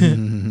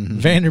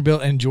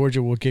 Vanderbilt and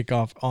Georgia will kick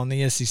off on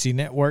the SEC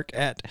Network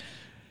at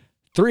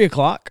 3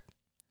 o'clock.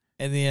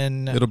 And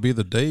then it'll be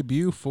the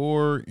debut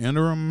for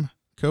interim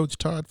coach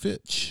Todd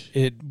Fitch.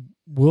 It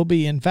will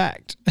be, in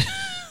fact,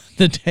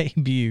 the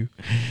debut.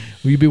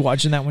 Will you be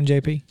watching that one,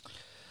 JP?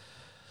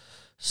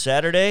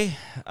 Saturday,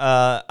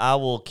 I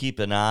will keep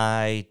an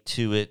eye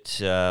to it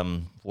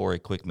for a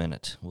quick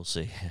minute. We'll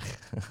see.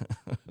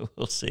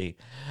 We'll see.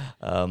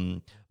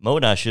 Mo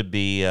and I should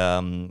be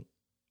down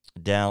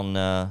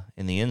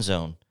in the end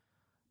zone,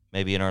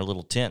 maybe in our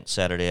little tent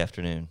Saturday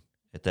afternoon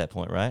at that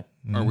point, right?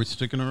 Are we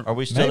sticking around? Are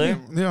we still maybe.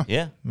 there? Yeah.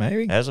 Yeah.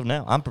 Maybe. As of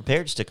now. I'm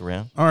prepared to stick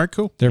around. All right,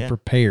 cool. They're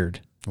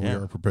prepared. We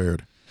are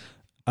prepared.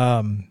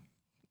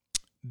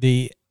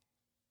 The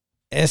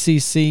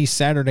SEC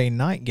Saturday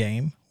night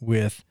game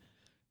with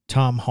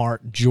Tom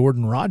Hart,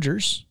 Jordan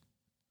Rogers,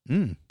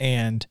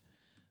 and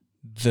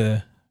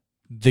the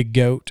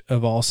GOAT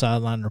of all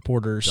sideline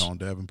reporters. John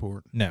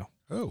Davenport. No.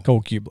 Oh.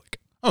 Cole Kubelik.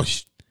 Oh,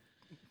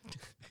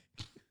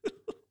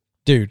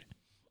 dude,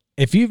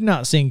 if you've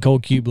not seen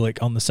Cole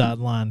Kubelik on the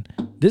sideline,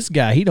 this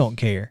guy, he don't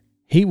care.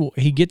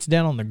 He gets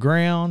down on the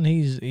ground.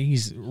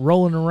 He's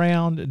rolling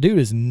around. Dude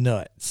is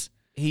nuts.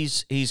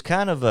 He's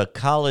kind of a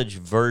college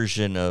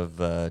version of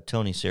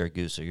Tony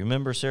Siragusa. You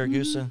remember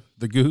Siragusa?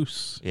 The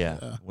Goose.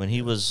 Yeah. When he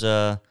he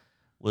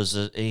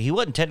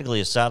wasn't technically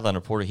a sideline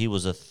reporter. He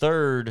was a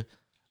third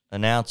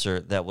announcer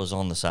that was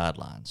on the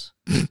sidelines.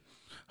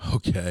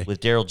 Okay.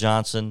 With Daryl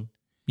Johnson.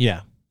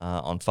 Yeah.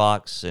 On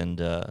Fox,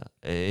 and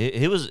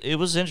it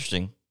was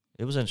interesting.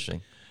 It was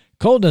interesting.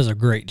 Cole does a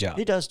great job.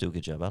 He does do a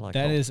good job. I like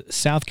that. Cole. Is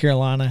South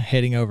Carolina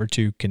heading over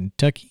to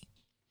Kentucky,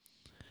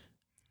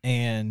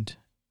 and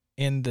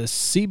in the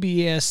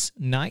CBS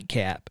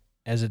nightcap,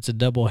 as it's a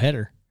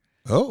doubleheader.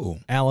 Oh,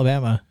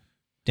 Alabama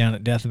down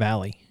at Death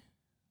Valley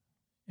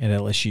at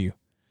LSU,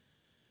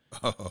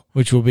 oh.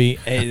 Which will be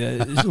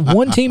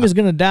one team is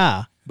going to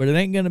die, but it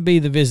ain't going to be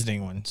the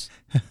visiting ones.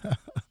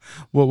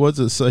 What was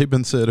it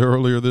Saban said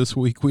earlier this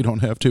week? We don't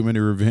have too many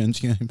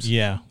revenge games.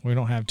 Yeah, we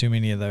don't have too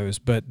many of those,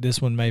 but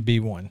this one may be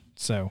one.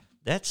 So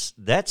that's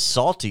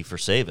salty for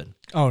Saban.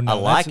 Oh no, I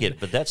like it,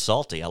 but that's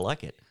salty. I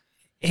like it.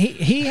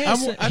 He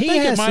has. I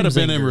think it might have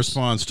been in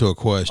response to a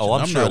question. Oh,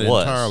 I'm sure not it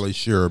was. entirely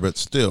sure, but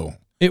still,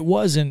 it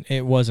was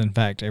in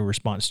fact a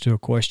response to a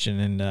question,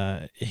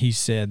 and he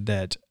said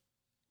that,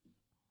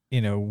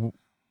 I'm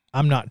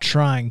not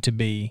trying to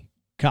be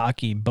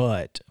cocky,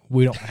 but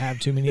we don't have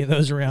too many of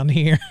those around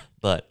here.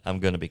 But I'm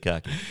going to be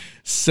cocky.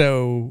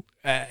 So,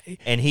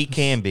 and he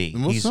can be.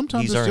 Well,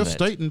 sometimes he's it's just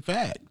that. stating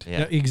fact.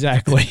 Yeah,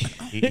 exactly.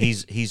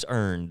 he's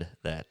earned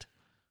that.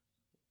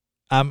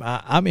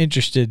 I'm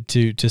interested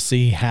to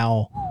see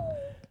how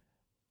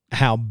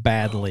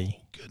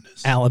badly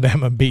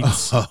Alabama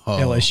beats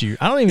LSU.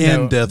 I don't even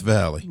know. In Death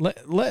Valley.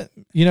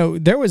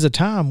 There was a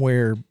time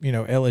where,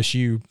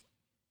 LSU,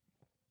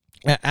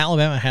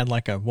 Alabama had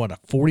like a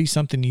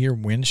 40-something year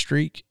win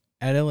streak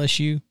at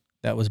LSU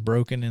that was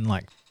broken in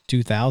like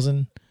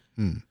 2000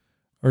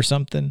 or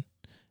something.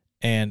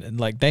 And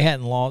like they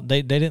hadn't lost,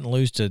 they didn't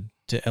lose to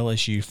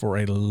LSU for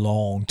a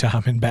long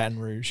time in Baton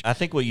Rouge. I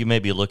think what you may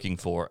be looking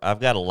for, I've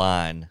got a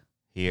line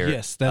here.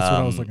 Yes, that's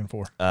what I was looking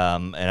for.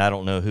 And I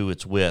don't know who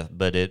it's with,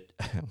 but it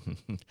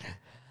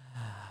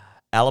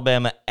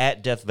Alabama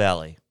at Death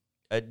Valley.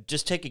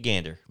 Just take a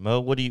gander, Mo.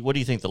 What do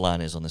you think the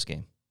line is on this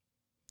game?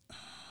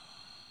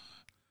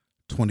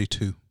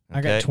 22.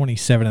 I got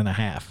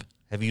 27.5.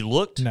 Have you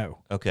looked? No.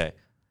 Okay.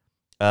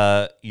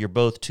 You're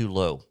both too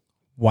low.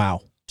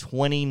 Wow.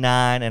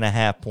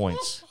 29.5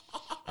 points.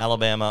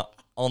 Alabama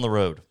on the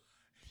road.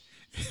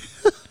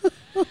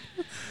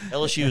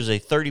 LSU is a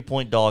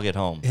 30-point dog at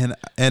home.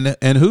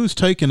 And who's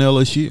taking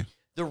LSU?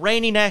 The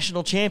reigning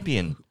national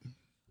champion,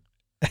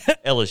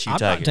 LSU I'm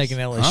Tigers. not taking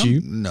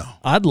LSU. No.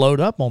 I'd load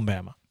up on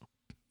Bama.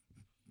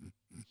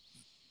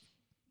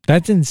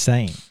 That's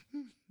insane.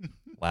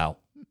 Wow.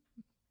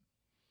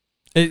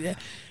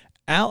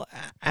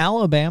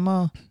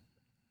 Alabama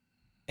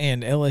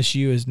and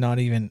LSU is not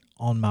even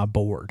on my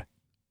board.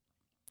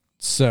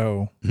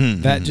 So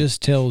that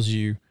just tells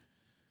you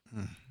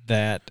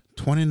that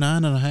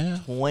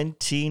 29.5?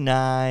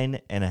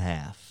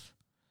 29.5.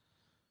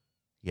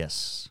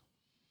 Yes.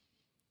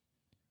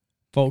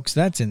 Folks,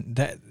 that's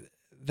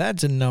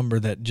a number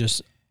that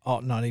just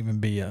ought not even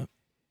be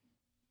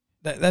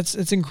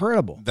it's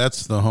incredible.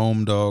 That's the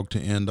home dog to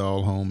end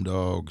all home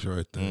dogs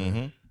right there.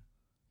 Mm-hmm.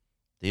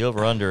 The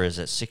over-under is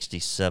at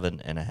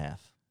 67.5.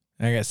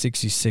 I got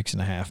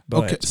 66.5,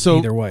 but okay, so,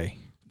 either way.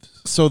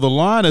 So the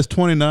line is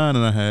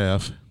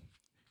 29.5,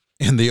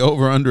 and the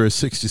over-under is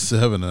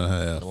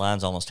 67.5. The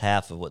line's almost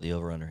half of what the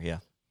over-under, yeah.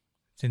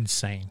 It's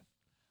insane.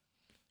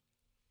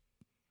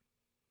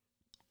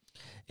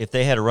 If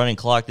they had a running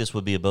clock, this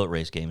would be a boat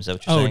race game. Is that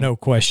what you're saying? Oh, no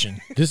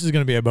question. This is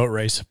going to be a boat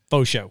race.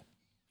 Faux show.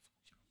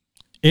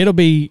 It'll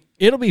be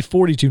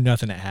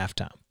 42-0 at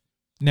halftime.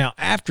 Now,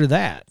 after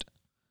that,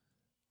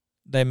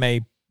 they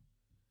may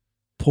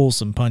pull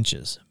some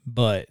punches,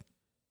 but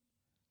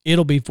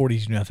it'll be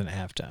 42-0 at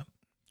halftime.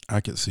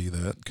 I can see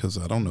that because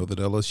I don't know that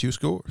LSU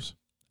scores.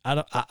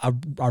 I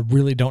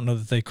really don't know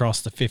that they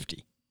crossed the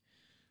 50.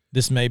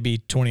 This may be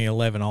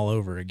 2011 all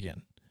over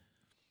again.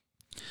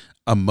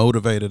 A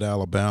motivated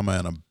Alabama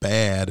and a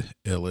bad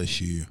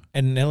LSU.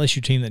 And an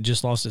LSU team that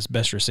just lost its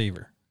best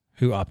receiver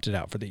who opted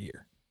out for the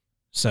year.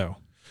 So,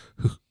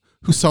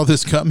 who saw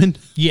this coming?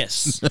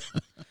 Yes.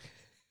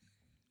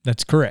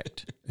 That's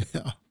correct.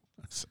 Yeah.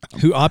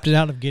 Who opted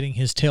out of getting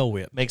his tail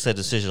whipped. Makes that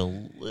decision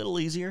a little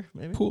easier,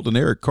 maybe? Pulled an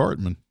Eric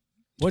Cartman.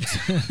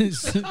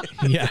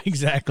 Yeah,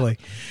 exactly.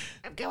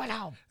 I'm going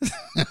home.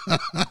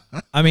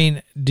 I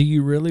mean, do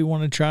you really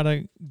want to try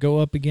to go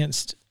up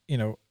against,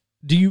 do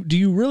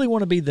you really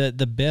want to be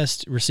the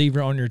best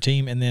receiver on your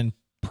team and then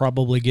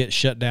probably get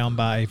shut down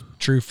by a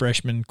true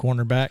freshman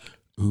cornerback?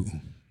 Ooh.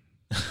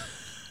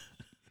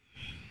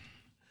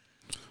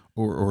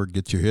 Or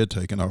get your head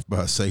taken off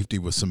by a safety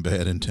with some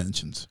bad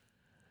intentions.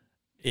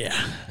 Yeah.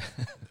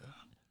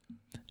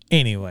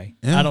 Anyway,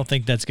 yeah. I don't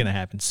think that's going to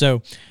happen.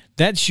 So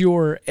that's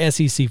your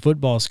SEC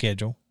football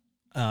schedule.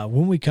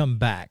 When we come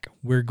back,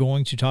 we're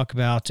going to talk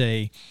about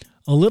a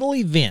little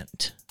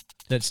event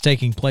that's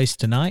taking place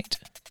tonight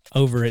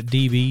over at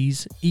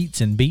DB's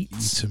Eats and Beats.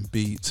 Eats and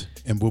Beats,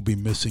 and we'll be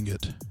missing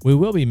it. We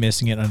will be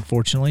missing it,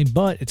 unfortunately,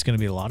 but it's going to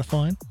be a lot of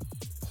fun.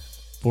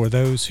 For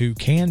those who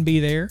can be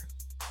there,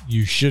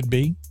 you should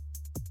be,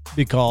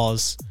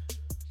 because,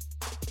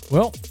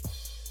 well,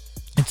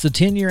 it's the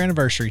 10-year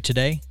anniversary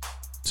today.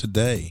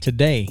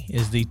 Today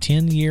is the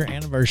 10-year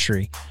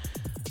anniversary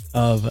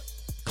of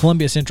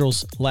Columbia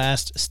Central's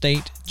last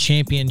state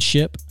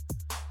championship.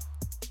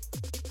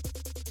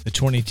 The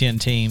 2010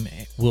 team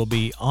will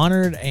be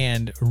honored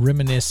and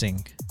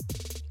reminiscing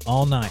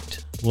all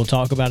night. We'll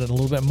talk about it a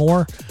little bit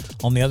more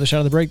on the other side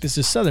of the break. This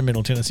is Southern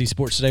Middle Tennessee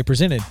Sports Today,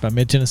 presented by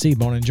Mid-Tennessee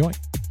Bone and Joint.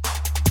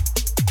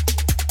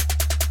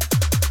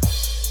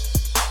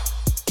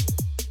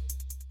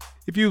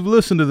 If you've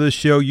listened to this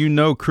show, you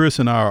know Chris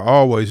and I are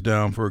always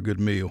down for a good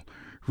meal.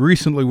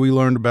 Recently, we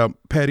learned about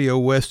Patio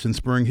West in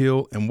Spring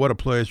Hill, and what a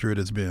pleasure it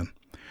has been.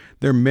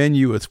 Their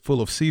menu is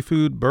full of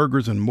seafood,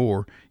 burgers, and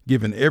more,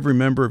 giving every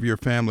member of your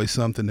family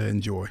something to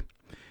enjoy.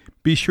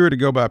 Be sure to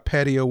go by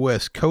Patio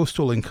West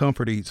Coastal and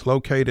Comfort Eats,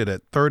 located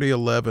at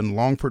 3011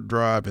 Longford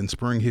Drive in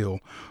Spring Hill,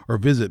 or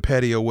visit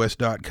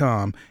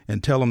PatioWest.com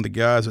and tell them the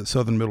guys at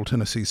Southern Middle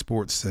Tennessee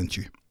Sports sent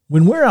you.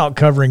 When we're out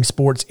covering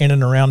sports in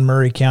and around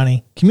Maury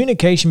County,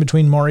 communication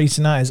between Maurice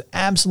and I is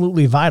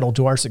absolutely vital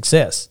to our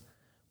success.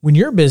 When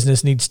your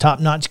business needs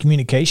top-notch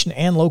communication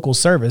and local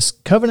service,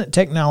 Covenant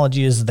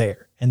Technology is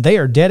there, and they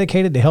are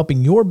dedicated to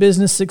helping your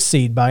business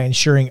succeed by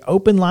ensuring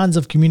open lines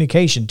of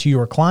communication to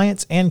your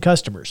clients and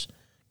customers.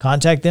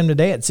 Contact them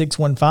today at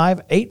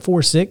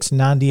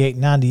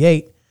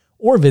 615-846-9898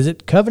 or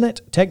visit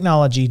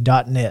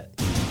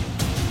covenanttechnology.net.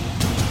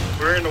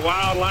 We're in the the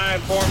wild line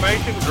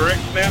formation, direct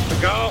snap to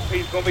Goff.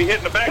 He's going to be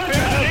hitting the backfield.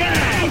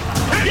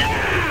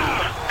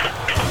 Yeah!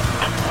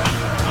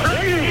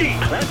 Trey!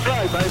 That's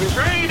right, baby.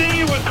 Trey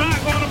D was not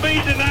going to be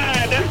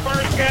denied. That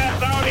first guy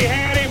thought he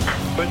had him,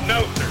 but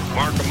no, sir.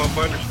 Mark him up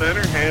under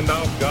center, hand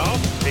off Goff.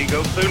 He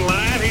goes through the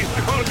line. He's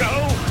going to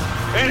go.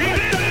 And he's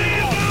in the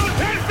end zone.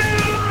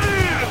 Touchdown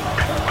Lions!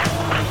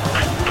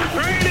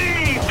 Trey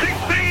D,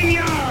 16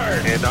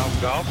 yards. Hand off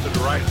Goff to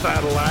the right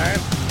side of the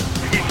line.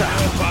 He's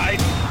still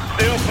fighting.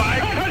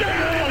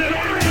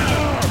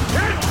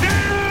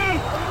 Touchdown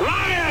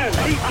Lions!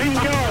 18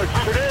 yards.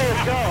 Today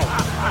is Goff.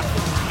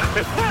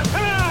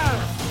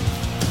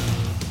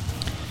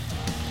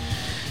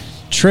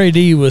 Trey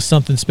D was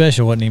something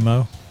special, wasn't he,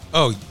 Mo?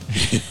 Oh,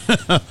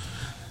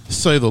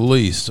 say the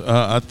least.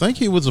 I think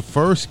he was the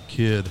first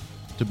kid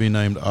to be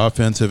named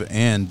offensive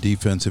and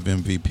defensive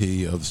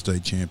MVP of the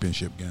state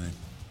championship game.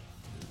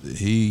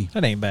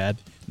 That ain't bad.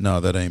 No,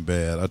 that ain't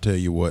bad. I tell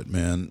you what,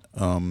 man.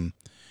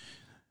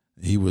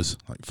 He was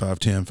like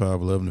 5'10",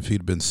 5'11". If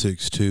he'd have been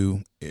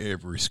 6'2",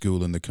 every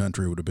school in the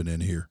country would have been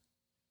in here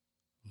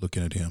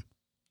looking at him.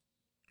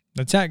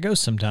 That's how it goes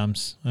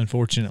sometimes,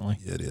 unfortunately.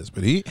 Yeah, it is.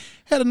 But he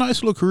had a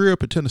nice little career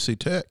up at Tennessee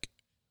Tech,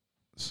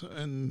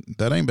 and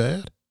that ain't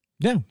bad.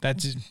 Yeah,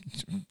 it's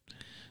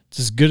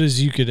as good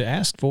as you could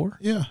ask for.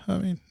 Yeah, I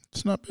mean,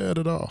 it's not bad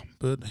at all.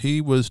 But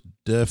he was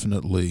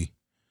definitely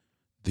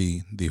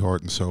the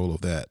heart and soul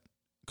of that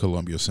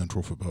Columbia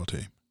Central football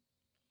team.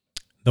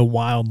 The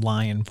wild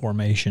lion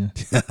formation.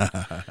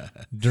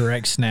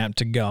 Direct snap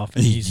to Goff.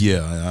 And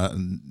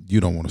you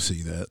don't want to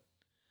see that.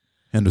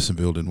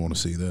 Hendersonville didn't want to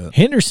see that.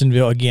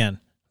 Hendersonville, again,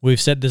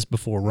 we've said this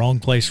before, wrong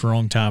place,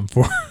 wrong time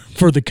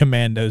for the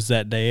Commandos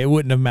that day. It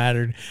wouldn't have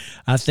mattered.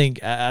 I think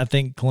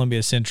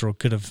Columbia Central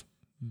could have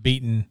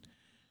beaten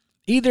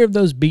either of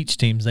those beach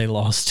teams they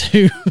lost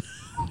to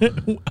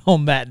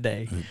on that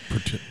day.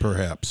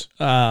 Perhaps.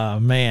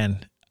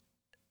 Man.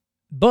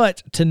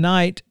 But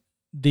tonight,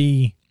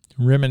 the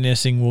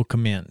reminiscing will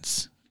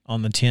commence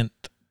on the 10th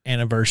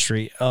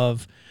anniversary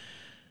of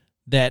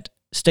that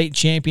state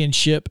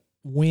championship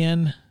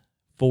win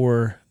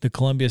for the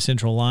Columbia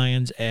Central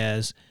Lions,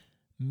 as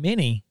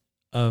many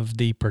of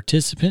the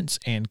participants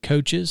and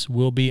coaches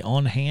will be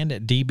on hand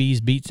at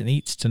DB's Beats and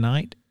Eats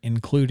tonight,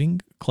 including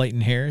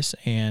Clayton Harris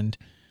and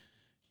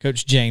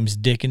Coach James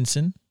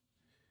Dickinson.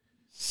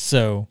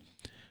 So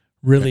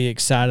really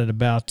excited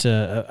about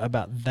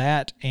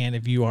that. And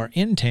if you are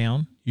in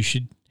town, you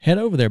should head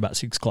over there about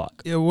 6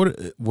 o'clock. Yeah,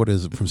 what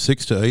is it, from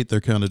 6 to 8?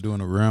 They're kind of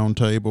doing a round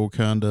table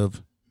kind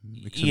of.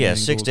 Yeah,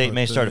 6 to 8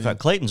 may start.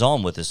 Clayton's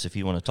on with us if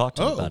you want to talk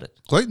to him about it.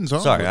 Clayton's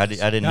on. Sorry, I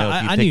didn't know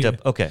if you picked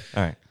up. Okay,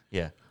 all right,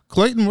 yeah.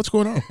 Clayton, what's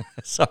going on?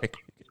 Sorry.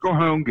 What's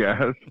going on,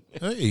 guys?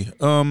 Hey,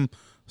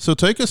 so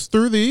take us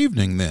through the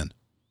evening then.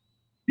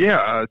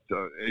 Yeah,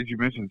 as you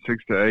mentioned,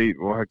 6 to 8,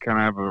 we'll kind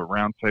of have a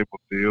round table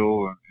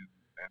deal and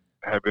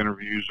have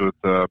interviews with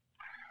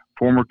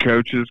former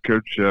coaches.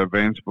 Coach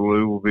Vance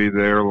Ballou will be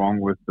there, along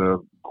with the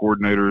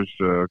coordinators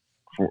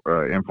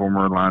and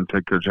former line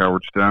tech coach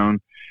Howard Stone.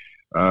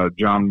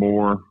 John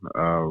Moore,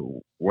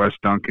 Wes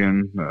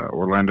Duncan,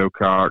 Orlando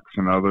Cox,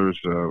 and others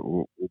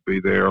will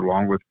be there,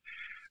 along with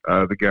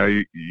the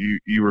guy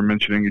you were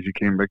mentioning as you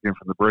came back in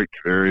from the break,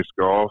 Darius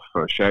Goff.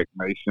 Shaq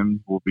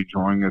Mason will be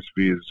joining us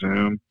via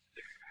Zoom.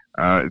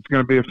 It's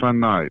going to be a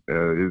fun night.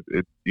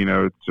 It's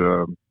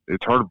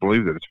hard to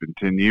believe that it's been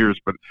 10 years,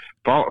 but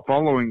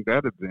following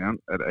that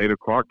event at 8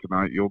 o'clock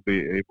tonight, you'll be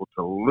able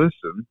to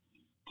listen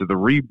to the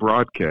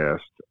rebroadcast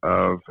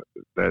of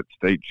that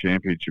state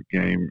championship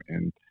game,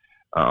 and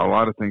a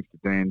lot of thanks to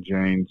Dan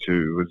James,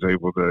 who was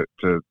able to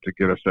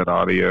get us that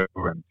audio,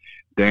 and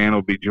Dan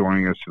will be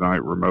joining us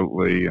tonight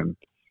remotely, and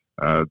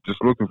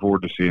just looking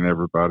forward to seeing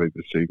everybody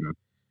this evening.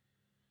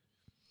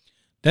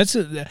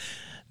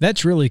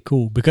 That's really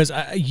cool, because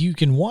you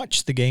can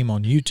watch the game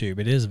on YouTube.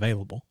 It is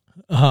available.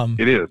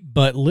 It is.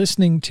 But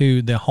listening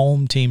to the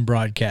home team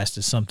broadcast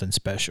is something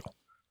special.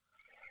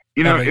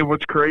 It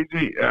was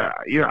crazy.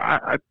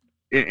 I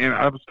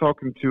was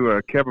talking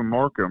to Kevin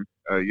Markham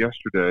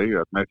yesterday,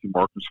 Matthew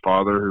Markham's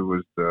father, who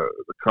was the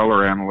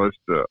color analyst,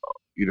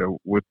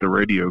 with the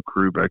radio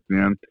crew back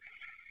then.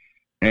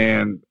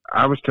 And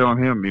I was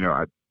telling him,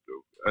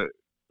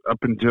 up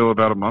until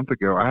about a month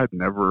ago, I had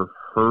never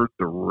heard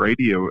the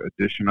radio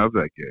edition of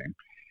that game,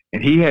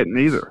 and he hadn't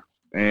either.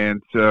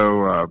 And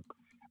so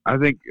I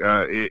think,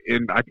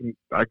 and I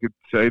could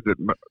say that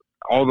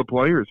all the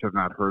players have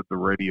not heard the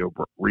radio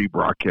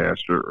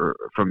rebroadcast or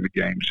from the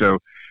game. So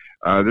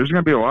there's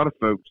going to be a lot of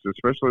folks,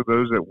 especially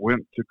those that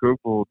went to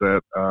Cookeville,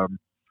 that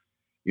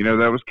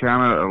that was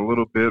kind of a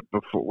little bit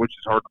before, which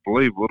is hard to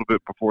believe, a little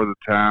bit before the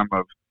time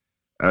of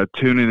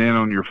tuning in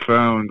on your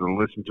phone to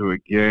listen to a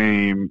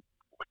game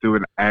through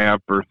an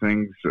app or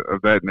things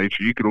of that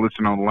nature. You could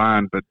listen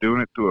online, but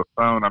doing it through a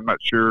phone, I'm not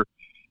sure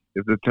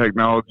if the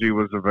technology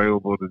was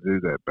available to do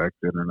that back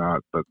then or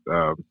not. But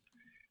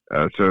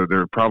so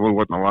there probably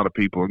wasn't a lot of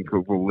people in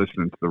Cookeville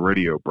listening to the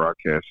radio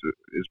broadcast,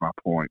 is my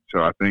point.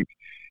 So I think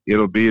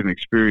it'll be an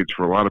experience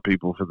for a lot of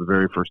people for the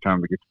very first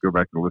time to get to go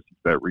back and listen to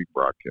that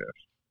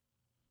rebroadcast.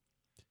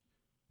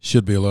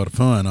 Should be a lot of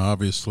fun,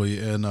 obviously,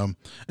 and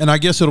I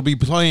guess it'll be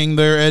playing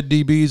there at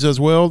DB's as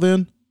well.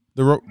 Then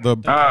They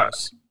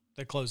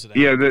close it out.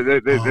 Yeah,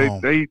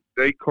 they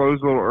close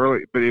a little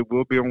early, but it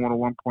will be on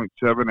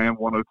 101.7 and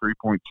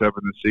 103.7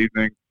 this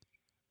evening.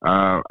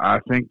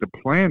 I think the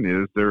plan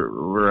is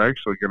we're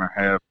actually going to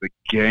have the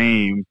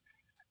game,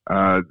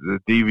 the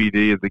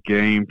DVD of the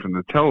game from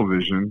the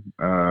television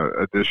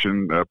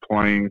edition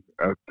playing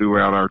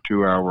throughout our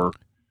 2-hour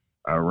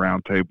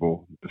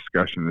roundtable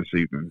discussion this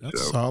evening.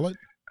 That's solid.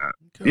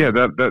 Okay. Yeah,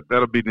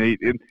 that'll be neat.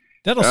 And,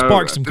 that'll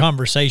spark some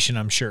conversation,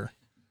 I'm sure.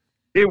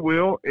 It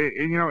will.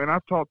 And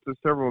I've talked to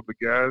several of the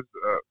guys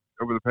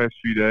over the past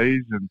few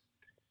days, and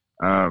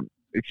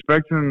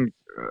expecting.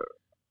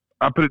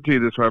 I'll put it to you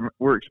this way: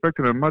 we're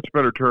expecting a much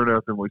better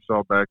turnout than we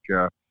saw back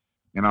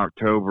in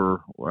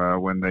October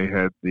when they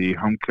had the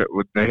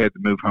They had to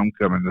move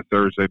homecoming to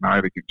Thursday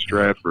night against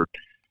Stratford.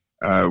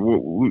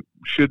 We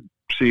should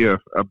see a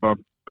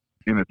bump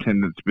in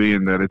attendance,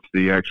 being that it's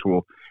the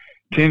actual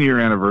 10-year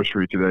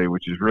anniversary today,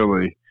 which is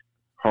really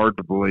hard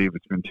to believe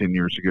it's been 10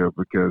 years ago,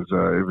 because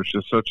it was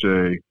just such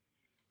a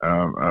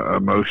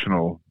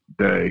emotional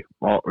day.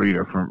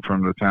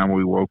 From the time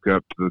we woke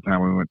up to the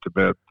time we went to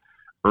bed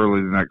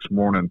early the next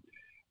morning.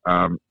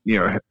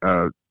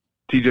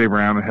 TJ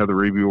Brown and Heather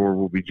Rebior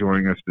will be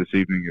joining us this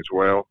evening as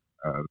well.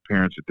 The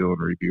parents of Dylan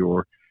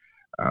Rebior.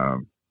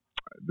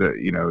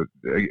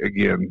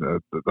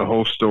 The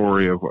whole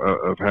story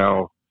of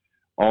how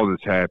all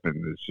this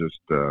happened is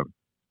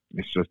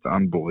just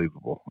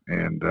unbelievable,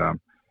 and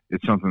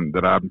it's something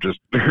that I'm just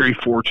very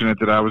fortunate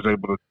that I was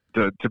able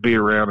to be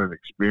around and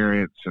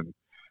experience, and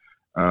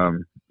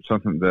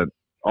something that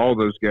all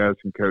those guys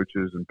and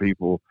coaches and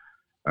people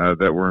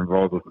that were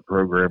involved with the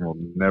program will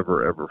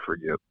never, ever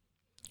forget.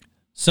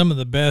 Some of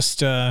the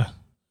best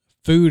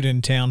food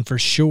in town for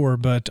sure,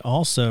 but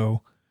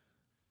also,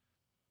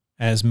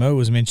 as Mo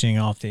was mentioning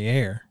off the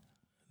air,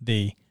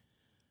 the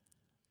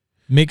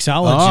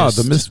mixologist.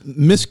 The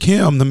Miss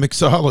Kim, the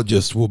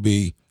mixologist, will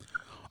be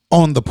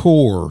on the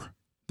pour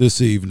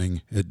this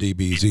evening at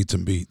DB's Eats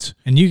and Beats.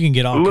 And you can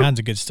get all kinds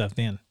of good stuff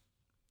then.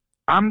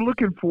 I'm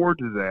looking forward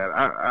to that.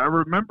 I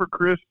remember,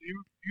 Chris,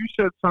 you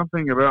said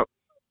something about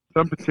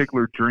some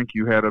particular drink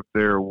you had up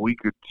there a week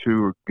or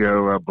two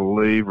ago, I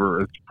believe, or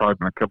it's probably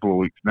been a couple of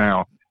weeks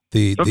now.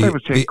 The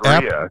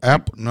sangria,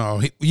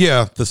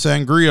 the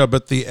sangria,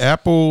 but the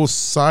apple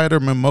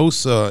cider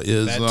mimosa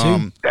is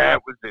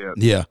that was it.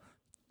 Yeah,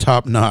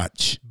 top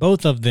notch.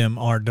 Both of them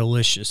are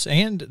delicious,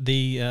 and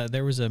the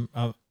there was a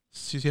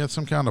she had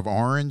some kind of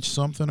orange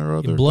something or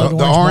other, blood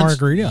orange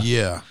margarita.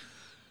 Yeah,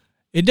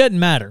 it doesn't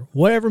matter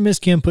whatever Miss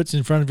Kim puts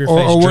in front of your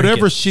face, or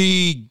whatever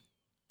she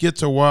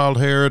gets a wild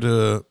hair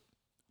to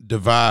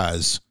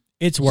devise.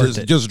 It's worth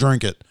it. Just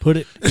drink it.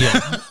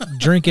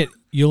 Drink it.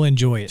 You'll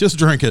enjoy it. Just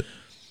drink it.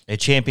 A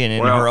champion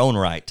in her own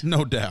right.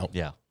 No doubt.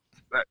 Yeah.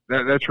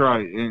 That's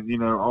right.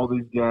 And, all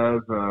these guys,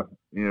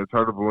 it's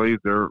hard to believe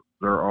they're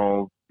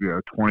all,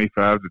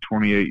 25 to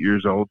 28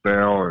 years old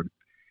now. And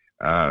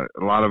a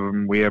lot of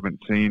them we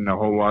haven't seen a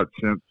whole lot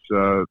since,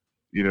 a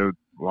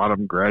lot of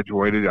them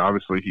graduated.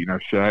 Obviously,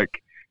 Shaq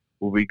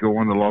will be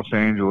going to Los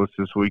Angeles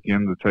this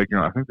weekend to take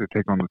on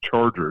the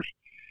Chargers.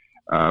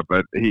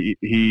 But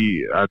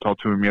I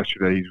talked to him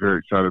yesterday. He's very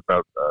excited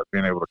about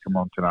being able to come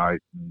on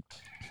tonight. And,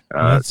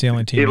 that's the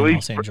only team in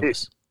Los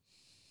Angeles.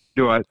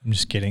 I'm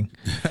just kidding.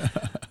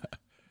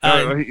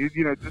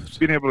 Just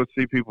being able to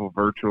see people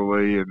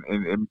virtually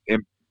and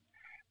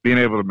being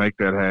able to make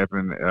that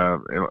happen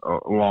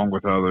along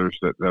with others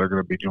that are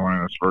going to be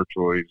joining us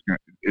virtually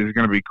is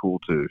going to be cool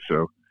too.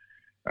 So,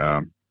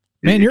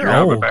 man, you're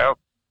old.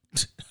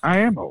 I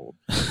am old.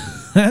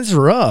 That's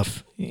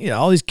rough.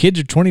 All these kids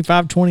are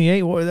 25,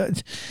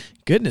 28.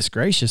 Goodness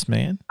gracious,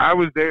 man. I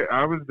was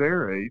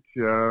their age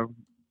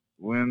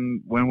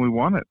when we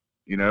won it.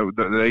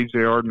 The age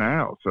they are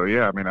now. So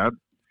yeah, I mean,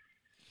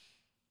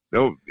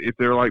 if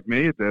they're like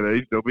me at that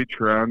age, they'll be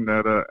trying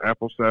that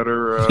apple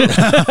cider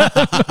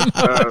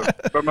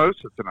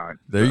mimosa tonight.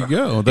 There you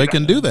go. They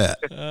can do that.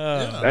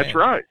 That's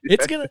right.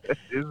 It's gonna.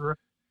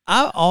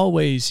 I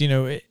always,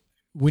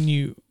 when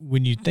you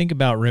think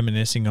about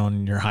reminiscing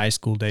on your high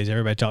school days,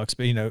 everybody talks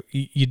about,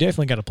 you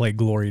definitely got to play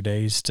Glory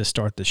Days to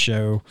start the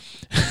show.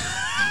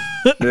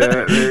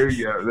 There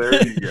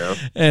you go.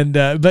 And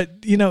but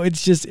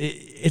it's just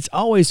it's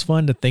always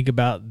fun to think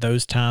about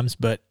those times,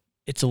 but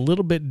it's a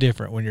little bit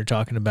different when you're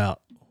talking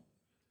about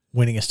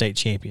winning a state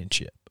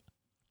championship.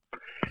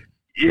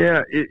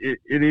 Yeah, it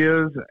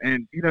is.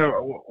 And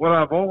what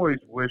I've always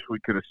wished we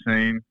could have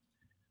seen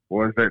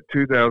was that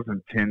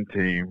 2010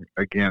 team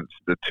against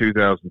the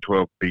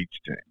 2012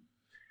 Beach team.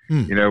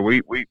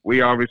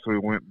 We obviously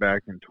went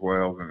back in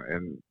 12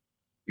 and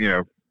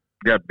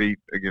got beat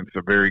against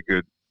a very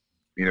good,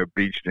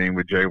 Beach team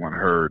with Jalen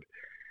Hurd.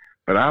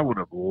 But I would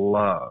have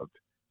loved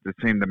to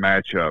see the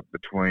matchup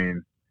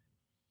between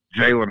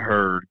Jalen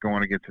Hurd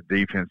going against a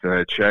defense that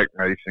had Shaq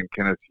Mason,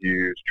 Kenneth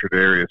Hughes,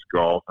 Tredarius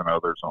Goff, and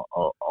others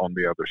on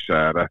the other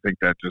side. I think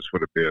that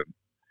would have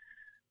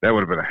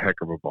been a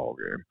heck of a ball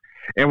game.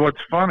 And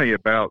what's funny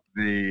about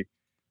the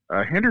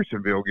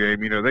Hendersonville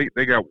game,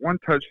 they got one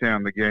touchdown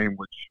in the game,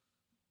 which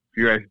if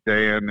you ask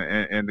Dan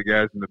and the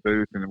guys in the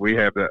booth, and we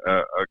have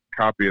a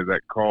copy of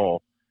that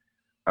call,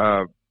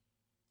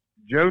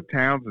 Joe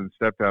Townsend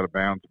stepped out of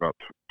bounds about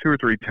 2 or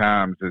 3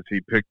 times as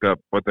he picked up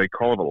what they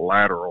called a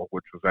lateral,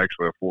 which was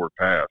actually a forward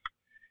pass,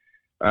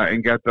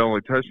 and got the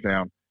only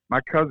touchdown.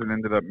 My cousin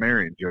ended up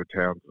marrying Joe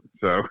Townsend.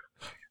 So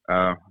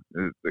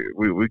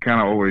we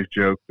kind of always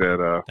joke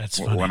that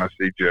when I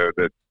see Joe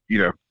that,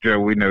 Joe,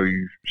 we know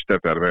you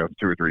stepped out of bounds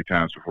 2 or 3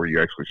 times before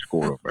you actually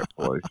scored on that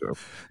play. So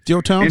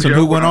Joe Townsend,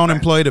 who went on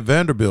and played at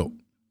Vanderbilt.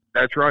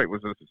 That's right.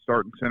 Was a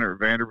starting center at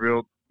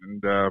Vanderbilt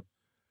and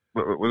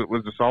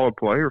was a solid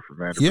player for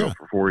Vanderbilt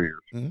for 4 years.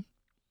 Mm-hmm.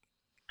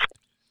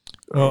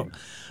 Well,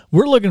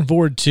 we're looking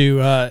forward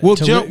to. Will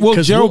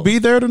Joe be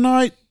there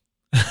tonight?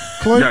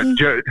 No,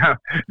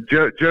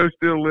 Joe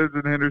still lives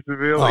in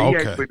Hendersonville. Oh, He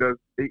okay. actually does.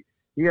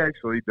 He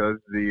actually does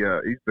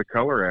he's the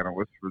color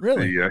analyst for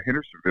the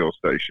Hendersonville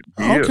station.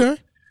 He okay. is.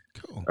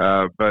 Cool.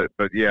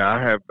 But yeah,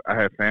 I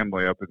have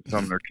family up in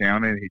Sumner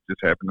County, and he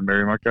just happened to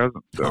marry my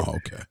cousin. So,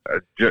 okay.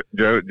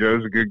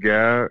 Joe's a good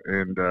guy,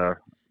 and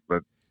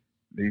but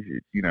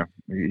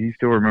he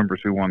still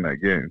remembers who won that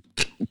game.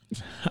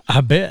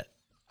 I bet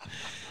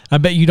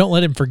you don't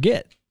let him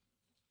forget.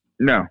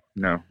 No,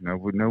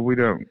 we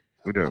don't.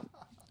 We don't.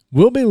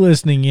 We'll be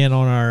listening in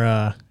on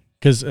our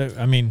because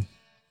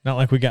not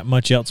like we got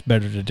much else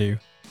better to do.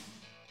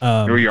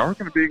 We are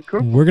going to be in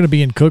Cookeville. We're going to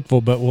be in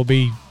Cookeville, but we'll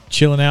be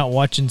chilling out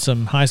watching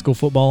some high school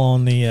football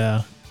on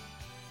the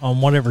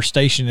on whatever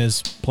station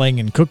is playing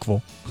in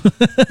Cookeville.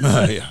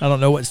 Yeah. I don't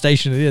know what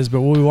station it is,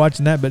 but we'll be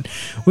watching that. But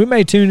we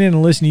may tune in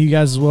and listen to you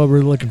guys as well.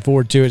 We're looking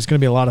forward to it. It's going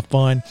to be a lot of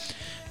fun.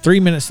 3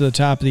 minutes to the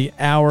top of the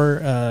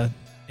hour,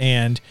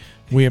 and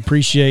we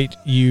appreciate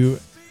you,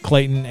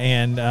 Clayton,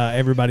 and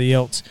everybody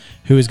else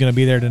who is going to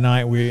be there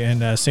tonight.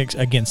 6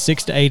 to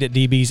 8 at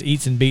DB's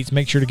Eats and Beats.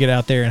 Make sure to get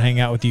out there and hang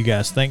out with you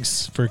guys.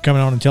 Thanks for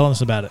coming on and telling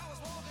us about it.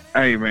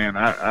 Hey, man,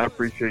 I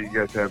appreciate you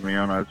guys having me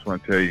on. I just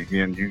want to tell you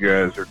again, you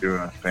guys are doing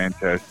a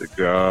fantastic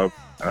job.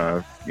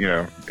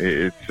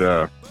 It's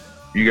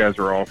you guys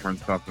are offering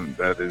something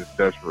that is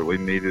desperately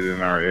needed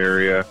in our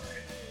area,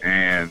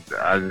 and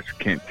I just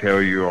can't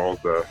tell you all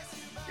the,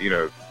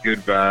 good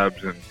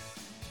vibes and,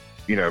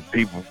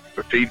 people,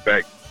 the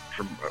feedback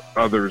from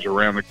others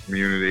around the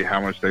community,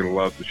 how much they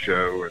love the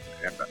show,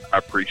 and I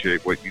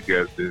appreciate what you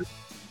guys do.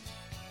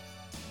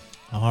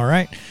 All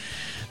right.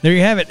 There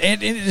you have it.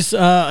 And it is,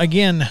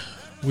 again,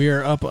 we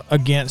are up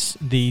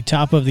against the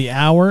top of the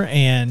hour,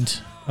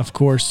 and, of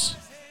course,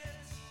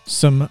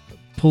 some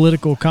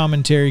political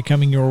commentary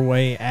coming your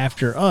way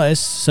after us.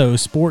 So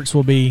sports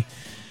will be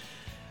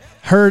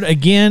heard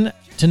again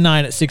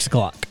tonight at 6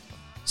 o'clock.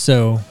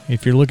 So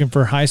if you're looking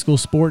for high school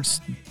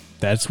sports,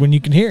 that's when you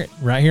can hear it,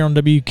 right here on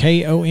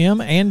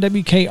WKOM and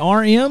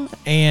WKRM.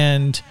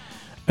 And,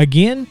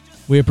 again,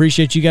 we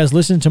appreciate you guys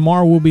listening.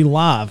 Tomorrow we'll be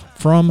live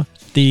from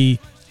the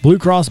Blue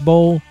Cross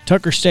Bowl,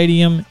 Tucker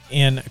Stadium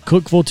in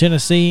Cookeville,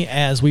 Tennessee,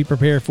 as we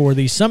prepare for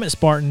the Summit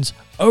Spartans,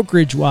 Oak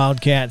Ridge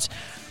Wildcats.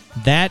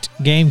 That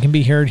game can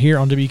be heard here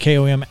on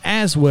WKOM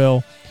as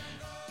well.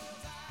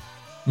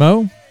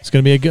 Mo, it's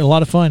going to be a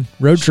lot of fun.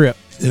 Road trip.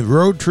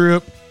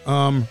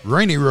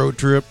 Rainy road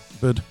trip,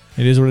 but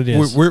it is what it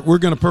is. We're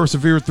going to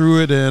persevere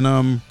through it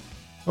and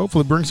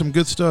hopefully bring some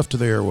good stuff to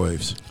the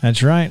airwaves.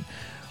 That's right.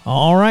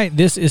 All right,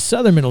 this is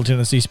Southern Middle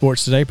Tennessee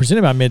Sports Today,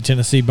 presented by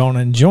Mid-Tennessee Bone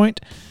and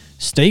Joint.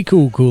 Stay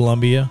cool,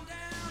 Columbia.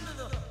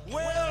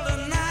 Well,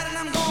 tonight, and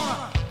I'm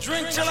gonna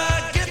drink till I